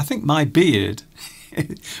I think my beard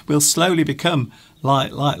will slowly become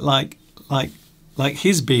like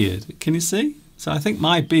his beard. Can you see? So I think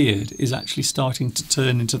my beard is actually starting to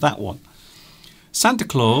turn into that one. Santa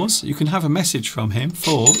Claus, you can have a message from him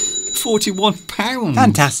for £41.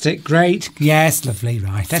 Fantastic, great. Yes, lovely.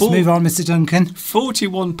 Right, let's move on, Mr. Duncan.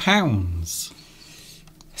 £41.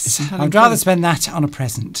 I'd rather spend that on a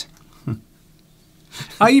present.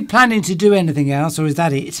 Are you planning to do anything else, or is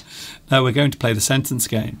that it? No, we're going to play the sentence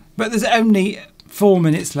game. But there's only 4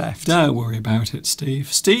 minutes left. Don't worry about it,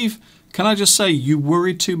 Steve. Steve, can I just say you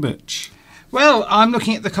worry too much? Well, I'm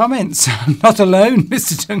looking at the comments. I'm not alone,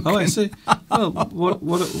 Mr. Duncan. Oh, I see. Well,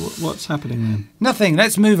 what's happening then? Nothing.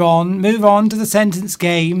 Let's move on. Move on to the sentence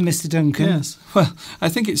game, Mr. Duncan. Yes. Well, I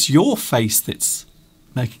think it's your face that's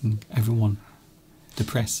making everyone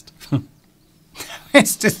depressed.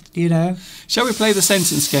 It's just, you know. Shall we play the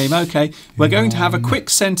sentence game? Okay. We're going to have a quick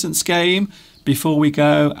sentence game before we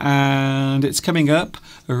go, and it's coming up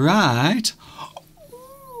right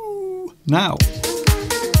now.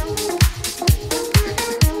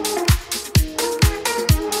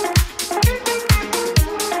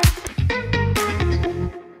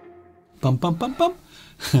 Bum, bum, bum, bum.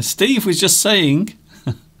 Steve was just saying,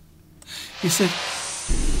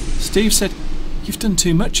 Steve said, you've done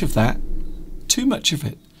too much of that. Too much of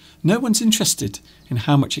it. No one's interested in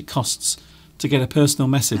how much it costs to get a personal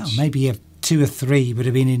message. Well, maybe 2 or 3 would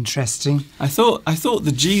have been interesting. I thought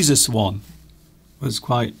the Jesus one was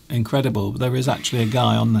quite incredible, but there is actually a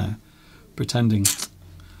guy on there pretending.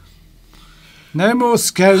 No more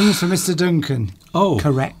scones for Mr. Duncan. Oh.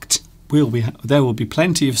 Correct. There will be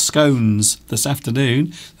plenty of scones this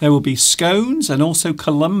afternoon. There will be scones and also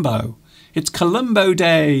Columbo. It's Columbo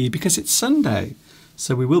Day because it's Sunday.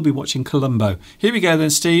 So we will be watching Columbo. Here we go then,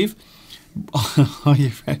 Steve. Are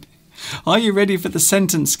you ready? Are you ready for the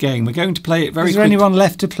sentence game? We're going to play it very quickly. Is there anyone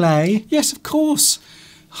left to play? Yes, of course.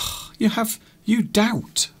 You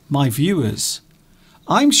doubt my viewers.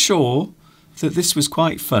 I'm sure that this was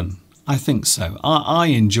quite fun. I think so. I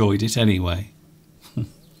enjoyed it anyway.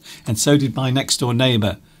 And so did my next door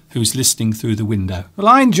neighbour who's listening through the window. Well,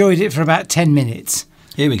 I enjoyed it for about 10 minutes.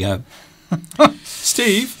 Here we go.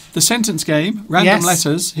 Steve, the sentence game, random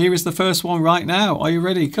letters. Here is the first one right now. Are you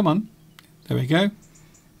ready? Come on. There we go.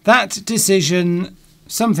 That decision,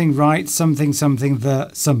 something right, something, something,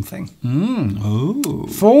 the something. Oh.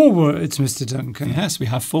 4 words, Mr. Duncan. Yes, we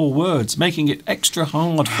have 4 words, making it extra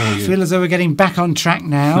hard for you. I feel as though we're getting back on track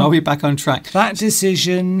now. Are we back on track? That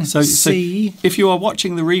decision, so C. If you are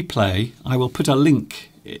watching the replay, I will put a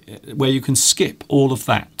link where you can skip all of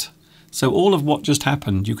that. So all of what just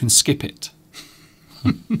happened, you can skip it.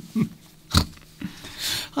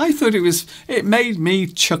 I thought it made me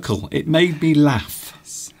chuckle. It made me laugh.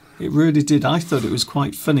 It really did. I thought it was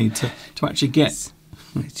quite funny to actually get.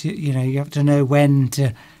 You know, you have to know when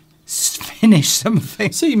to finish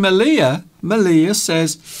something. See, Malia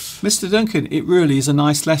says, Mr. Duncan, it really is a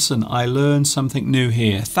nice lesson. I learned something new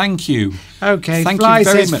here. Thank you. Okay, Thank Fly you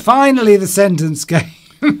very says, much. finally the sentence game.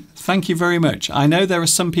 Thank you very much. I know there are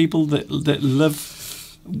some people that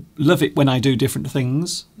love it when I do different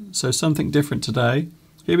things. So something different today.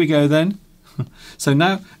 Here we go then. So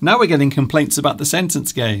now we're getting complaints about the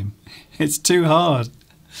sentence game. It's too hard.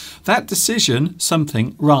 That decision,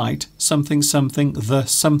 something, right, something, something, the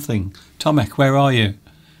something. Tomek, where are you?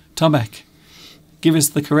 Tomek, give us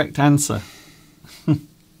the correct answer.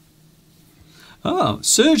 Oh,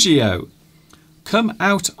 Sergio, come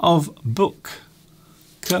out of book.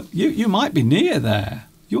 You might be near there.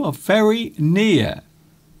 You are very near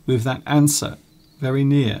with that answer. Very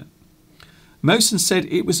near. Mosen said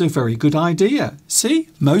it was a very good idea. See,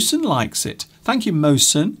 Mosen likes it. Thank you,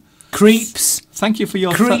 Mosen. Creeps. Thank you for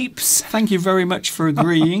your creeps. Thank you very much for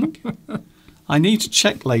agreeing. I need to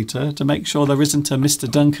check later to make sure there isn't a Mr.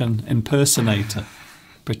 Duncan impersonator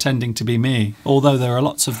pretending to be me. Although there are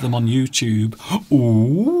lots of them on YouTube.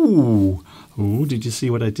 Ooh. Ooh, did you see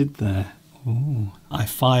what I did there? Ooh, I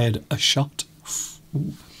fired a shot.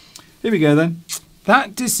 Ooh. Here we go then.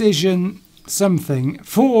 That decision, something.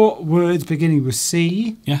 4 words beginning with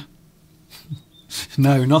C. Yeah.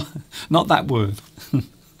 No, not that word.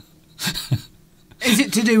 Is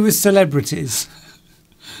it to do with celebrities?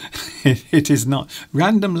 It is not.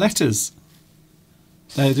 Random letters.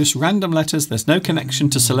 They're just random letters. There's no connection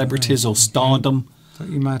to celebrities or stardom. Thought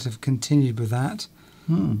you might have continued with that.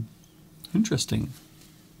 Interesting.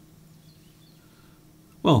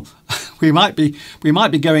 Well, we might be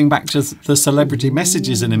going back to the celebrity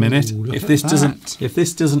messages in a minute if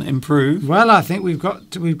this doesn't improve. Well, I think we've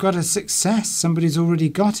got a success. Somebody's already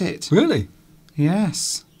got it. Really?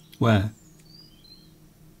 Yes. Where?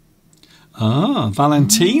 Ah,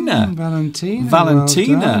 Valentina. Valentina.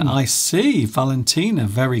 Valentina, Well done. I see. Valentina,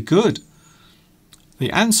 very good. The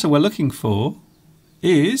answer we're looking for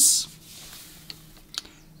is...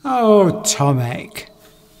 Oh, Tomek.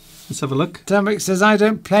 Let's have a look. Tomek says, I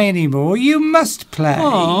don't play anymore. You must play.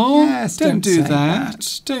 Oh, yes, don't do say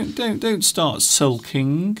that. Don't start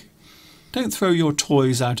sulking. Don't throw your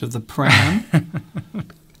toys out of the pram.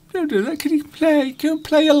 Don't do that. Can you play? Can you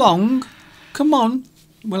play along? Come on.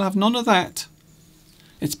 We'll have none of that.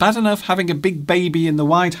 It's bad enough having a big baby in the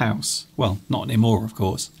White House. Well, not anymore, of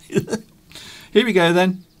course. Here we go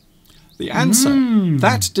then. The answer.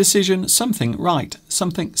 That decision, something, right.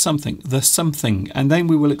 Something, something. The something. And then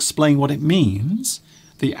we will explain what it means.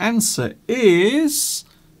 The answer is...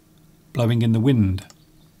 blowing in the wind.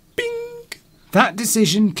 Bing! That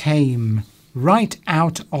decision came right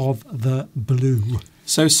out of the blue.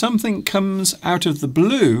 So something comes out of the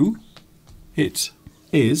blue. It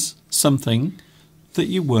is something that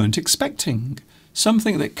you weren't expecting.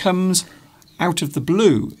 Something that comes out of the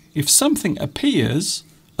blue. If something appears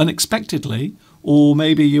unexpectedly, or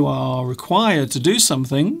maybe you are required to do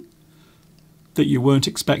something that you weren't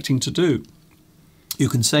expecting to do, you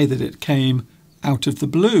can say that it came out of the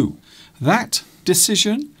blue. That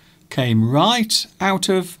decision came right out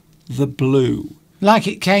of the blue. Like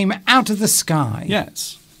it came out of the sky.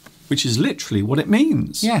 Yes, which is literally what it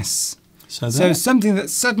means. Yes. So something that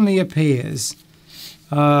suddenly appears.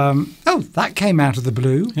 That came out of the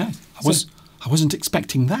blue. Yeah, I wasn't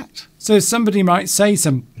expecting that. So somebody might say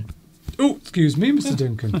some. Oh, excuse me, Mr.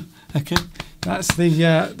 Duncan. Okay, that's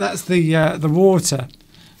the water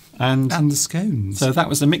and the scones. So that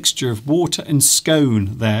was a mixture of water and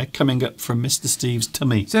scone there coming up from Mr. Steve's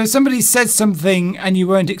tummy. So if somebody said something and you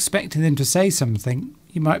weren't expecting them to say something,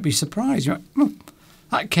 you might be surprised. You're like,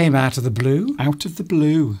 that came out of the blue. Out of the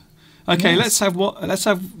blue. Okay, Yes. let's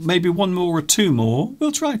have maybe one more or two more.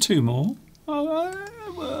 We'll try two more.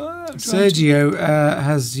 Sergio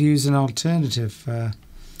has used an alternative.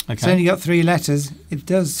 It's only got 3 letters. It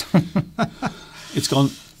does. It's gone.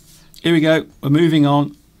 Here we go. We're moving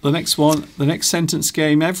on. The next one. The next sentence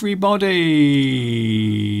game. Everybody.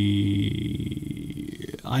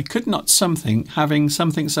 I could not something having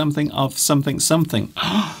something something of something something.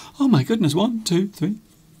 Oh my goodness. 1, 2, 3,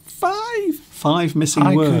 5. 5 missing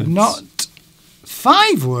words. I could not.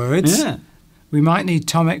 5 words? Yeah. We might need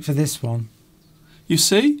Tomek for this one. You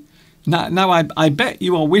see? Now I bet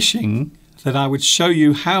you are wishing that I would show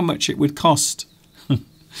you how much it would cost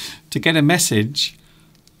to get a message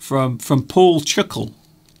from Paul Chuckle.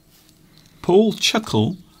 Paul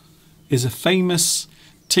Chuckle is a famous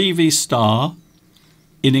TV star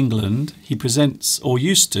in England. He presents, or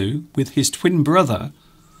used to, with his twin brother,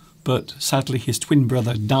 but sadly his twin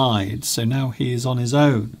brother died, so now he is on his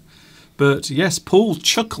own. But yes, Paul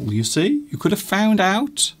Chuckle, you see, you could have found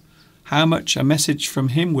out how much a message from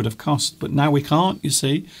him would have cost, but now we can't, you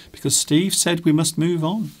see, because Steve said we must move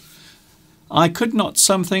on. I could not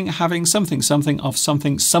something having something something of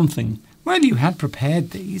something something. Well, you had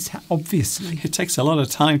prepared these, obviously. It takes a lot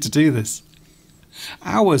of time to do this.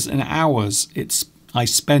 Hours and hours I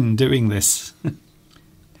spend doing this.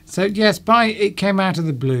 So, yes, by it came out of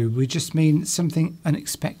the blue, we just mean something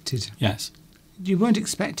unexpected. Yes. You weren't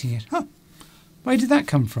expecting it. Huh. Where did that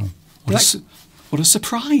come from? What a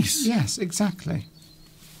surprise. Yes, exactly.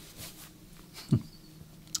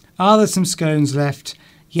 Are there some scones left?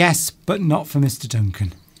 Yes, but not for Mr.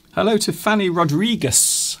 Duncan. Hello to Fanny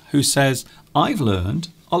Rodriguez, who says, I've learned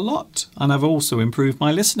a lot and I've also improved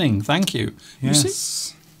my listening. Thank you. Yes. You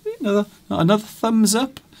see? Another thumbs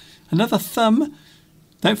up. Another thumb.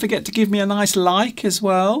 Don't forget to give me a nice like as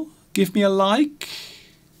well. Give me a like.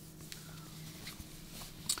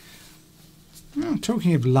 Oh,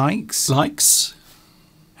 talking of likes. Likes.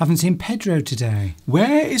 Haven't seen Pedro today.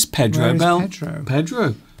 Where is Pedro Where is Bell? Pedro?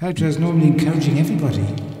 Pedro. Pedro's normally encouraging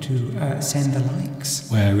everybody to send the likes.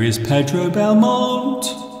 Where is Pedro Belmont?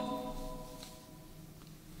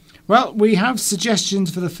 Well, we have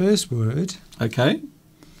suggestions for the first word. Okay.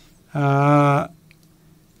 Could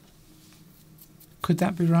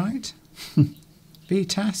that be right?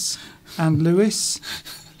 Vitas and Lewis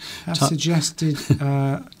have suggested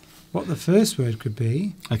what the first word could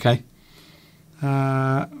be. Okay.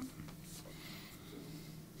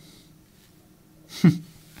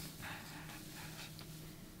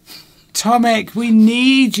 Tomek, we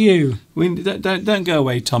need you. Don't go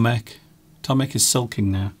away, Tomek. Tomek is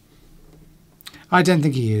sulking now. I don't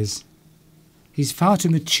think he is. He's far too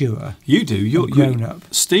mature. You do. You're grown up.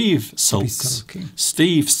 Steve sulks.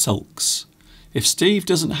 Steve sulks. If Steve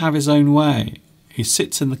doesn't have his own way, he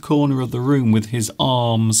sits in the corner of the room with his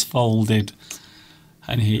arms folded,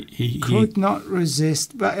 and he could not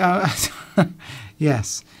resist. But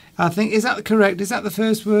yes, I think, is that correct? Is that the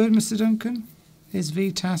first word, Mr. Duncan? Is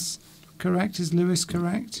Vitas correct? Is Lewis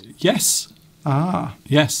correct? Yes. Ah.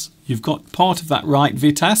 Yes, you've got part of that right,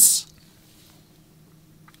 Vitas.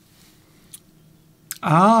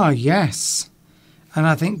 Ah, yes. And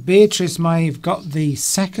I think Beatrice may have got the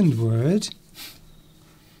second word.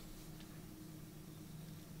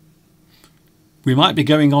 We might be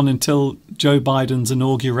going on until Joe Biden's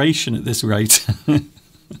inauguration at this rate.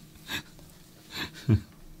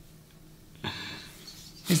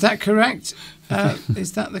 Is that correct?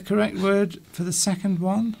 Is that the correct word for the second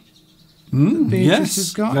one? Yes,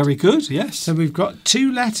 has got? Very good, yes. So we've got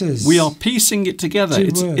two letters. We are piecing it together.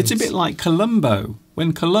 It's words. a bit like Columbo.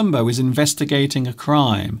 When Columbo is investigating a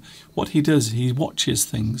crime, what he does, he watches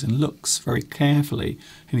things and looks very carefully,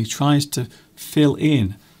 and he tries to fill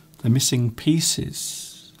in the missing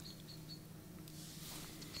pieces.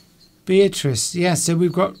 Beatrice, yes. So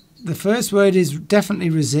we've got, the first word is definitely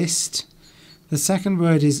resist. The second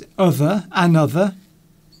word is other, another.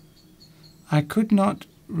 I could not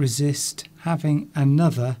resist having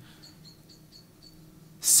another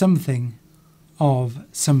something of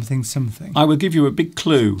something something. I will give you a big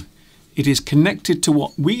clue. It is connected to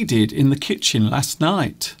what we did in the kitchen last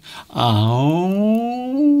night. Oh,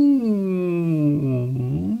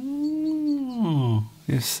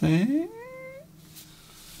 you see?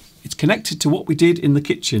 It's connected to what we did in the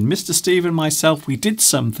kitchen. Mr. Steve and myself, we did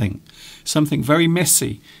something very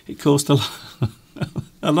messy. It caused a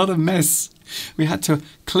lot of mess. We had to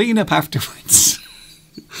clean up afterwards.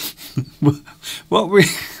 There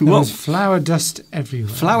was flour dust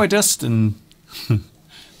everywhere. Flour dust, and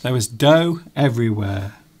there was dough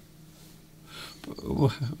everywhere.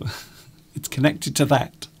 It's connected to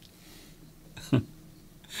that.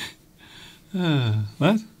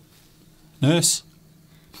 What? Nurse?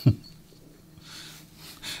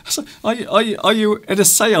 So are you at a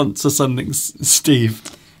séance or something, Steve?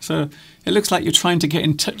 So it looks like you're trying to get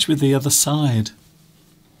in touch with the other side.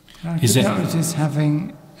 Is it just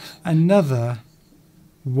having another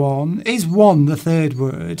one? Is one the third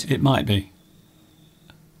word? It might be.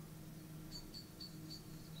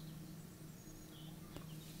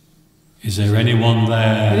 Is there anyone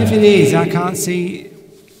there? But if it is, I can't see.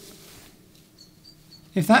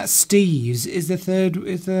 If that's Steve's, is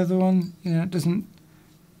the other one? You know, it doesn't.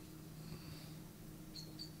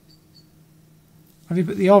 Have you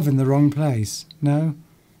put the of in the wrong place? No?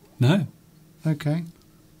 No. Okay.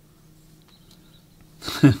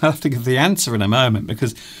 I'll have to give the answer in a moment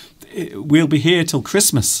because we'll be here till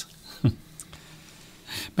Christmas.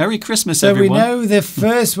 Merry Christmas, everyone. So we know the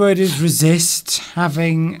first word is resist,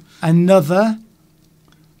 having another.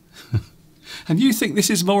 And you think this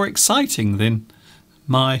is more exciting than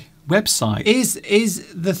my website? Is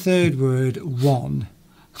the third word one?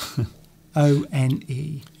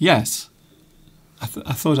 O-N-E. Yes. I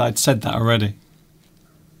thought I'd said that already.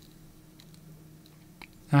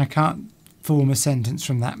 I can't form a sentence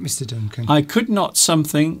from that, Mr. Duncan. I could not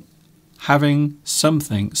something having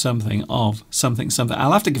something of something.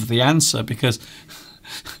 I'll have to give the answer because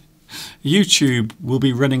YouTube will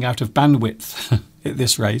be running out of bandwidth at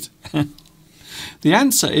this rate. The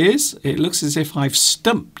answer is, it looks as if I've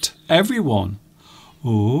stumped everyone.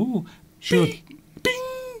 Oh, sure.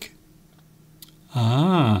 Bing.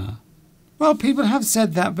 Ah. Well, people have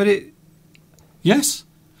said that, but it... Yes.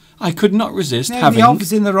 I could not resist having... the of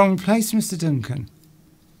is in the wrong place, Mr. Duncan.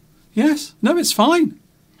 Yes. No, it's fine.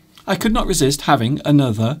 I could not resist having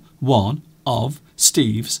another one of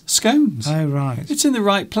Steve's scones. Oh, right. It's in the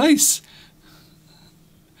right place.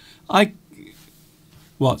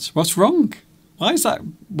 What's wrong? Why is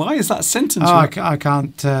that sentence wrong? I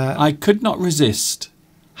can't... I could not resist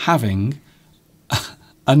having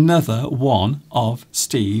another one of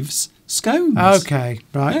Steve's scones. Okay,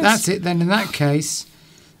 right. Yes. That's it then. In that case,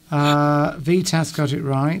 Vitas got it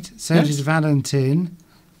right. So Yes. did Valentin.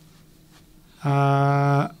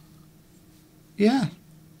 Yeah.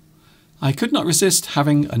 I could not resist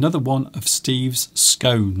having another one of Steve's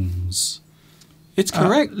scones. It's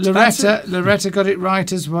correct. That's it. Loretta got it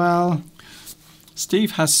right as well.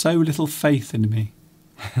 Steve has so little faith in me.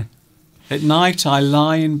 At night I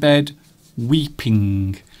lie in bed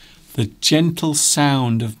weeping. The gentle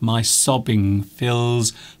sound of my sobbing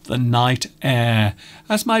fills the night air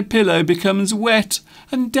as my pillow becomes wet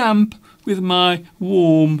and damp with my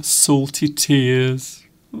warm, salty tears.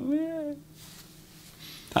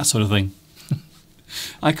 That sort of thing.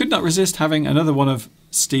 I could not resist having another one of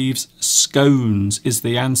Steve's scones is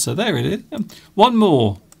the answer. There it is. One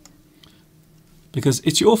more. Because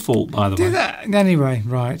it's your fault, by the way. Do that anyway.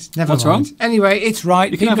 Right. Never What's mind. wrong? Anyway, it's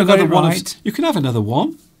right. You can People have got another it one. right. You can have another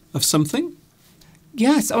one of something.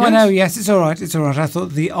 Yes. Oh, Yes. I know. Yes, it's all right. It's all right. I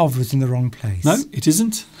thought the of was in the wrong place. No, it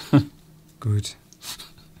isn't. Good.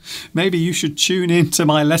 Maybe you should tune in to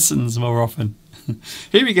my lessons more often.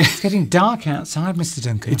 Here we go. It's getting dark outside, Mr.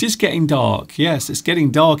 Duncan. It is getting dark. Yes, it's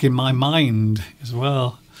getting dark in my mind as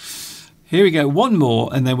well. Here we go. One more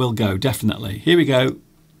and then we'll go, definitely. Here we go.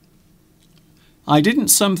 I didn't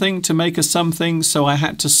something to make a something, so I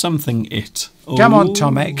had to something it. Come on, Ooh.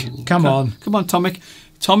 Tomek. Come on. Come on,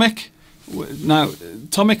 Tomek. Now,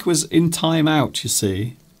 Tomek was in time out, you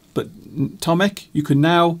see. But Tomek, you can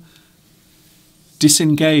now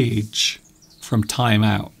disengage from time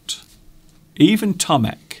out. Even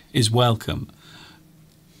Tomek is welcome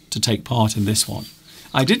to take part in this one.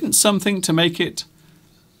 I didn't something to make it,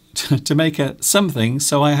 to make a something,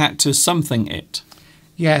 so I had to something it.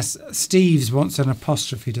 Yes, Steve's wants an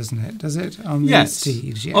apostrophe, doesn't it? Does it? On the Yes.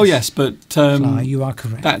 Steve's, yes. Oh, yes, but... Fly, you are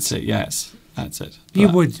correct. That's it, yes. That's it. You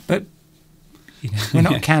But- would, but you know, we're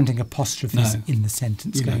not Yeah. counting apostrophes No. in the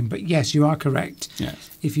sentence You know. game. But yes, you are correct. Yes.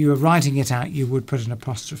 If you were writing it out, you would put an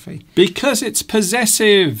apostrophe. Because it's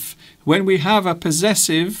possessive. When we have a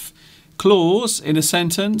possessive clause in a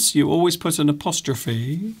sentence, you always put an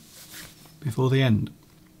apostrophe before the end.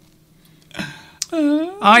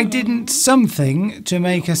 I didn't something to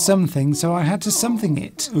make a something, so I had to something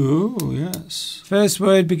it. Oh, yes. First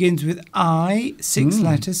word begins with I, 6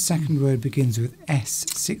 letters. Second word begins with S,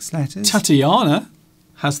 6 letters. Tatiana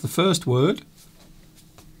has the first word.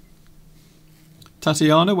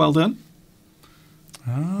 Tatiana, well done.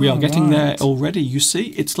 We are getting there already, you see.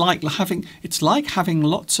 It's like having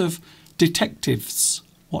lots of detectives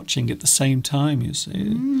watching at the same time, you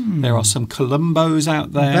see. There are some Columbos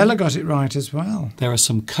out there. Bella got it right as well. There are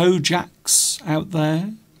some Kojaks out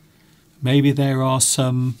there. Maybe there are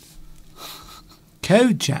some...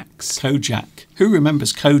 Kojaks. Kojak. Who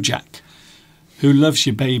remembers Kojak? Who loves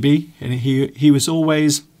you, baby? And he was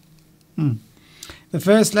always... The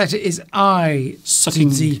first letter is I.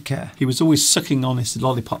 Sucking. Zika. He was always sucking on his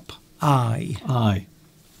lollipop. I. Aye.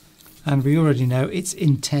 And we already know it's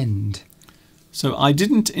intend. So I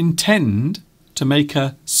didn't intend to make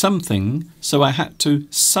a something, so I had to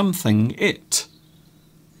something it.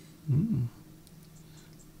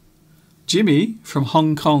 Jimmy from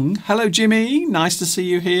Hong Kong. Hello, Jimmy. Nice to see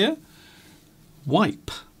you here. Wipe.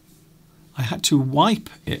 I had to wipe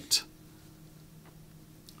it.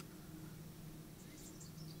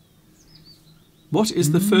 What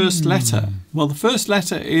is the first letter? Well, the first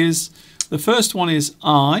one is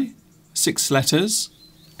I, 6 letters,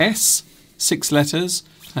 S, 6 letters,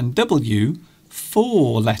 and W,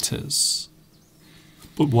 4 letters.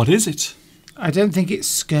 But what is it? I don't think it's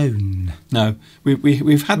scone. No,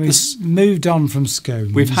 we've had this. Moved on from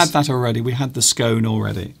scones. We've had that already. We had the scone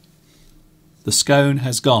already. The scone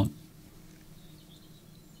has gone.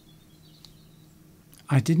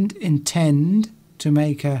 I didn't intend to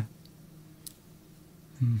make a...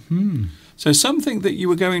 So something that you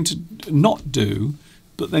were going to not do,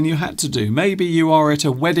 but then you had to do. Maybe you are at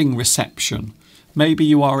a wedding reception. Maybe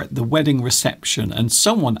you are at the wedding reception and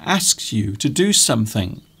someone asks you to do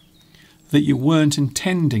something that you weren't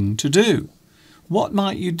intending to do. What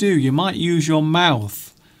might you do? You might use your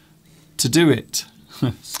mouth to do it.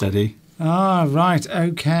 Steady. Ah, right,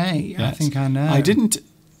 okay. Yes. I think I know. I didn't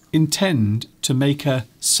intend to make a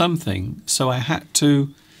something, so I had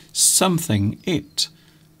to something it.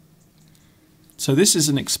 So this is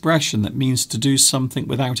an expression that means to do something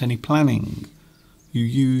without any planning. You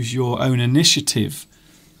use your own initiative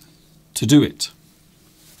to do it.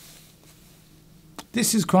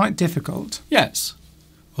 This is quite difficult. Yes.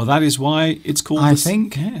 Well, that is why it's called... I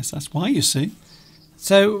think. Yes, that's why, you see.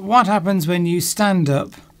 So what happens when you stand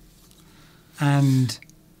up and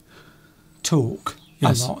talk?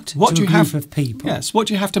 Yes. a lot What to do a you group have of people. Yes. What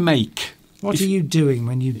do you have to make? What are you doing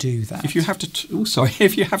when you do that? If you have to,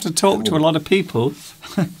 if you have to talk to a lot of people,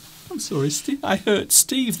 I'm sorry, Steve. I hurt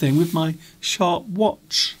Steve then with my sharp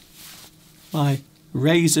watch, my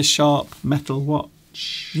razor sharp metal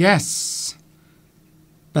watch. Yes,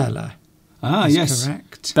 Bella. Ah, yes,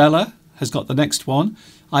 correct. Bella has got the next one.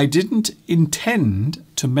 I didn't intend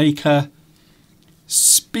to make a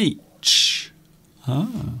speech.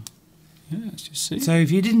 Ah, yes, you see. So if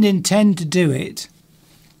you didn't intend to do it,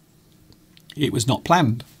 It was not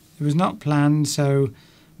planned. it was not planned. So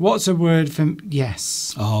what's a word for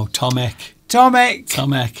yes? Oh, Tomek. Tomek.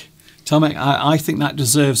 Tomek, I think that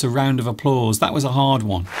deserves a round of applause. That was a hard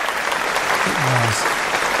one. It was.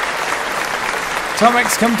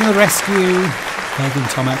 Tomek's come to the rescue. Well done,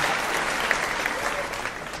 Tomek.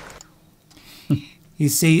 You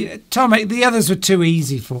see, Tomek, the others were too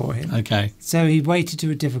easy for him. Okay. So he waited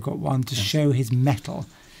to a difficult one to show his mettle,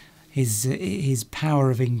 his power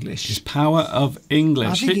of English. His power of English.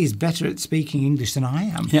 I think he's better at speaking English than I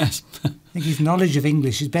am. Yes. I think his knowledge of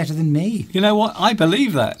English is better than me. You know what? I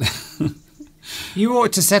believe that. You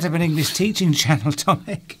ought to set up an English teaching channel,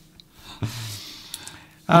 Tomek.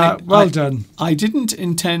 Well done. I didn't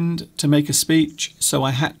intend to make a speech, so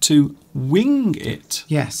I had to wing it.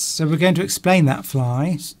 Yes, so we're going to explain that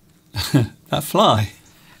fly. That fly.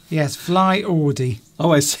 Yes, Fly Audi.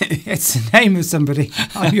 Oh, I see. It's the name of somebody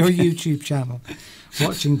on your YouTube channel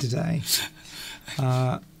watching today.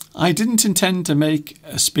 I didn't intend to make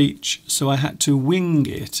a speech, so I had to wing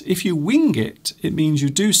it. If you wing it, it means you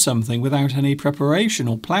do something without any preparation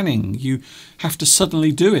or planning. You have to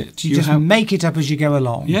suddenly do it. You just make it up as you go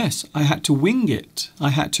along. Yes, I had to wing it. I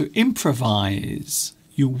had to improvise.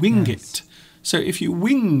 You wing it. So if you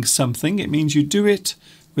wing something, it means you do it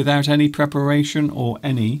without any preparation or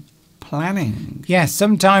any planning. Yes,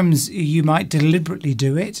 sometimes you might deliberately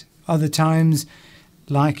do it. Other times,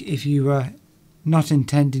 like if you were not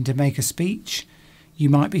intending to make a speech, you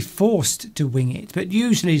might be forced to wing it. But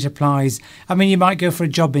usually it applies, I mean, you might go for a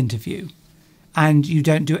job interview and you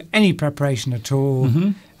don't do any preparation at all.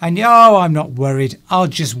 And, I'm not worried, I'll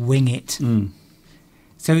just wing it.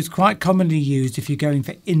 So it's quite commonly used if you're going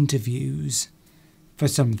for interviews for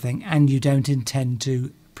something and you don't intend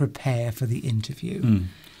to prepare for the interview.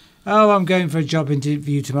 Oh, I'm going for a job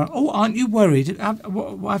interview tomorrow. Oh, aren't you worried?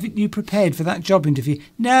 Haven't you prepared for that job interview?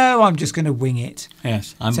 No, I'm just going to wing it.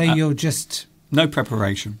 Yes. So you'll just... No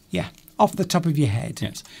preparation. Yeah, off the top of your head.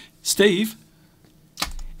 Yes. Steve?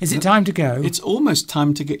 Is it time to go? It's almost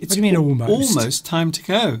time to go. What do you mean almost? Almost time to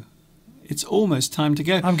go. It's almost time to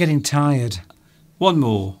go. I'm getting tired. One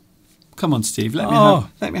more. Come on, Steve. Let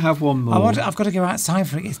me have one more. I've got to go outside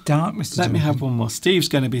for it. It's dark, Mr. Let me have one more. Steve's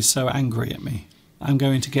going to be so angry at me. I'm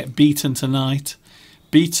going to get beaten tonight.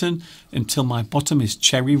 Beaten until my bottom is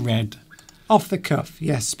cherry red. Off the cuff.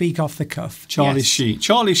 Yes, speak off the cuff. Charlie yes. Sheen.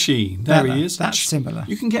 Charlie Sheen. There he is. That's similar.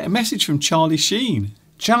 You can get a message from Charlie Sheen.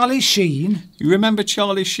 Charlie Sheen? You remember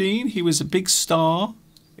Charlie Sheen? He was a big star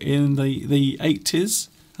in the 80s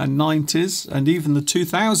and 90s and even the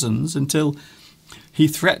 2000s until he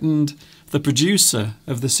threatened the producer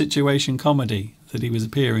of the situation comedy that he was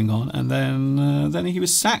appearing on, and then he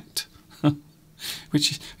was sacked.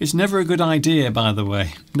 Which is never a good idea, by the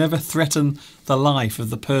way. Never threaten the life of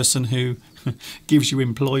the person who gives you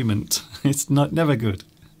employment. It's never good.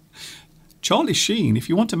 Charlie Sheen, if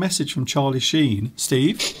you want a message from Charlie Sheen,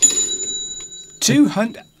 Steve.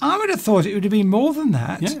 200. I would have thought it would have been more than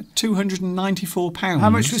that. Yeah, £294. How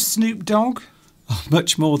much was Snoop Dogg? Oh,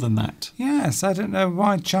 much more than that. Yes, I don't know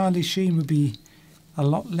why Charlie Sheen would be a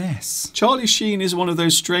lot less. Charlie Sheen is one of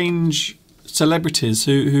those strange celebrities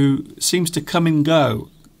who seems to come and go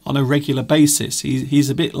on a regular basis. He's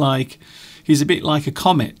a bit like a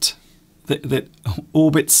comet that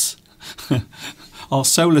orbits our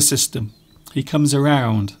solar system. He comes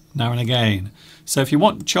around now and again. So if you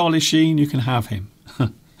want Charlie Sheen, you can have him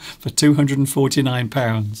for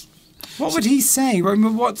 £249. What would he say? I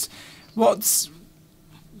mean, what's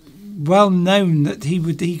well known that he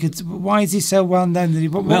could? Why is he so well known that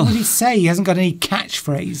what would he say? He hasn't got any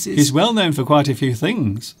catchphrases. He's well known for quite a few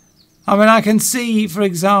things. I mean, I can see, for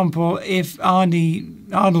example, if Arnold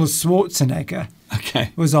Schwarzenegger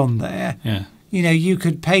was on there. Yeah. You know, you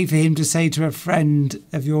could pay for him to say to a friend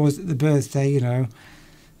of yours at the birthday, you know,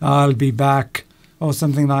 I'll be back, or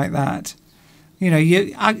something like that. You know,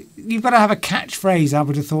 you've got to have a catchphrase, I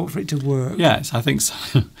would have thought, for it to work. Yes, I think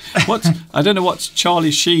so. I don't know what's Charlie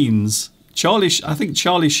Sheen's. I think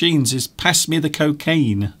Charlie Sheen's is "Pass me the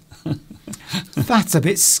cocaine." That's a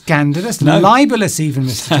bit scandalous. No. Libelous even,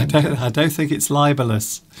 Mr. Duncan. I don't think it's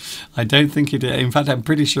libelous. I don't think it. In fact, I'm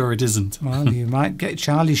pretty sure it isn't. Well, you might get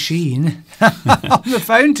Charlie Sheen on the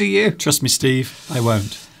phone to you. Trust me, Steve, I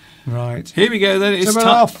won't. Right. Here we go then. So we're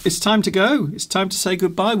off. It's time to go. It's time to say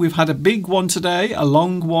goodbye. We've had a big one today, a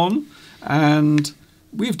long one, and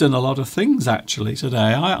we've done a lot of things actually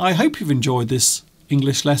today. I hope you've enjoyed this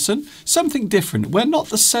English lesson. Something different. We're not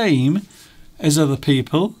the same as other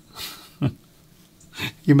people.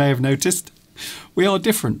 You may have noticed. We are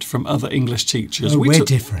different from other English teachers. Oh, we're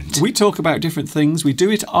different. We talk about different things. We do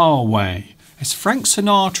it our way. As Frank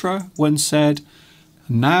Sinatra once said,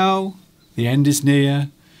 now the end is near,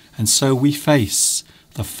 and so we face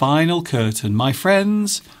the final curtain. My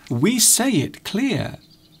friends, we say it clear,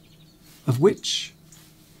 of which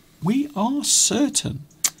we are certain.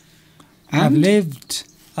 I've lived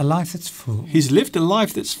a life that's full. He's lived a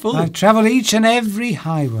life that's full. I've travelled each and every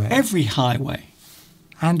highway. Every highway.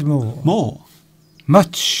 And more. More.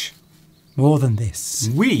 Much more than this.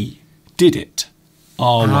 We did it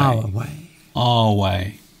our way. way. Our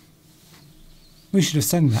way. We should have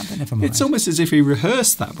sung that, but never mind. It's almost as if we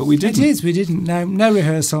rehearsed that, but we didn't. It is. We didn't. No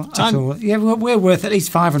rehearsal at all. Yeah, we're worth at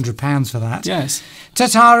least £500 for that. Yes.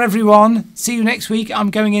 Ta-ta, everyone. See you next week.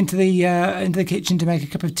 I'm going into the kitchen to make a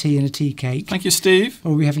cup of tea and a tea cake. Thank you, Steve.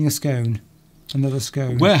 Or are we having a scone? Another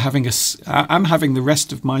scone. I'm having the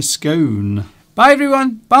rest of my scone. Bye,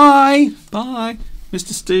 everyone. Bye. Bye.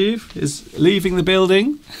 Mr. Steve is leaving the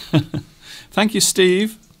building. Thank you,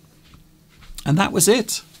 Steve. And that was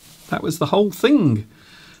it. That was the whole thing.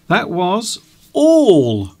 That was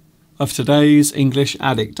all of today's English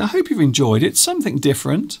Addict. I hope you've enjoyed it. Something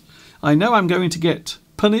different. I know I'm going to get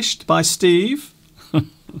punished by Steve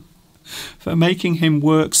for making him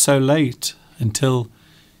work so late until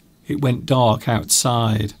it went dark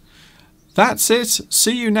outside. That's it.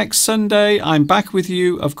 See you next Sunday. I'm back with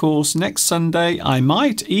you, of course, next Sunday. I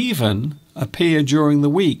might even appear during the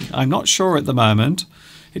week. I'm not sure at the moment.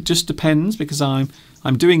 It just depends because I'm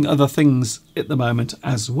doing other things at the moment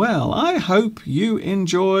as well. I hope you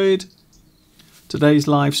enjoyed today's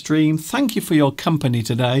live stream. Thank you for your company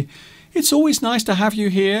today. It's always nice to have you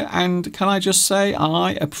here, and can I just say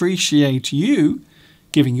I appreciate you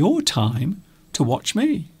giving your time to watch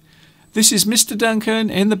me. This is Mr. Duncan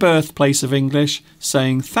in the birthplace of English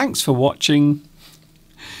saying thanks for watching.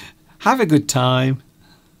 Have a good time.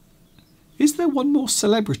 Is there one more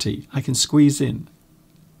celebrity I can squeeze in?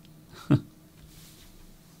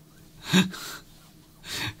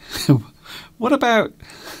 What about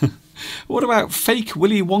fake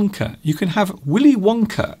Willy Wonka? You can have Willy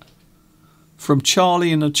Wonka from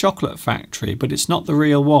Charlie and the Chocolate Factory, but it's not the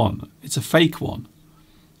real one. It's a fake one.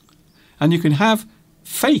 And you can have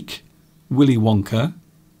fake Willy Wonka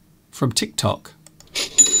from TikTok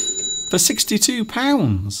for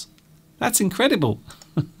 £62. That's incredible.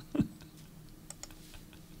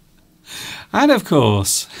 And of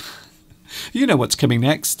course, you know what's coming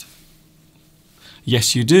next.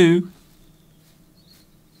 Yes, you do.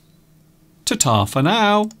 Ta-ta for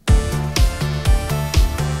now.